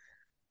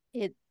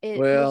 It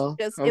Well, was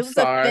just I'm it was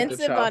sorry that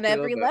offensive y'all on feel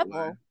every that way.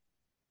 level.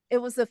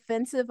 It was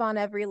offensive on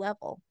every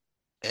level.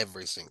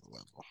 Every single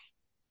level.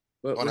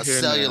 But On we're a here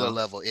cellular now.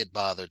 level, it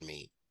bothered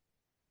me.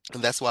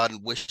 And that's why I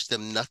wish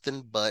them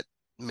nothing but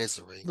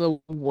misery. The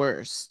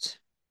worst.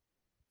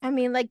 I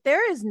mean, like,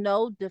 there is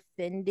no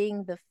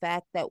defending the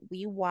fact that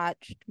we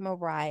watched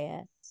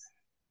Mariah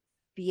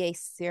be a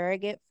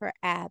surrogate for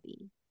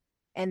Abby.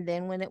 And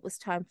then when it was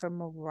time for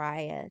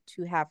Mariah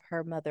to have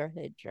her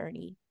motherhood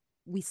journey,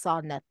 we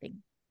saw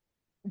nothing.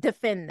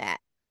 Defend that.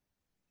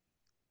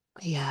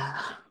 Yeah,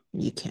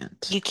 you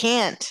can't. You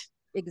can't.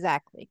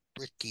 Exactly.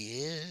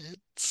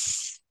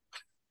 Crickets.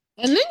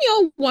 And then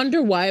you'll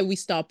wonder why we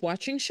stop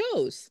watching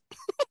shows.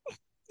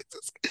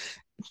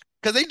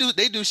 Because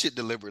they do shit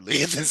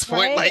deliberately at this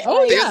point. Right? Like,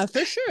 Oh there's yeah,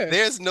 for sure.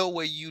 there's no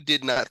way you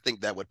did not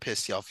think that would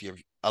piss off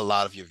a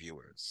lot of your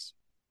viewers.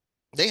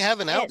 They have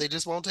an out, And, they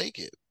just won't take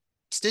it.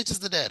 Stitch is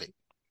the daddy.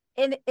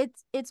 and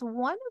it's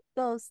one of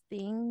those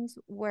things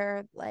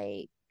where,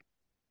 like,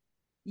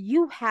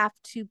 you have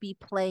to be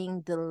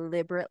playing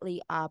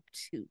deliberately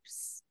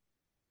obtuse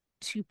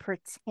to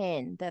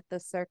pretend that the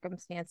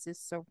circumstances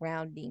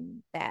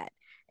surrounding that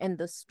and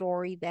the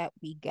story that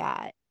we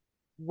got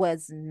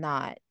was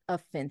not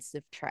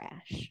offensive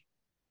trash.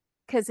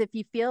 Because if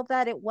you feel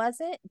that it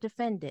wasn't,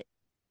 defend it.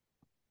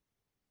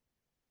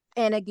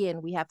 And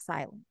again, we have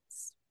silence.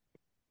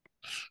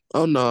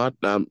 Oh no,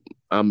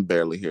 I'm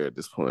barely here at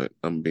this point.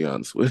 I'm gonna be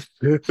honest with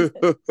you.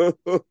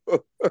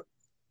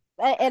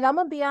 And I'm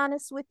gonna be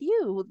honest with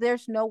you.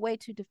 There's no way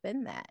to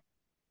defend that.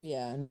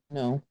 Yeah,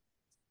 no.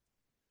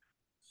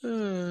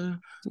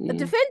 Defend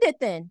it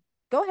then.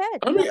 Go ahead.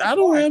 I mean, I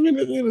don't have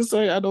anything to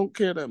say. I don't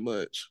care that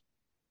much.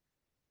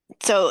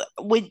 So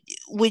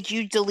would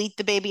you delete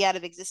the baby out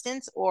of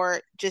existence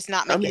or just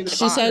not make it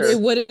She said Devon's?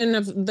 it wouldn't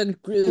have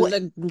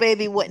the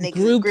Baby wouldn't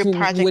group group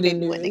project baby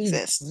wouldn't wouldn't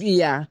exist.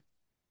 Yeah.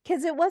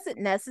 Because it wasn't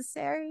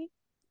necessary.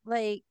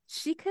 Like,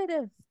 she could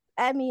have,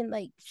 I mean,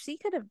 like,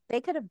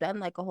 they could have done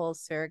like a whole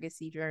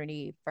surrogacy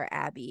journey for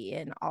Abby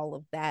and all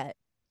of that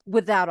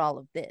without all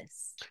of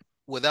this.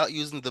 Without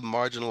using the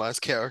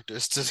marginalized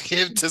characters to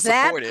give to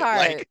That support it. part.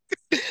 Like,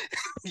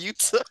 you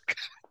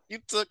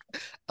took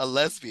a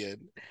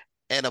lesbian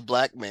and a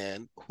black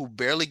man who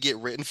barely get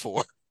written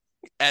for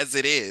as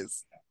it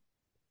is,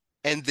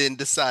 and then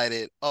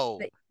decided, oh,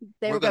 They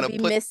we're were gonna gonna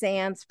be put Miss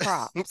Anne's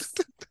props.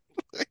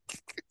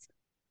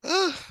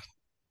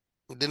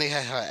 Then they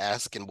had her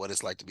asking what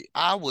it's like to be.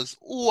 I was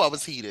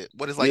heated.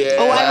 What it's like to be Yeah,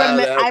 Oh,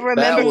 black. I that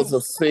remember was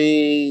a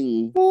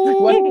scene.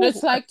 What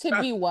it's like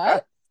to be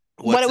what?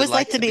 what What's it was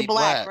like to be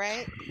black,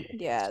 right?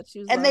 Yeah, she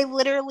was And like, they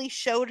literally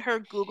showed her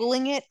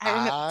Googling it. I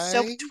remember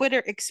Soap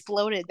Twitter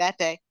exploded that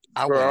day.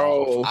 I went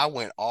off. Bro, I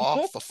went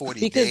off for 40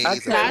 Because days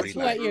and 40 that's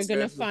what nights. you're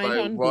gonna It's find like,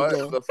 on what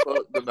Google. the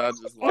fuck did I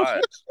just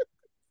watch?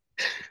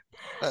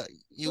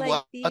 You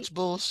like watch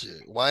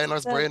bullshit.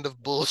 YNR's brand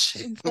of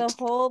bullshit. the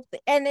whole thing.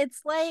 And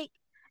it's like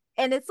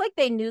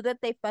they knew that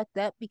they fucked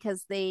up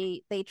because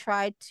they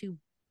tried to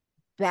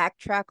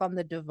backtrack on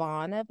the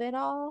Devon of it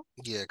all.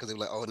 Yeah, because they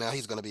were like, oh, now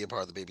he's going to be a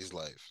part of the baby's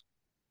life.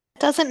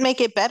 Doesn't make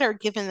it better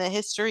given the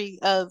history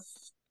of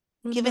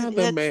given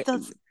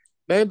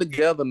They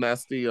together now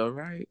still,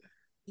 right?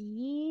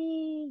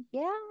 Yeah,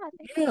 I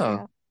think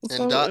Yeah.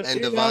 so.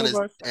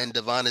 And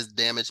Devon is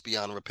damaged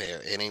beyond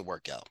repair. It ain't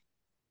work out.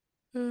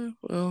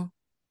 Well,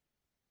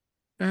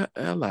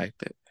 I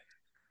liked it.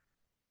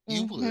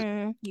 You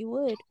would. You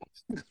would.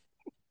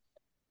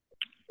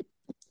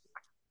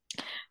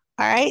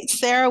 All right,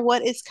 Sarah,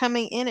 what is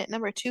coming in at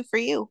number 2 for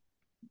you?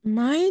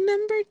 My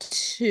number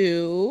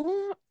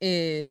 2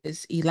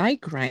 is Eli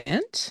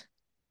Grant.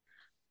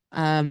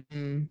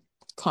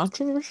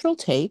 Controversial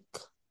take.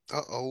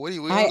 Uh-oh, where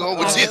you going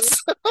with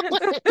this?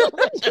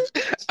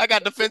 I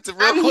got defensive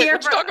real quick. What you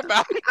talking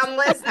about? I'm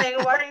listening.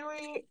 What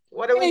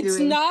are we doing? It's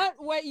not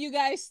what you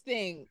guys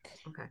think.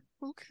 Okay.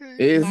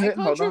 My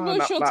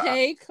controversial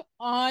take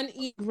on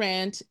E.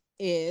 Grant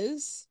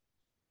is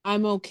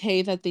I'm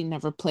okay that they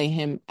never play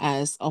him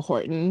as a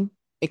Horton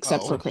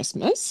except for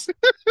Christmas.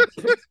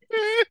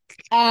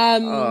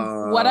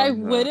 What I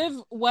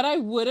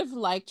would have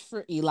liked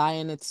for Eli,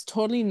 and it's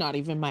totally not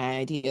even my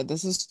idea.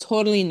 This is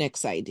totally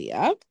Nick's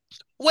idea.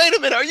 Wait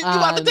a minute, are you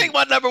about to take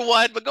my number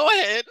 1? But go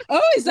ahead.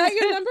 Oh, is that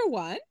your number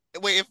 1?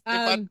 Wait, if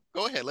I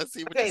go ahead, let's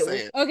see what you're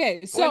saying.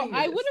 Okay, so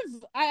I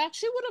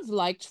actually would have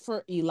liked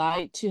for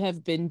Eli to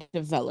have been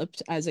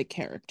developed as a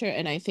character,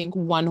 and I think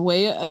one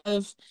way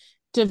of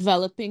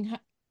developing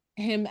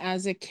him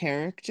as a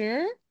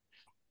character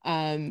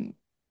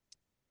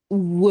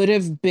would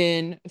have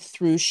been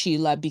through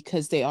Sheila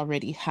because they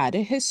already had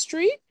a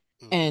history.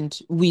 And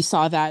we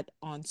saw that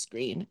on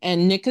screen.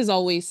 And Nick has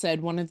always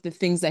said one of the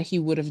things that he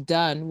would have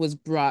done was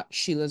brought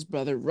Sheila's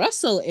brother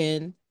Russell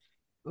in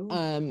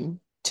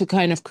to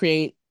kind of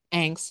create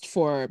angst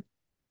for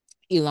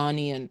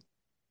Ilani. And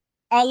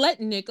I'll let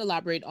Nick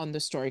elaborate on the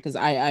story because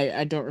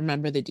I don't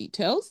remember the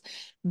details.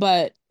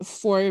 But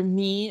for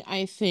me,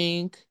 I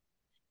think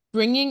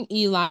bringing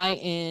Eli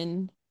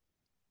in,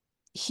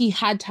 he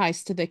had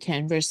ties to the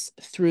canvas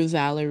through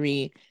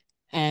Valerie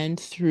and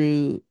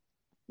through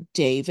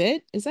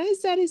David. Is that his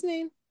daddy's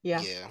name?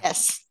 Yeah.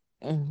 Yes.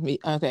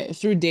 Okay,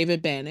 through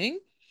David Banning.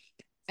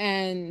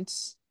 And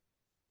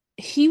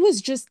he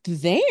was just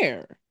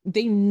there.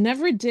 They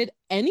never did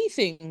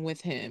anything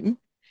with him.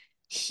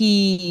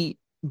 He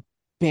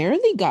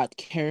barely got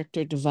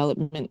character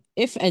development,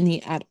 if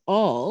any at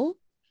all.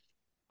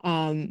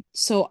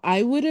 So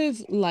I would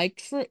have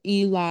liked for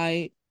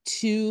Eli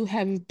to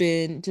have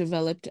been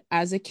developed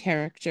as a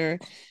character.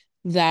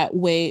 That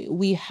way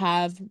we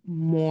have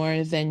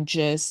more than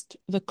just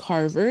the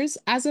Carvers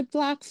as a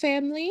Black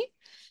family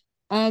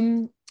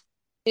um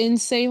in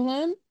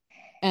Salem.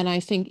 And I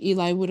think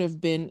Eli would have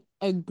been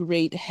a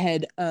great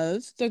head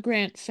of the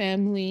Grant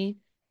family,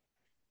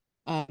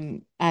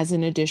 as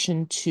an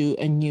addition to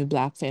a new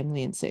Black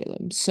family in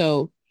Salem.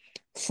 So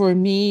for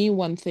me,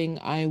 one thing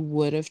I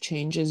would have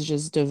changed is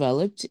just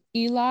developed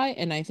Eli.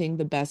 And I think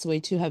the best way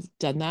to have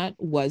done that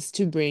was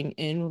to bring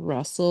in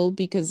Russell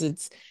because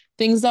it's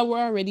things that were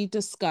already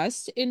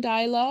discussed in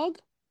dialogue.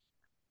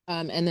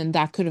 And then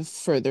that could have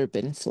further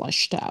been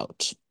flushed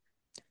out.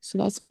 So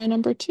that's my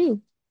number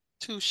two.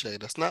 Touche.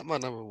 That's not my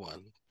number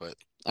one, but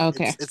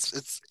Okay.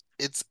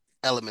 it's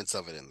elements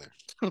of it in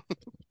there.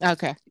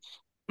 Okay.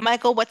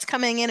 Michael, what's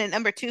coming in at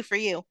number two for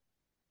you?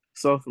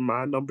 So for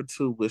my number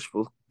two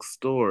wishful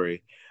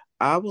story,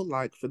 I would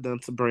like for them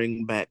to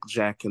bring back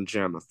Jack and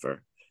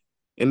Jennifer.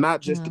 And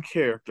not just the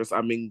characters,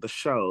 I mean the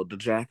show, the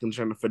Jack and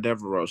Jennifer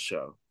Devereaux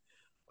show.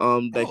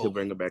 They could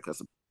bring it back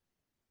as a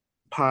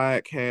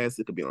podcast,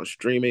 it could be on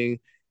streaming,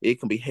 it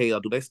can be hell.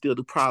 Do they still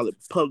do probably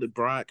public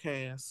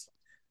broadcasts?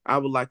 I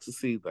would like to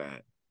see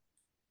that.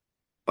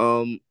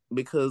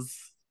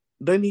 Because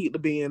they need to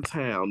be in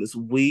town. It's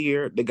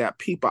weird. They got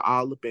people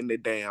all up in their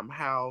damn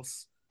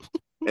house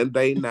and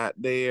they not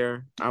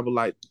there. I would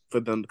like for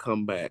them to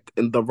come back.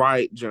 And the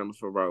right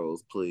Jennifer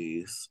Rose,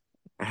 please.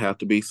 I have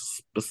to be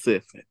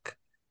specific.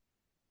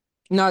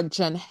 Not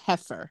Jen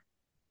Heifer.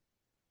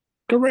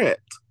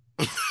 Correct.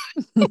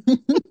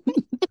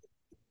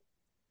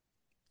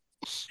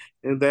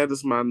 And that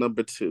is my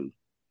number two.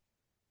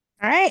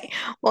 All right.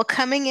 Well,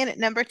 coming in at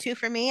number two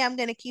for me, I'm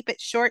going to keep it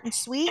short and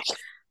sweet.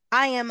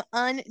 I am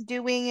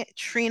undoing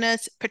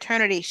Trina's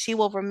paternity. She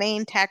will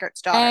remain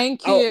Taggart's daughter.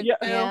 Thank you. Oh, yeah.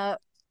 Yeah.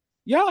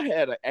 Y'all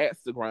had an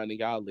axe to grind in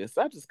y'all list.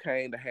 I just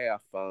came to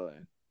have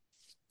fun.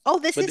 Oh,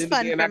 this But is then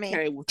fun again, for I me.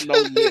 came with no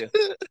list.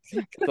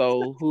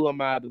 So who am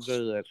I to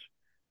judge?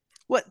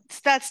 What?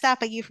 That's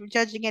stopping you from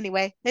judging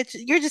anyway.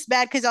 You're just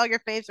bad because all your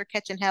faves are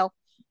catching hell.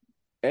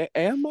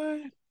 Am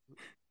I?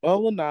 Oh,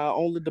 well, nah,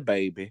 only the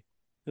baby.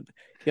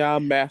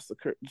 Y'all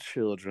massacred the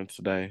children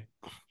today.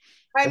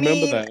 I Remember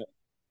mean,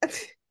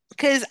 that.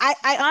 Because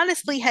I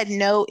honestly had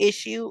no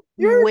issue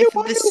you're with the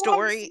one the who wants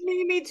story.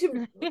 Mimi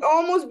to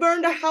almost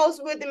burn the house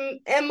with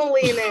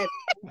Emily in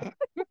it.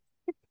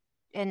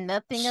 And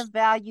nothing of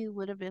value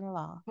would have been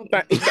lost.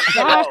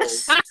 Hello.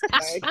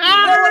 Thank you.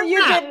 No,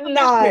 you did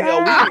not.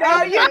 Hell,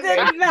 No, you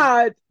did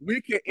not.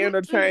 we can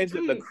interchange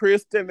it to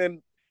Kristen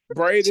and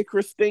Brady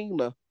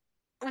Christina.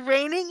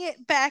 Reining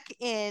it back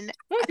in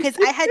because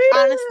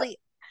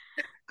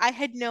I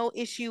had no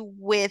issue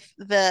with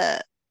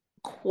the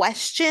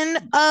question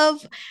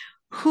of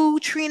who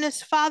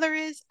Trina's father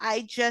is.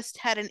 I just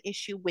had an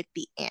issue with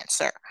the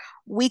answer.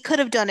 We could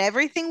have done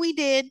everything we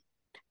did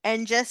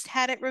and just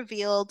had it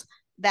revealed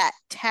that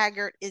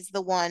Taggart is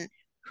the one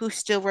who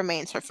still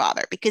remains her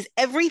father because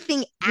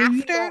everything Do you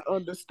after not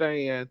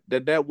understand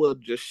that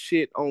would just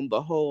shit on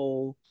the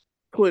whole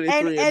and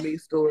 23andMe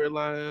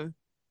storyline?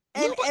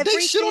 and They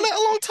shit on everything that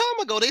a long time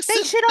ago. they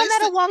shit on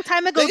that a long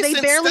time ago. They They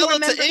sent barely Stella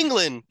remember. to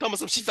England.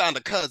 Thomas, she found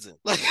a cousin.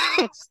 Like,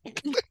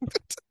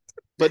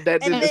 But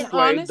that And didn't then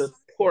explain the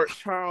Port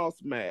Charles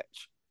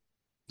match.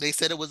 they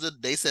said it was a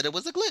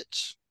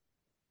glitch.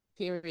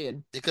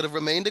 Period. It could have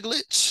remained a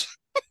glitch.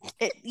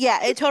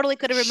 it totally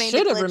could have remained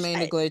Should a have glitch.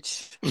 remained a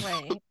glitch.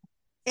 Right.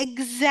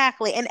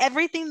 Exactly. And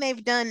everything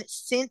they've done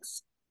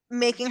since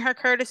making her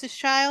Curtis's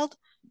child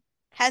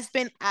has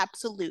been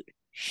absolute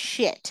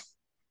shit.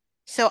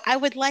 So I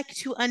would like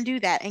to undo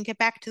that and get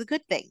back to the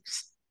good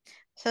things.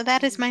 So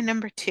that is my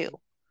number two.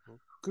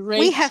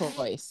 Great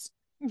choice.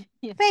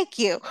 Thank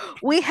you.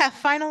 We have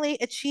finally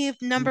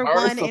achieved number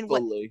one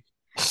Mercifully.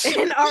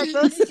 in our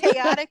most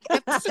chaotic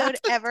episode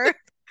ever.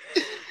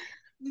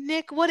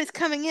 Nick, what is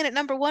coming in at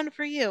number one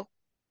for you?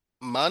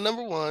 My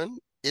number one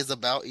is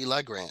about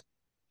Eli Grant.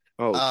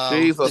 Oh,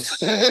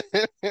 Jesus.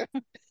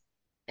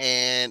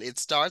 And it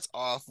starts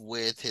off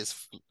with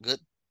his good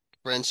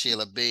friend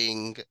Sheila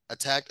being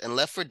attacked and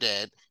left for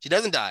dead. She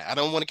doesn't die. I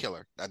don't want to kill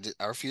her.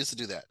 I refuse to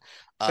do that.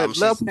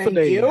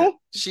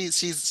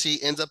 She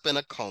ends up in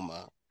a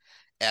coma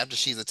after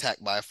she's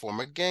attacked by a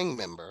former gang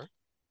member,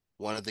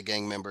 one of the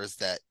gang members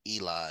that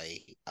Eli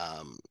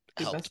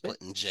helped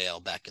put in jail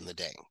back in the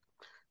day.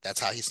 That's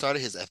how he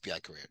started his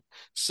FBI career.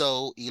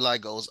 So Eli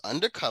goes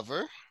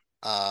undercover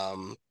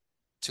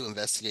to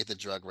investigate the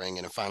drug ring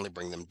and finally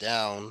bring them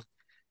down.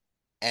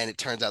 And it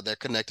turns out they're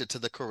connected to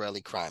the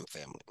Corelli crime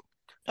family.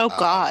 Oh,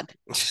 God.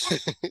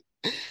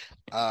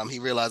 He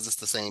realizes it's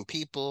the same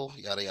people,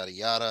 yada, yada,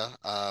 yada.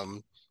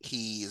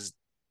 He's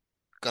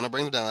gonna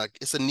bring them down. Like,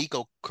 it's a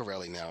Nico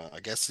Corelli now. I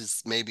guess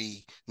it's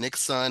maybe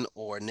Nick's son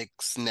or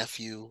Nick's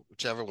nephew,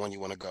 whichever one you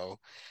want to go.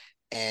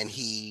 And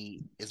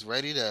he is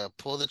ready to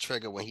pull the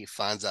trigger when he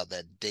finds out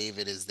that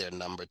David is their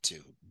number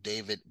two,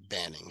 David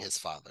Banning, his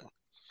father.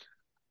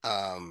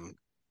 Um,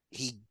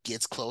 he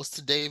gets close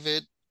to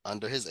David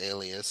under his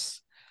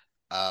alias.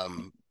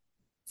 Um,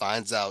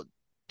 finds out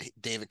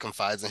David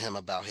confides in him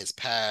about his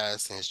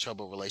past and his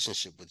troubled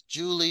relationship with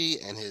Julie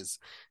and his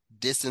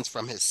distance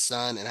from his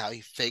son and how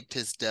he faked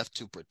his death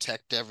to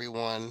protect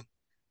everyone.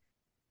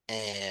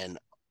 And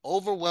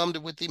overwhelmed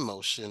with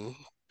emotion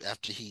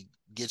after he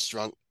gets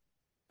drunk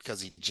because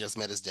he just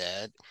met his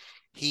dad,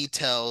 he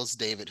tells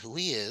David who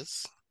he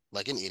is,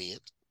 like an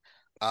idiot,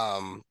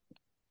 um,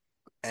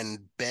 and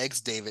begs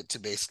David to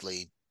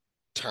basically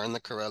turn the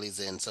Corellis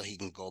in so he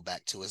can go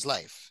back to his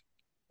life.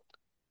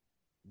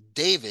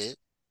 David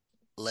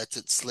lets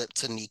it slip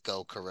to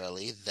Nico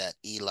Corelli that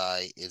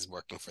Eli is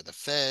working for the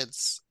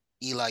feds.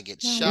 Eli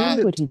gets Now, shot.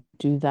 why would he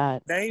do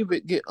that?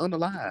 David get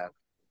unalive.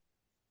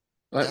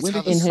 Like, That's when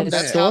how did he In come his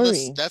back?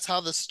 story. That's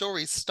how the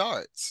story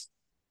starts.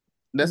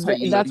 That's how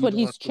Eli That's what lost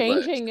he's the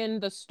what? changing in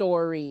the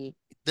story.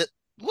 That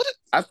what?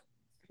 I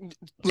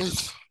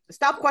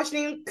Stop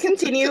questioning.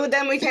 Continue.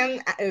 Then we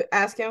can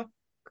ask him.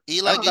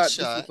 Eli gets thought this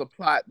shot. was a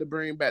plot to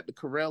bring back the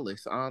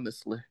Corellis,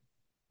 honestly.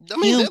 I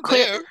mean, You they're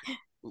clear- there.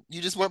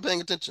 You just weren't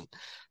paying attention.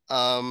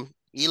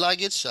 Eli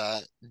gets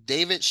shot.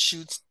 David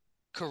shoots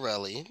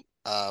Corelli.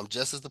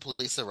 Just as the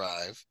police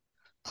arrive,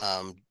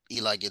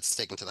 Eli gets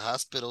taken to the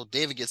hospital.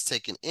 David gets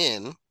taken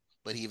in,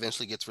 but he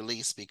eventually gets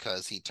released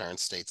because he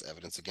turns state's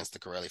evidence against the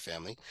Corelli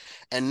family.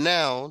 And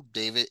now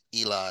David,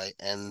 Eli,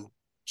 and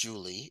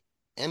Julie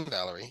and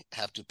Valerie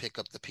have to pick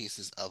up the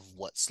pieces of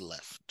what's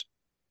left.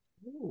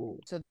 Ooh.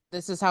 So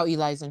this is how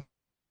Eli's This,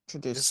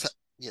 introduced.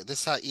 this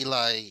is how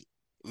Eli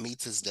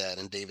meets his dad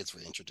and David's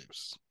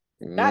reintroduced.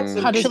 That's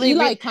How does Actually,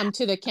 Eli come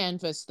to the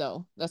canvas,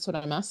 though? That's what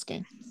I'm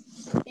asking.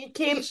 He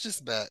came. He's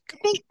just back. I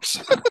think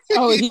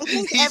Oh,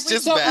 He's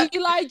just so back.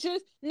 Eli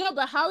just no,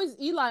 but how is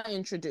Eli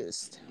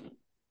introduced?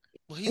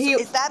 Well,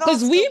 is that all Because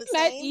still we the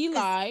met same?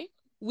 'Cause Eli,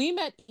 we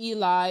met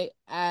Eli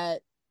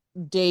at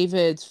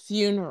David's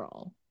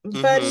funeral.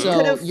 But he Mhm. could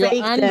So have you're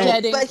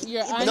faked it. But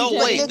you're No, but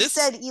wait, ungetting. Nick this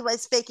said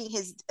Eli's faking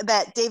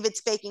that David's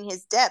faking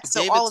his death,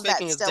 so all David's of that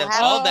faking his still death.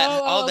 happened.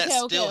 All that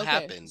Okay, still okay.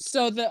 happened.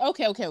 So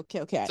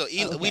okay. So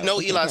we Okay, know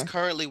Eli's okay.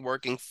 currently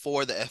working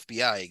for the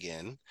FBI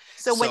again.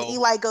 So when So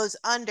Eli goes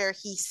under,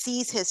 he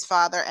sees his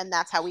father, and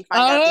that's how we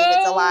find out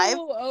David's alive.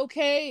 Oh,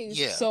 okay.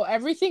 yeah, So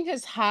everything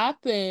has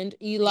happened.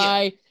 yeah.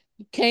 Eli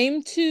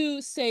came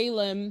to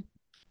Salem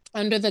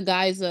under the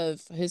guise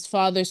of his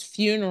father's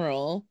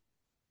funeral,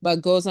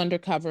 but goes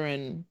undercover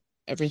and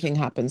everything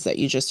happens that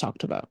you just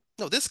talked about.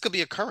 No, this could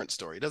be a current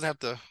story. It doesn't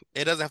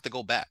have to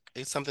go back.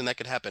 It's something that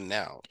could happen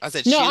now. I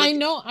said No,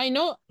 Sheila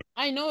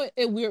I know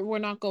we're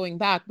not going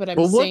back, but I'm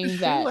But what does saying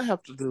Sheila that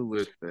have to do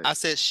with it? I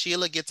said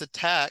Sheila gets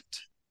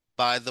attacked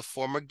by the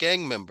former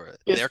gang member.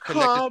 It's They're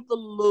connected.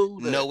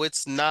 convoluted. No,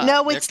 it's not.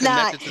 No, They're it's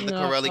not. connected to the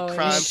no, Corelli it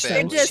crime makes You're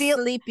family. sense. just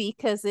sleepy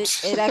because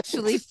it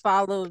actually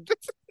followed.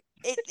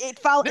 It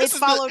This is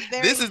followed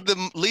very. this is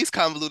the least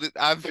convoluted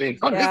I've been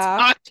on this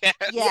Yeah. podcast.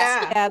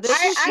 Yes. Yeah, this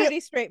is I- pretty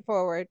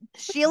straightforward.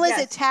 Sheila's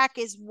Yes. attack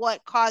is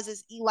what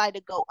causes Eli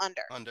to go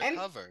under,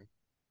 Undercover.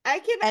 I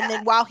can. and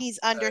then while he's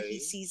under, Okay. he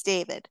sees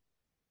David.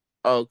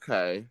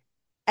 Okay.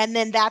 And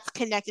then that's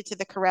connected to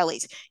the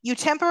Corellis. You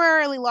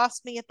temporarily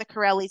lost me at the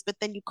Corellis, but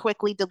then you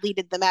quickly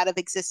deleted them out of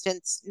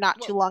existence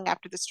not too long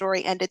after the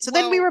story ended. So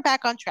then we well- were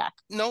back on track.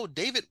 No,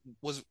 David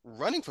was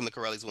running from the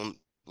Corellis when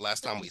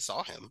last time we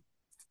saw him.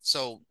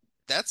 So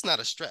that's not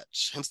a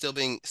stretch. Him still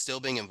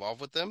being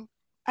involved with them.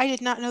 I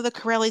did not know the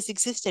Corellis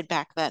existed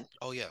back then.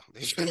 Oh yeah,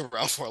 they've been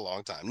around for a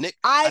long time. Nick,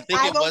 I think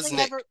I've it was only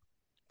Nick.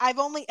 I've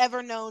only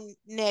ever known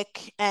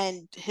Nick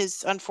and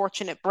his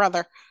unfortunate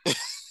brother.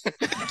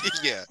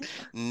 Yeah,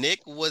 Nick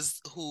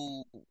was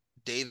who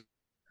David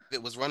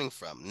was running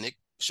from. Nick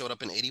showed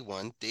up in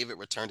 81. David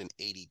returned in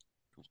 80.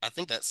 I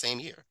think that same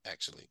year,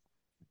 actually.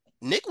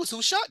 Nick was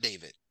who shot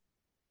David.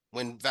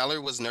 When Valerie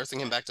was nursing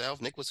him back to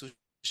health, Nick was who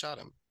shot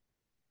him.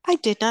 I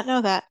did not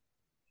know that.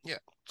 Yeah.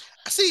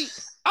 See,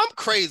 I'm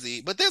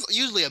crazy, but there's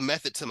usually a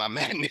method to my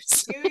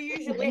madness. You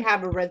usually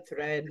have a red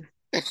thread.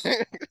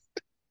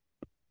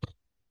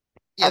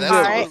 Yeah, I'm that's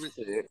All the right.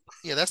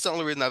 only that's the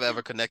only reason I've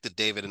ever connected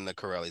David and the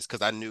Corellis,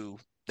 because I knew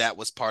that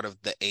was part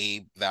of the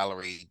Abe,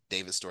 Valerie,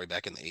 David story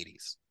back in the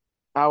 80s.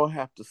 I will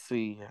have to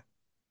see it.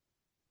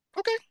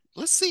 Okay,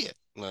 let's see it.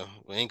 Well,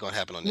 it ain't gonna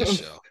happen on this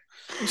show.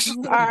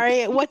 All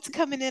right, what's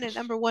coming in at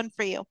number one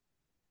for you?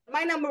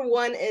 My number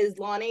one is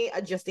Lonnie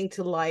adjusting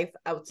to life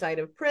outside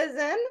of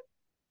prison.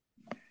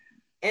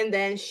 And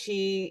then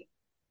she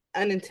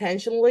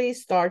unintentionally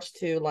starts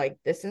to like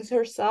distance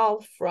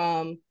herself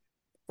from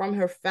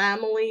her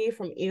family,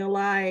 from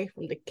Eli,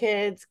 from the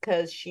kids,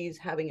 because she's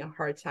having a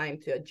hard time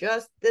to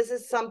adjust. This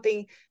is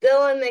something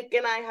Dylan, Nick,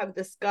 and I have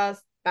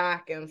discussed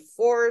back and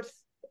forth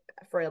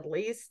for at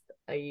least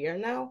a year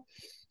now.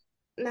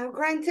 Now,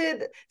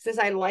 granted, since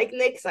I like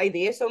Nick's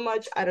idea so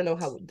much, I don't know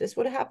how this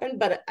would happen.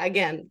 But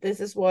again, this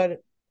is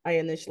what I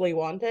initially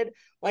wanted.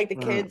 Like the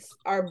kids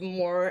are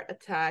more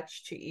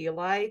attached to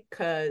Eli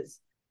because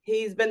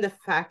he's been the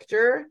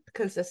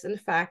consistent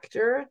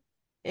factor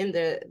in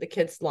the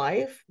kid's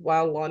life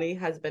while Lonnie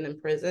has been in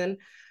prison.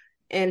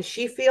 And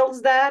she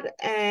feels that.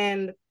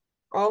 And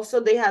also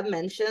they have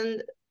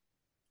mentioned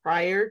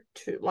prior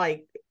to,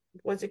 like,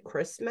 was it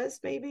Christmas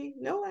maybe?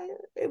 No,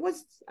 it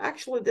was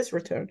actually this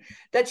return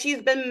that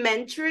she's been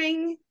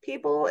mentoring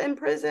people in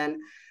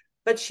prison,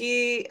 but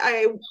she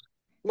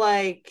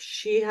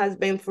has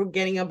been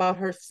forgetting about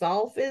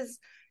herself is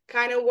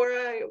kind of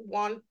where I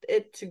want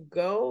it to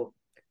go,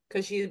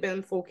 because she's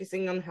been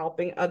focusing on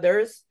helping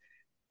others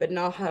but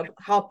not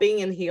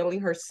helping and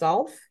healing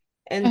herself.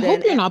 And I then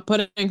hope you're not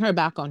putting her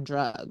back on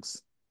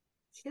drugs.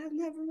 she has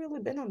never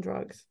really been on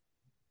drugs.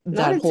 Not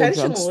That whole drug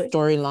intentionally. No,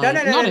 storyline. no, no,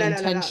 Not no, no, no, no, no.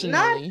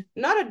 intentionally.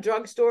 Not a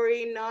drug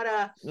story,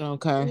 Okay,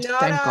 not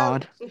thank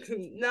God.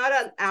 not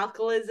an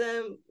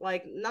alcoholism,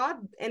 like not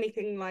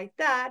anything like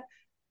that.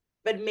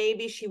 But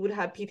maybe she would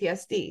have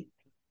PTSD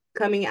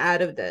coming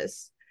out of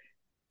this.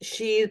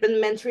 She's been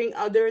mentoring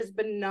others,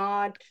 but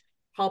not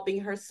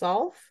helping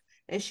herself,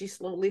 and she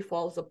slowly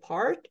falls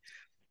apart.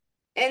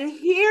 And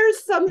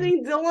here's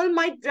something Dylan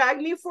might drag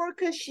me for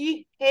because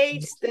she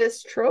hates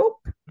this trope.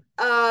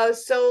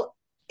 So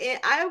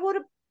I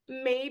would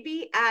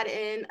maybe add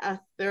in a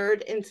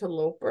third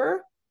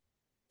interloper.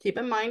 Keep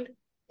in mind,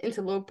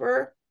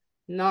 interloper,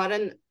 not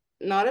a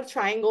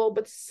triangle,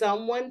 but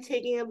someone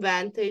taking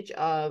advantage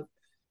of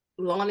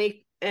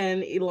Lonnie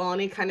and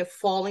Ilani kind of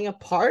falling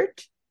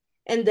apart.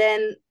 And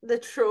then the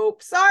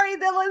trope, sorry,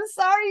 Dylan,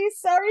 sorry,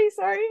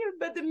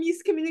 but the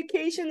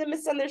miscommunication, the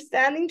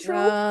misunderstanding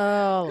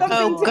trope comes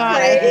into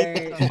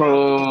play.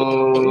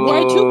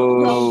 We're too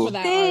grown for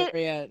that,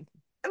 Ariette.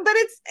 But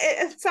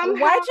it's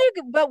somehow.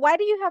 Why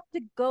do you have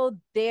to go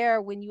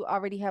there when you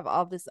already have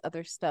all this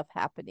other stuff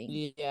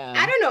happening? Yeah.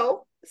 I don't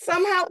know.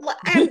 Somehow,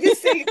 I'm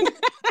just saying,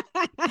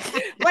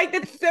 like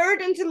the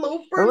third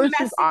interloper. Let's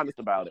just honest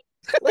about it.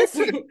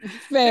 Listen,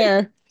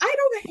 fair. I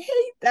don't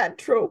hate that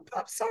trope.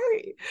 I'm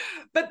sorry,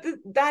 but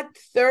that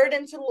third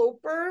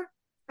interloper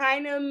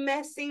kind of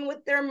messing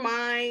with their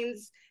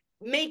minds,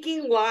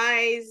 making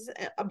lies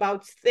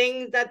about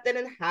things that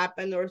didn't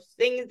happen or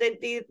things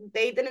that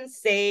they didn't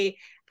say,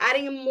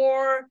 adding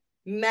more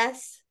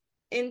mess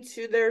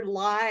into their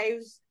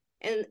lives,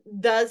 and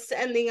thus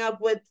ending up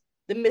with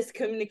the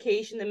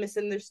miscommunication, the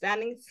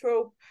misunderstanding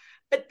trope.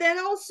 But then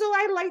also,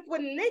 I liked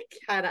what Nick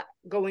had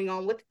going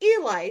on with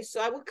Eli. So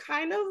I would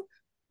kind of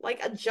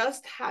like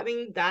adjust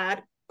having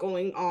that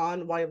going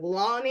on while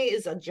Lonnie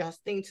is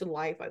adjusting to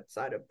life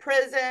outside of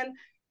prison.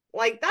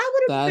 Like that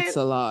would have been. That's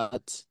a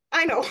lot.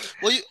 I know.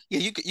 Well,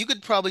 you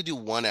could probably do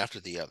one after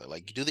the other.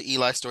 Like you do the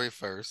Eli story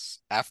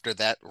first. After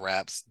that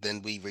wraps,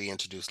 then we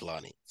reintroduce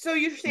Lonnie. So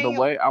you're saying the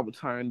way I would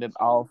turn it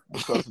off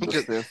because of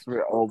the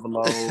sensory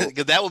overload.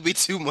 Because that would be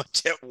too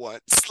much at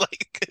once.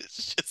 Like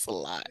it's just a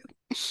lot.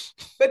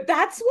 But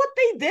that's what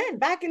they did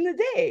back in the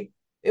day.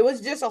 It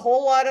was just a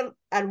whole lot of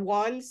at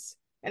once.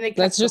 And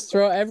let's just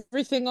throw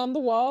everything on the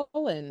wall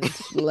and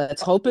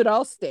let's hope it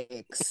all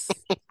sticks.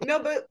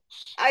 No, but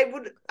I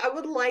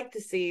would like to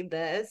see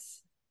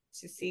this,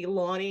 to see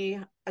Lonnie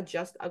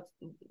adjust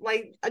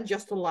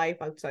to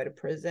life outside of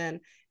prison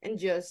and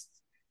just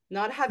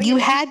not having. You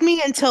had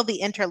me until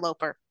the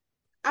interloper.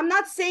 I'm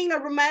not saying a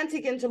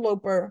romantic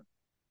interloper.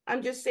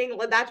 I'm just saying,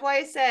 that's why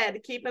I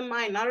said keep in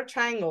mind, not a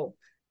triangle.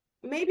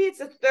 Maybe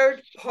it's a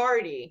third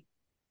party,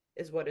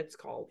 is what it's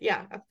called.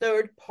 Yeah, a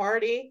third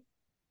party.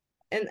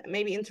 And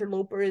maybe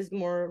interloper is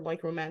more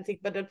like romantic,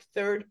 but a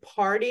third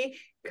party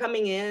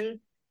coming in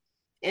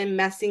and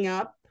messing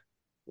up,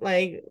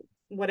 like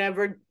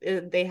whatever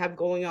they have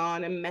going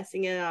on, and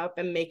messing it up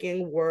and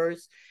making it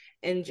worse,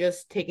 and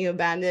just taking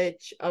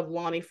advantage of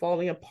Lonnie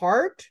falling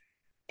apart,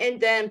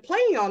 and then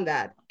playing on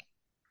that.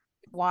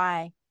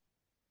 Why?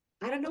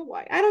 I don't know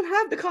why. I don't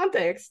have the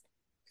context.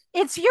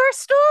 It's your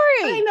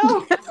story. I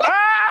know.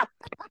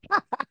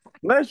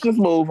 Let's just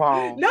move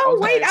on. No,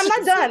 okay. Wait, I'm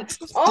not done.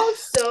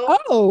 Also,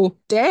 oh,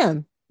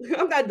 damn.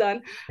 I'm not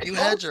done. You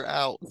had your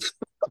out.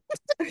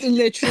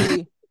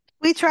 Literally.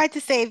 We tried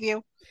to save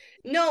you.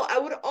 No, I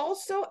would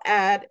also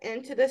add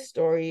into the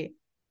story.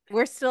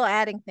 We're still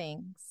adding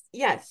things.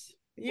 Yes,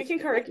 you can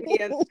correct me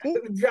and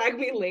drag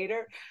me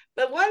later.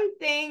 But one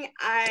thing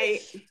I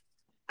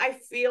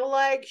feel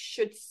like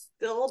should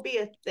still be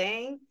a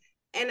thing,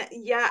 and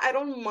yeah, I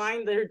don't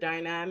mind their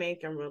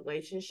dynamic and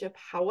relationship.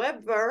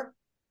 However,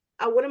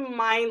 I wouldn't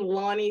mind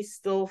Lonnie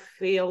still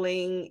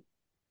feeling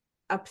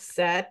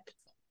upset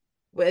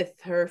with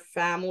her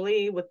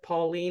family, with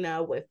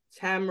Paulina, with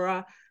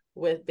Tamara,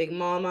 with Big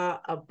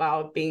Mama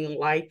about being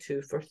lied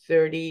to for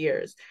 30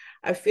 years.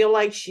 I feel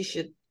like she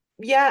should,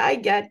 yeah, I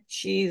get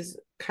she's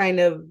kind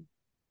of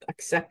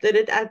accepted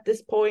it at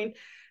this point,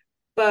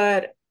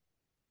 but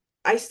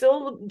I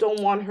still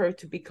don't want her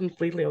to be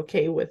completely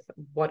okay with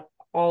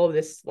all of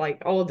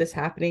this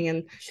happening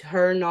and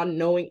her not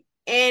knowing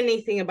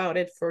anything about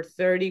it for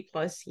 30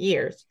 plus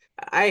years.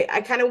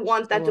 I kind of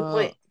want that to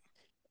play.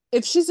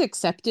 If she's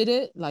accepted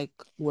it, like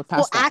we're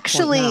past that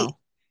point now.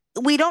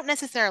 we don't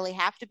necessarily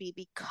have to be,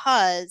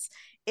 because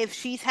if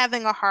she's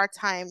having a hard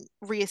time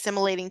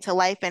reassimilating to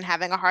life and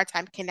having a hard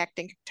time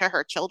connecting to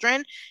her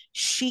children,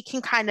 she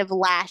can kind of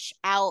lash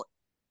out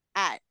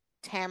at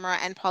Tamara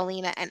and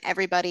Paulina and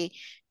everybody,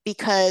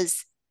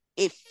 because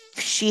if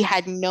she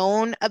had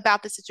known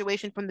about the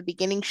situation from the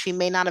beginning, she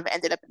may not have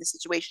ended up in the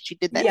situation she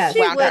did that Yes.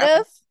 She wound would her.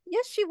 have.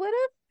 Yes, she would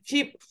have.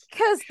 She,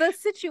 Because the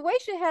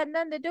situation had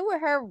nothing to do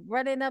with her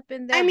running up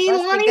in I there mean,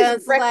 busting Lonnie's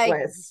guns like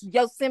reckless.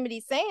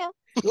 Yosemite Sam.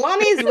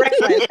 Lonnie's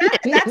reckless.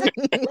 That's a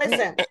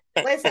listen.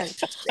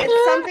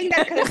 It's something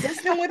that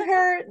consistent with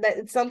her. That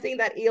it's something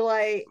that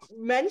Eli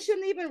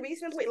mentioned even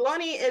recently.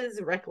 Lonnie is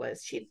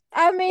reckless.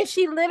 I mean,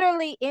 she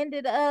literally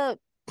ended up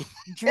On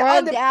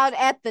drugged the out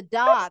at the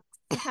docks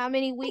how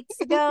many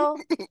weeks ago?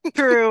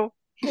 True.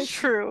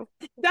 True.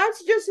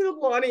 that's just who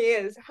Lonnie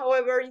is.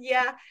 However,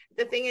 yeah,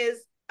 the thing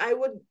is, I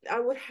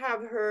would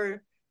have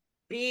her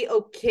be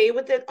okay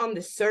with it on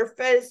the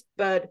surface,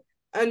 but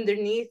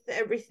underneath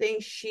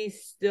everything,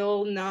 she's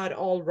still not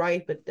all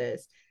right with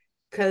this,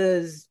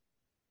 because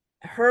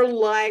her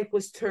life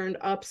was turned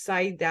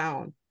upside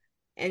down.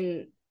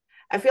 And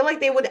I feel like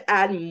they would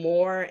add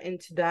more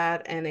into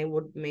that, and it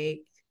would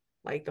make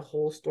like the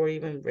whole story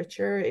even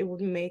richer. It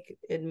would make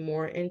it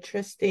more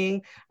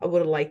interesting. I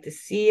would like to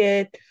see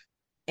it.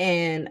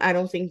 And I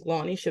don't think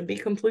Lonnie should be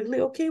completely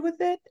okay with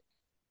it.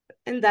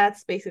 And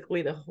that's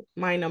basically the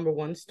my number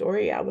one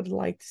story. I would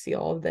like to see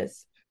all of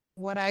this.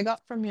 What I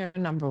got from your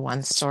number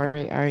one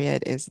story,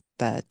 Ariette, is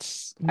that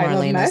I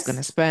love Marlene is going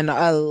mess. to spend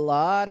a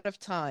lot of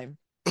time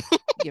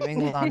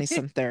giving Lonnie I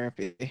some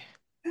therapy.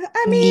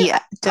 I mean, Yeah,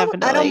 I don't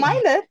definitely.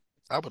 mind it.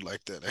 I would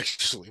like that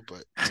actually,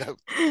 but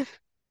talking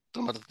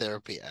about the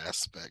therapy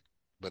aspect.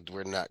 But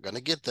we're not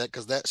gonna get that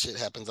because that shit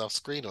happens off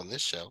screen on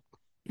this show.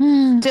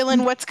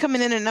 Dylan, what's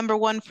coming in at number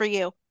one for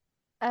you?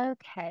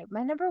 Okay,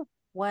 my number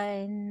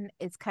one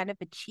is kind of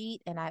a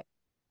cheat, and I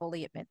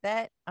fully admit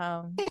that.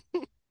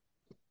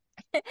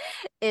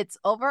 It's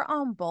over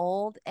on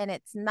Bold, and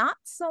it's not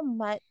so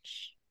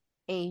much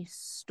a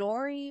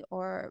story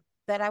or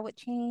that I would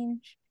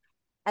change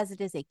as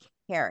it is a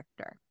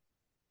character.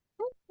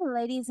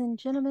 Ladies and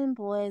gentlemen,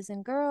 boys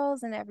and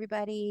girls, and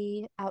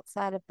everybody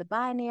outside of the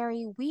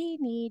binary, we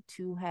need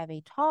to have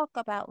a talk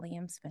about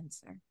Liam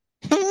Spencer.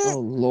 Oh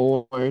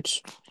Lord.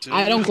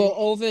 I don't Dude, go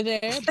over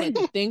there, but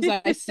the things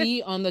I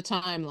see on the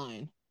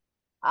timeline.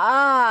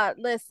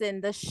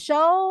 Listen, the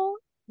show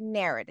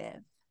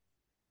narrative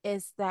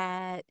is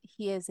that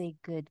he is a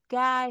good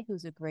guy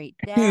who's a great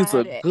He's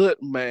a dad. good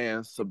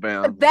man,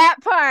 Savannah. That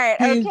part,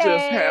 He's just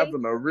okay?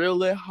 having a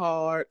really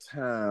hard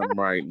time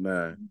right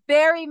now.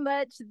 Very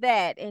much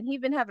that. And he's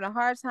been having a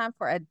hard time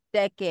for a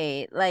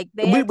decade. Like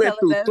they We are went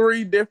telling through us.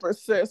 3 different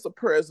sets of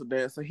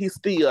presidents, and he's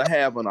still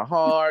having a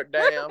hard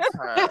damn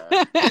time.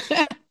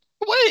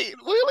 wait,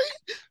 really?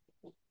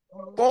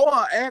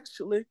 4,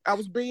 actually. I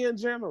was being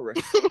generous.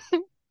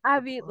 I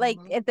mean, like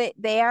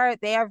they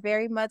are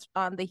very much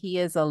on the he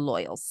is a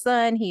loyal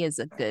son, he is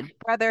a good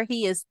brother,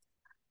 he is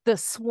the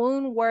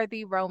swoon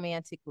worthy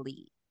romantic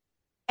lead.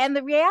 And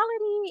the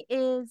reality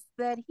is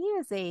that he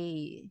is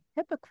a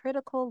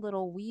hypocritical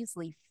little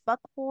Weasley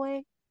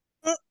fuckboy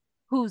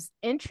whose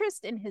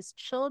interest in his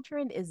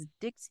children is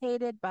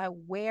dictated by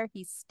where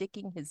he's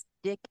sticking his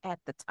dick at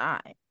the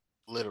time.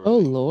 Oh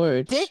Literally.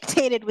 Lord.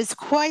 Dictated was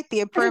quite the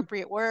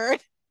appropriate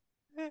word.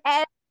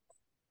 And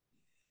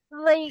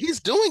like He's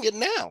doing it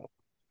now.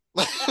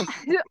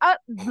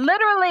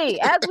 literally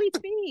as we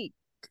speak.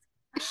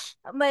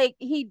 Like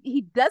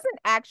he doesn't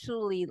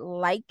actually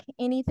like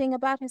anything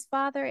about his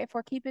father, if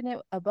we're keeping it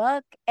a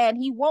buck, and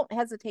he won't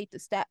hesitate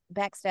to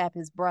backstab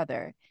his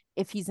brother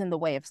if he's in the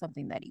way of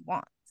something that he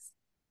wants.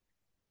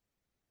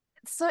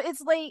 So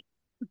it's like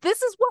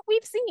this is what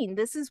we've seen.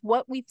 This is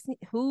what we've seen,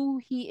 who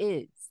he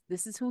is.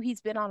 This is who he's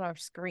been on our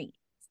screen.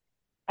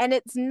 And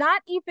it's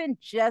not even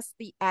just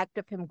the act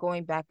of him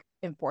going back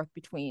and forth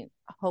between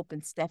Hope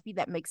and Steffi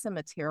that makes him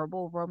a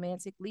terrible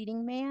romantic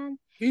leading man.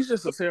 He's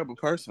just a terrible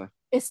person.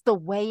 It's the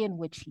way in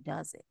which he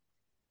does it.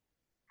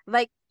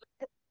 Like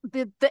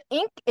the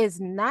ink is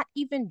not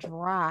even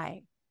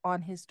dry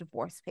on his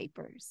divorce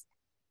papers.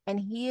 And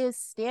he is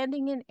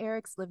standing in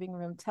Eric's living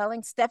room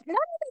telling Steph, not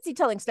only is he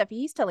telling Steffi,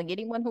 he's telling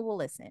anyone who will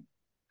listen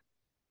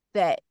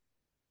that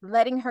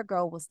letting her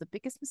go was the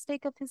biggest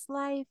mistake of his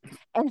life,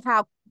 and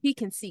how he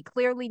can see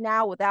clearly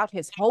now without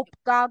his hope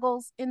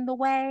goggles in the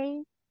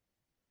way.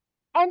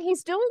 And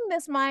he's doing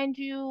this, mind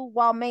you,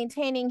 while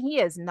maintaining he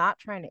is not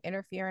trying to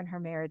interfere in her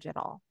marriage at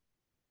all.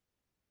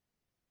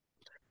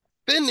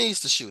 Ben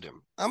needs to shoot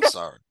him. I'm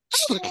sorry.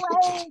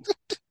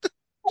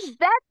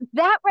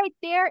 that right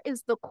there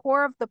is the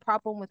core of the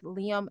problem with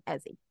Liam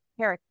as a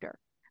character.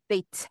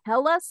 They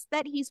tell us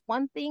that he's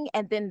one thing,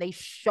 and then they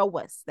show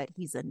us that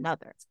he's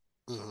another.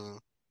 Mm-hmm.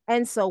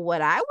 And so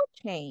what I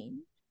would change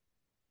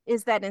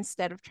is that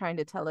instead of trying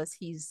to tell us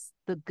he's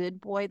the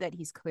good boy that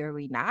he's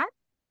clearly not,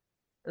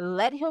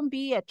 let him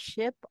be a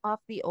chip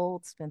off the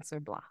old Spencer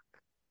block.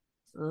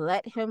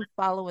 Let him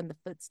follow in the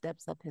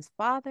footsteps of his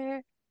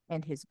father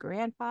and his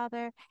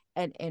grandfather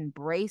and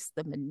embrace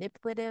the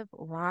manipulative,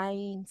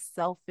 lying,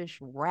 selfish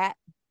rat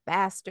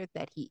bastard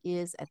that he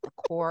is at the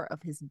core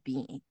of his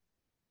being.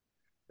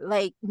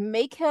 Like,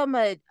 make him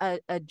a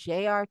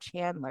J.R.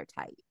 Chandler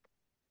type.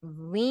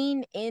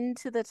 Lean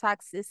into the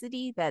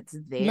toxicity that's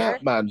there.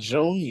 Not my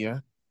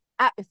Junior.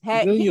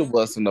 He, Junior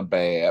wasn't a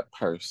bad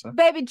person.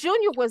 baby,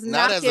 Junior was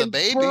Not as a knocking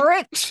baby.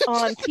 bricks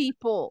on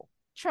people.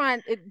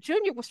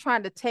 Junior was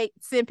trying to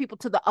send people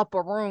to the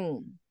upper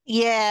room.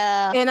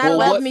 Yeah. And I Well,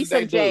 love what me did they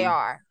some do?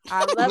 JR.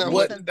 I love Now me What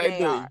what? some did they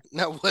do? JR.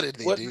 Now what did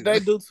they What do? did they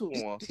do to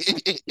him?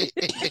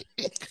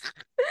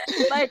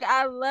 Like,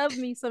 I love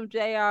me some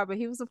JR, but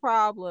he was a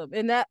problem.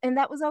 And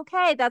that was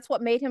okay. That's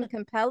what made him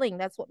compelling.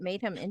 That's what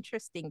made him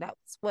interesting.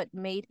 That's what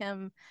made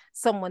him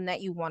someone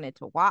that you wanted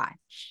to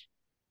watch.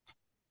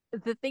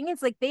 The thing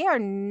is, like, they are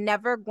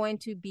never going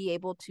to be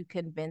able to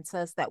convince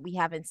us that we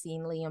haven't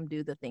seen Liam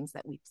do the things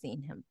that we've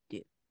seen him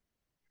do.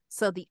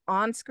 So the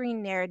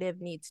on-screen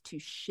narrative needs to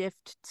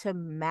shift to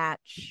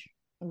match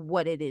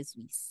what it is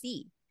we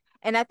see.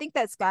 And I think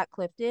that Scott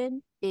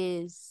Clifton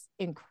is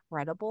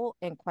incredible.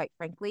 And quite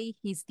frankly,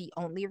 he's the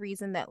only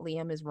reason that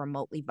Liam is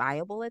remotely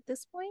viable at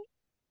this point.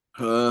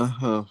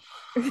 Uh-huh.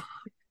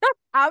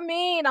 I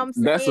mean, I'm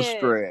That's a saying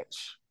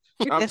stretch.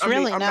 It's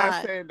really I'm not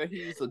not. saying that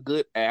he's a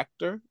good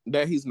actor,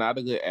 that he's not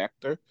a good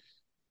actor,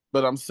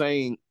 but I'm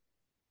saying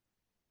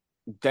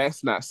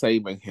that's not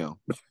saving him.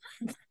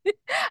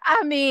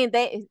 I mean,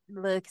 they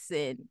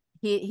listen.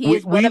 He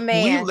is but a We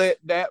man. let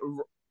that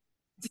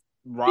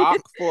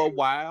rock for a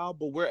while,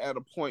 but we're at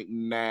a point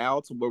now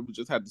to where we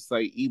just have to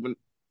say even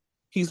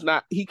he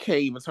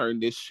can't even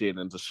turn this shit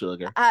into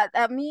sugar.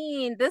 I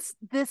mean, this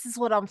is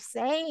what I'm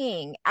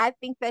saying. I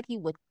think that he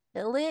would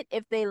kill it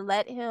if they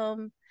let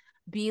him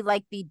be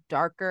like the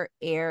darker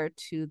heir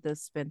to the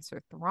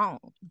Spencer throne.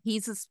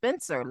 He's a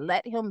Spencer.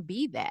 Let him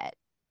be that.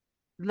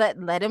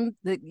 Let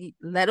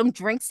him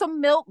drink some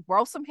milk,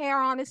 grow some hair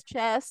on his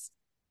chest,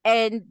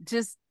 and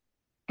just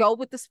go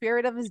with the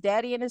spirit of his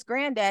daddy and his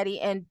granddaddy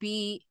and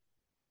be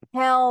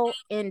hell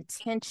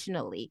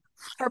intentionally,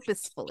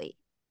 purposefully.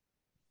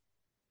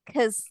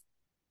 Because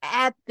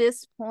at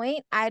this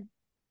point, I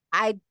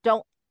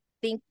don't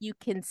think you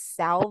can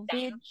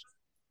salvage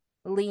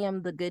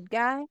Liam the good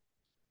guy.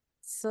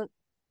 So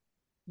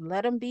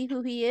let him be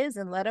who he is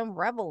and let him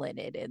revel in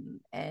it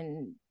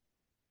and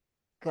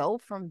go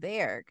from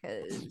there.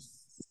 Because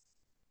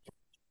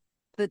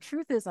the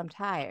truth is, I'm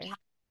tired.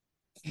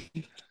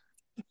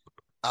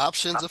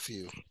 Options a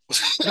few.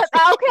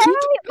 Okay,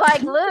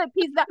 like, look,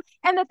 he's not.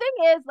 And the thing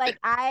is, like,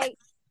 I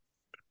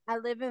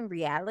live in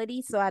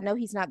reality, so I know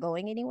he's not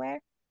going anywhere.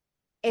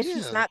 If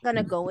he's Yeah. not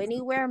gonna go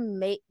anywhere,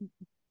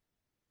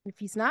 if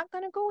he's not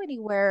gonna go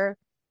anywhere,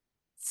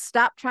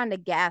 stop trying to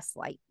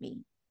gaslight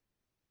me.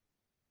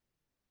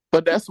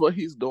 But that's what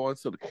he's doing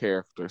to the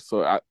character.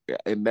 So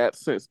in that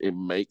sense, it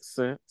makes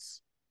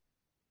sense.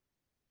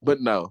 But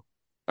no,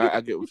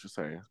 I get what you're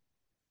saying.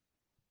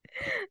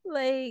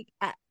 Like,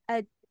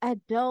 I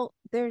don't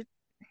there's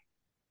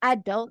I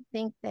don't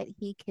think that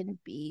he can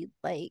be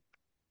like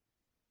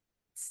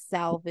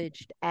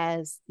salvaged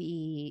as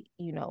the,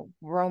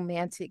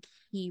 romantic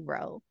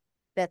hero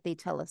that they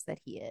tell us that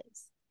he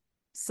is.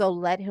 So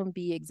let him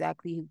be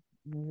exactly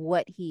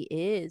what he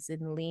is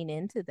and lean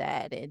into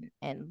that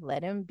and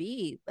let him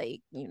be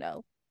like,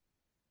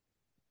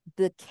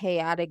 the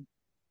chaotic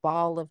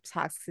ball of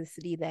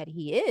toxicity that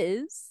he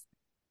is,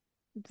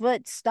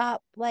 but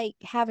stop like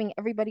having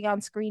everybody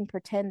on screen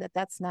pretend that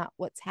that's not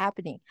what's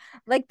happening.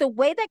 Like, the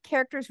way that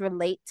characters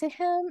relate to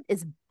him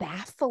is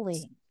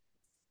baffling.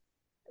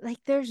 Like,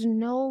 there's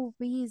no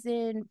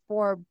reason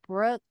for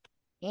Brooke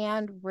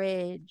and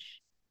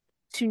Ridge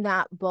to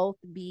not both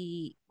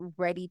be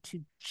ready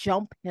to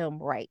jump him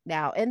right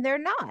now, and they're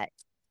not.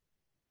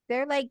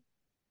 They're like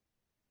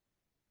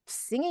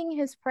singing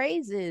his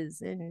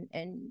praises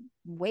and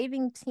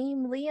waving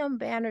Team Liam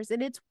banners,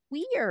 and it's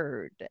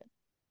weird.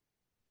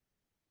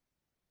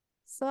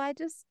 So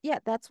yeah,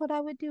 that's what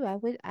I would do. I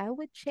would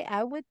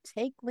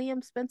take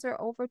Liam Spencer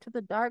over to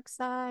the dark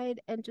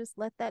side and just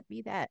let that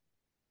be that.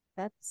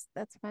 That's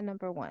my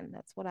number one.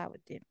 That's what I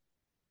would do.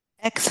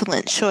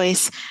 Excellent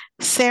choice.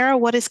 Sarah,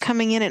 what is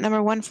coming in at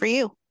number one for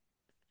you?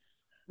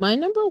 My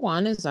number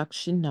one is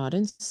actually not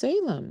in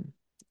Salem.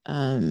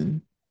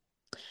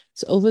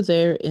 It's over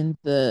there in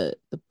the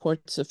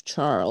ports of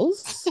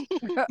Charles.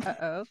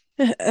 Uh-oh.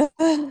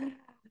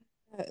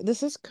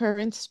 This is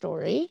current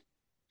story.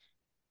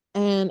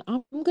 And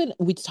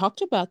we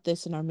talked about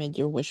this in our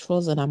mid-year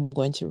wishfuls, and I'm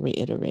going to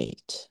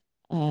reiterate.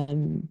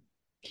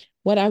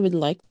 What I would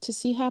like to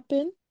see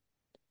happen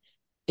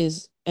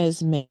is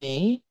Esme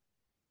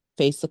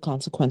face the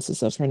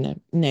consequences of her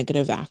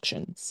negative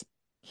actions.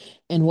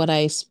 And what I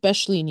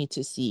especially need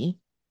to see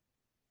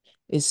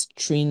is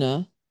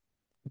Trina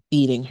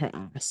beating her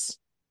ass.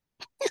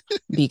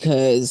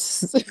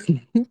 Because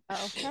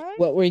Okay.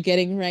 what we're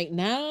getting right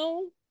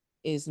now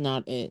is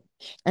not it.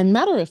 And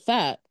matter of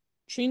fact,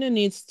 Trina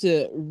needs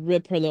to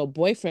rip her little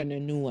boyfriend a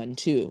new one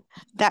too.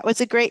 That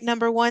was a great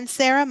number one,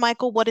 Sarah.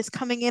 Michael, what is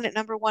coming in at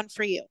number one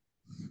for you?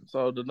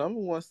 So the number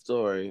one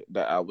story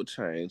that I would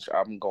change,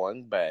 I'm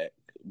going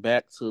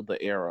back to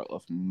the era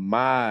of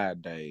my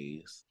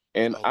days.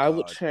 And Oh I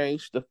would God.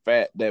 change the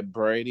fact that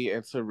Brady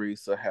and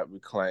Teresa have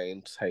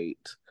reclaimed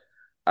Tate.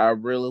 I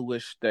really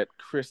wish that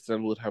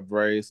Kristen would have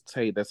raised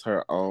Tate as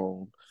her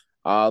own.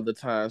 All the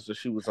times that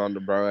she was on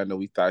the run and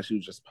we thought she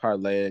was just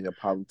parlaying and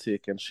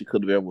politic and she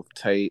could have been with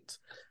Tate.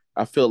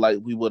 I feel like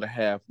we would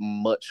have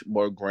much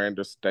more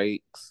grander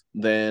stakes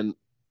than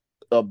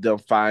of them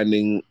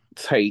finding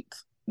Tate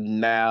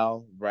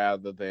now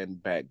rather than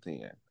back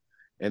then.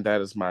 And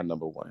that is my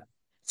number one.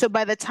 So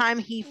by the time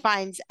he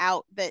finds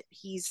out that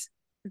Tate's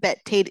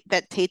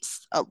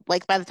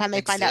like by the time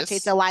they find out Tate's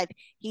Exists? alive,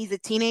 he's a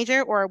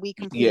teenager, or are we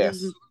completely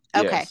Yes.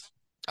 okay? Yes.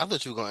 I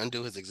thought you were gonna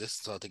undo his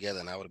existence altogether,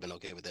 and I would have been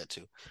okay with that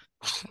too.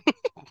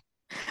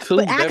 But Two,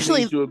 that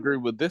actually, means you agree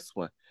with this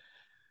one.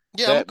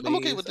 Yeah, I'm That I'm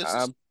okay with means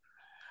this.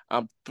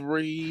 I'm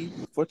 3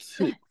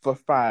 for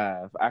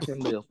 5. I can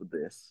live with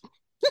this.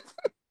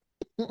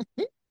 I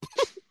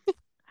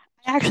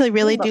actually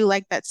really No, do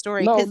like that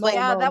story no, because no, like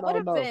Yeah, no, that would no,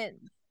 have no. been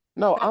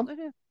No, that would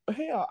have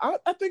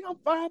I think I'm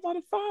 5 out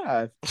of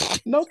 5.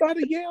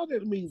 Nobody yelled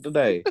at me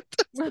today.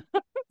 You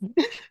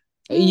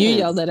Hmm.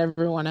 yelled at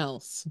everyone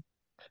else.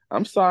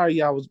 I'm sorry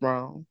y'all was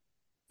wrong.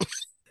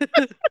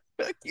 I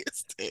can't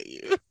stand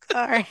you.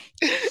 all right.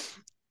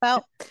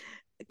 Well,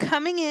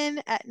 coming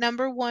in at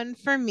number one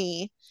for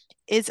me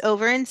is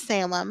over in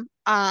Salem.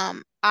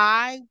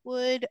 I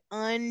would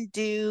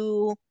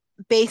undo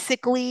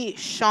basically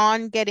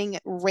Sean getting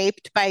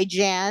raped by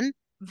Jan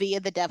via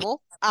the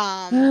devil.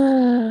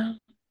 Don't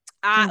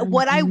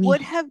What I remind would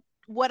me. have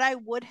what I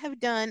would have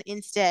done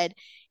instead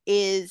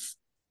is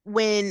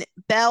when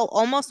Belle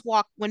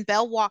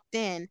walked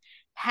in,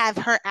 have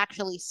her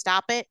actually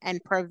stop it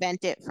and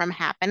prevent it from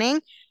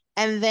happening.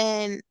 And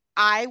then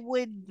I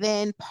would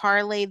then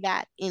parlay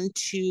that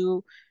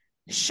into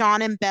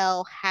Sean and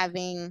Belle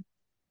having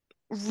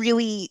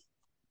really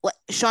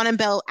Sean and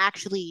Belle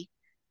actually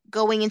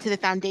going into the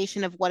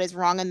foundation of what is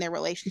wrong in their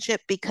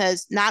relationship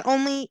because not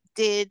only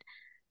did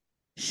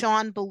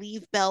Sean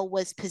believe Belle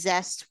was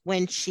possessed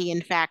when she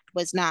in fact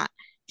was not.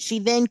 She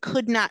then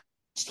could not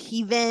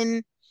he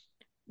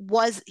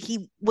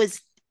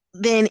was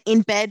then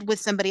in bed with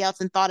somebody else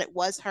and thought it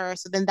was her.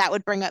 So then that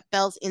would bring up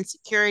Belle's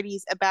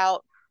insecurities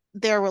about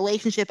their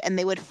relationship and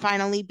they would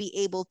finally be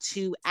able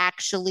to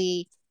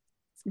actually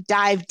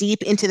dive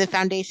deep into the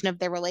foundation of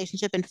their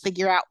relationship and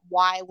figure out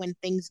why when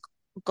things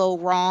go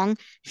wrong,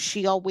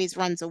 she always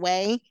runs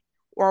away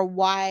or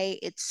why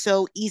it's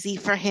so easy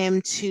for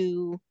him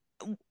to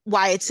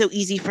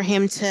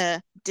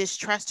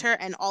distrust her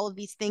and all of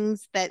these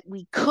things that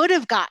we could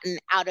have gotten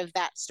out of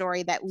that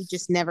story that we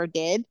just never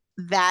did.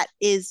 That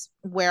is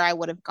where I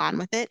would have gone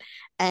with it.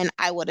 And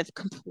I would have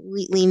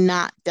completely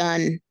not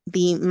done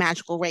the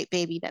magical rape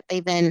baby that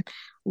they then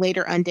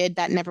later undid.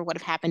 That never would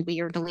have happened.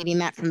 We are deleting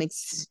that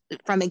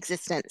from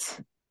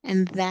existence.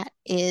 And that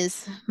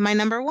is my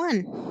number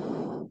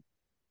one.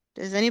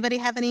 Does anybody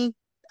have any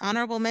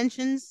honorable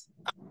mentions?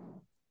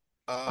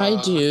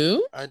 I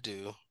do. I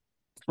do.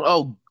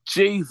 Oh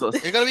Jesus.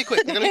 They're gonna be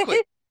quick. They're gonna be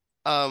quick.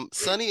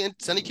 Sonny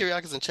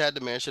Kiriakis and Chad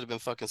DeMare should have been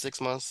fucking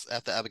 6 months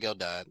after Abigail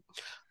died.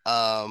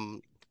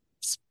 Um,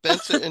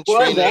 Spencer and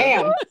Well,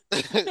 Trina.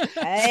 damn.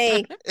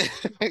 Hey,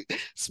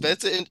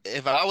 Spencer and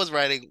if I was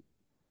writing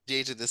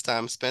DH at this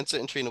time, Spencer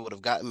and Trina would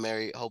have gotten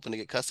married, hoping to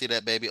get custody of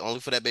that baby, only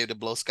for that baby to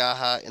blow sky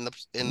high in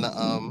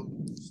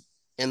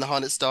the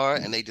Haunted Star,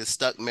 and they just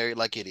stuck married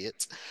like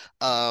idiots. If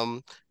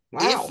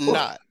Wow.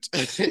 not,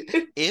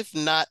 if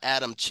not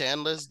Adam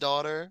Chandler's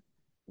daughter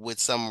with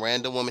some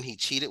random woman he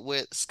cheated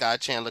with, Sky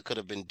Chandler could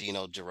have been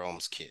Dino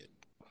Jerome's kid.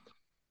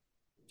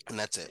 And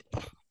that's it.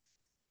 All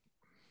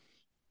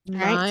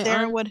right, My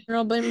Sarah,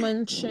 honorable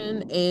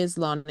mention is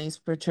Lonnie's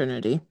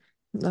fraternity.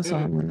 That's all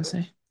I'm gonna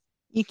say.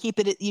 you'd keep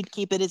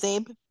it as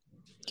Abe?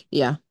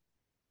 Yeah.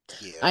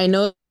 Yeah. I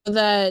know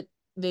that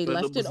they But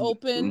left it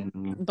open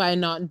Mhm. by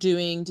not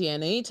doing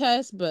DNA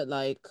tests, but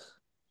like,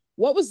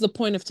 what was the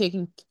point of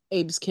taking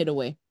Abe's kid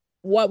away?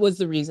 What was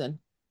the reason?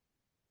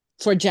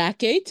 For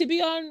Jackie to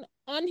be on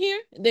here?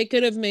 They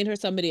could have made her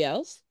somebody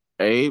else.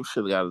 Abe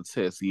should have got a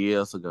test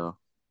years ago.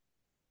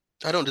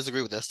 I don't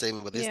disagree with that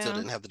statement, but they still yeah.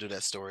 didn't have to do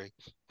that story.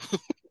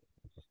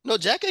 No,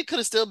 Jackie could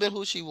have still been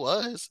who she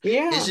was.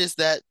 Yeah. It's just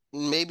that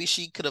maybe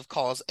she could have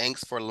caused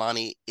angst for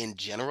Lonnie in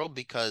general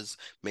because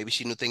maybe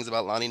she knew things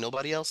about Lonnie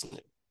nobody else knew.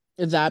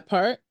 That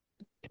part.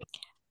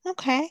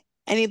 Okay.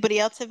 Anybody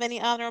else have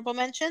any honorable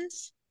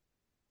mentions?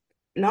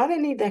 Not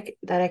any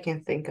that I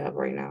can think of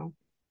right now.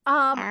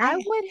 All I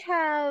right. would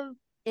have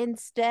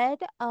instead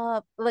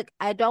of like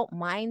I don't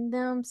mind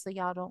them, so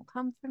y'all don't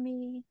come for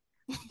me.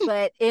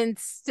 But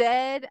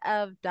instead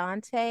of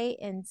Dante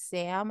and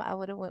Sam, I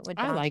would have went with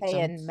I like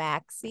Dante them. and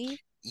Maxie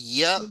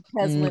Yep.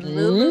 because when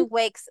Lulu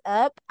wakes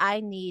up, I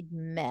need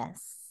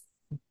mess.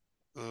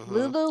 Mm-hmm.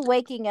 Lulu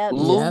waking up to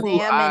Lulu Sam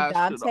and eyes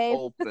should have Dante.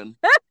 opened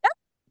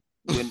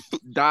when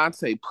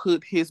Dante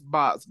put his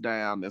box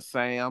down in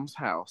Sam's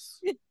house.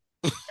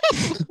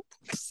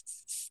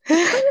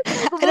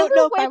 I don't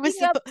know Lulu if I was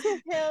waking up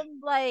supposed. to him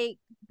like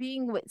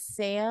being with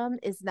Sam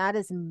is not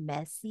as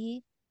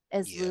messy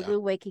as Yeah. Lulu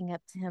waking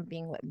up to him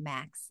being with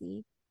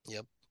Maxie.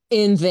 Yep.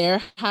 In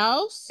their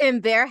house?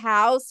 In their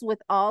house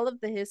with all of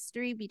the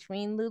history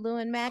between Lulu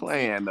and Maxie.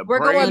 Playing the We're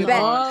going Brady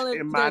back Bunch all of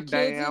in my their kids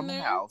in damn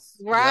there? house.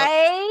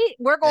 right.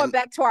 We're going And-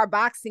 back to our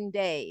boxing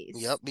days.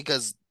 Yep,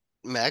 because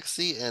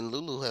Maxie and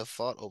Lulu have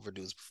fought over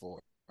dudes before.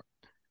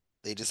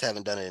 They just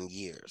haven't done it in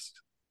years.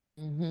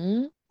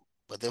 Mm-hmm.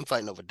 But them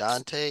fighting over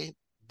Dante,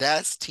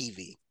 that's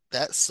TV.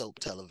 That's soap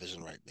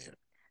television right there.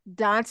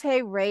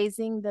 Dante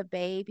raising the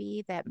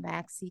baby that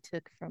Maxie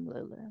took from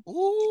Lulu.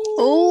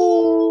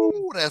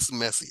 Ooh, that's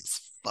messy as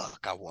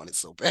fuck. I want it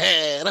so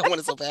bad. I want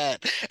it so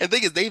bad. And the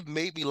thing is, they've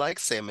made me like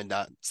Sam and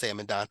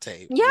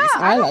Dante. Yeah,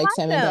 recently. I I don't like mind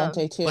Sam and them.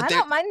 Dante too. But I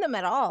don't mind them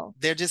at all.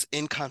 They're just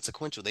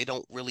inconsequential. They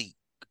don't really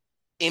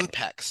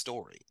impact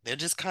story. They're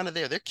just kind of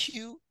there. They're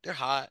cute. They're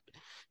hot,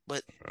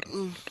 but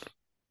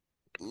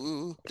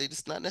they're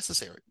just not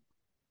necessary.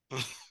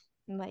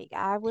 Like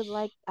I would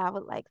like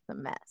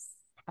some mess.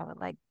 I would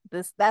like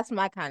this. That's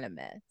my kind of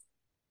mess.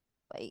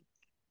 Like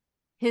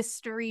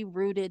history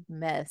rooted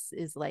mess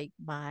is like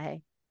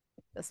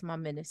that's my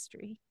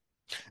ministry.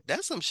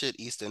 That's some shit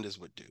EastEnders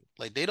would do.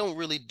 Like they don't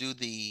really do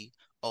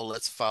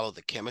let's follow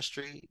the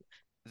chemistry.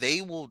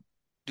 They will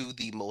do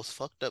the most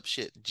fucked up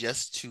shit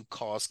just to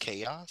cause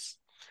chaos,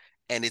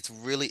 and it's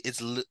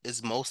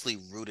mostly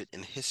rooted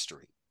in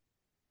history.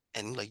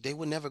 And like they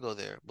would never go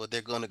there, but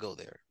they're gonna go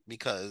there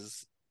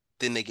because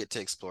then they get to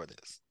explore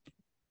this.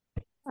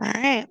 All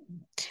right.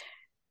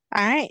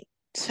 All right.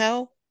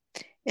 So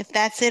if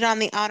that's it on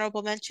the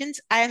honorable mentions,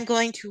 I am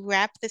going to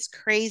wrap this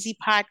crazy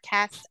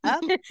podcast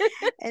up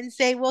and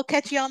say we'll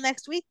catch you all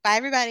next week. Bye,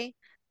 everybody.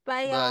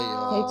 Bye, Bye,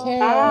 y'all. Take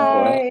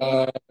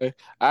care. Bye.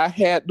 I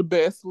had the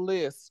best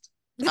list.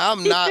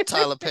 I'm not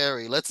Tyler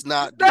Perry. Let's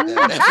not do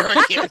that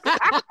ever again.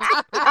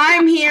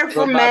 I'm here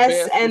for But my mess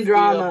best and is still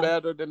drama.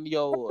 better than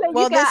yours.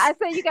 Well, I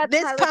say you got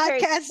this Tyler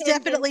Perry podcast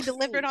definitely tendencies.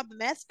 delivered on the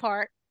mess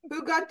part.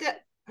 Who got the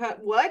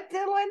what,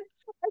 Dylan?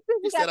 I said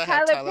He you said got I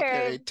had Tyler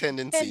Perry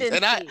tendencies.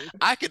 And tendencies.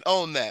 I can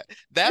own that.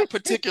 That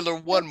particular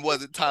one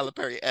wasn't Tyler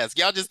Perry-esque.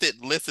 Y'all just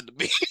didn't listen to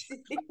me.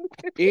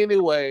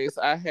 Anyways,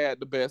 I had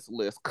the best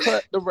list.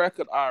 Cut the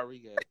record,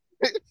 Aria.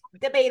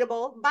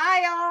 Debatable.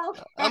 Bye,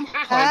 y'all. I'm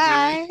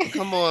hungry.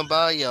 Come on,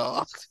 bye,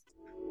 y'all.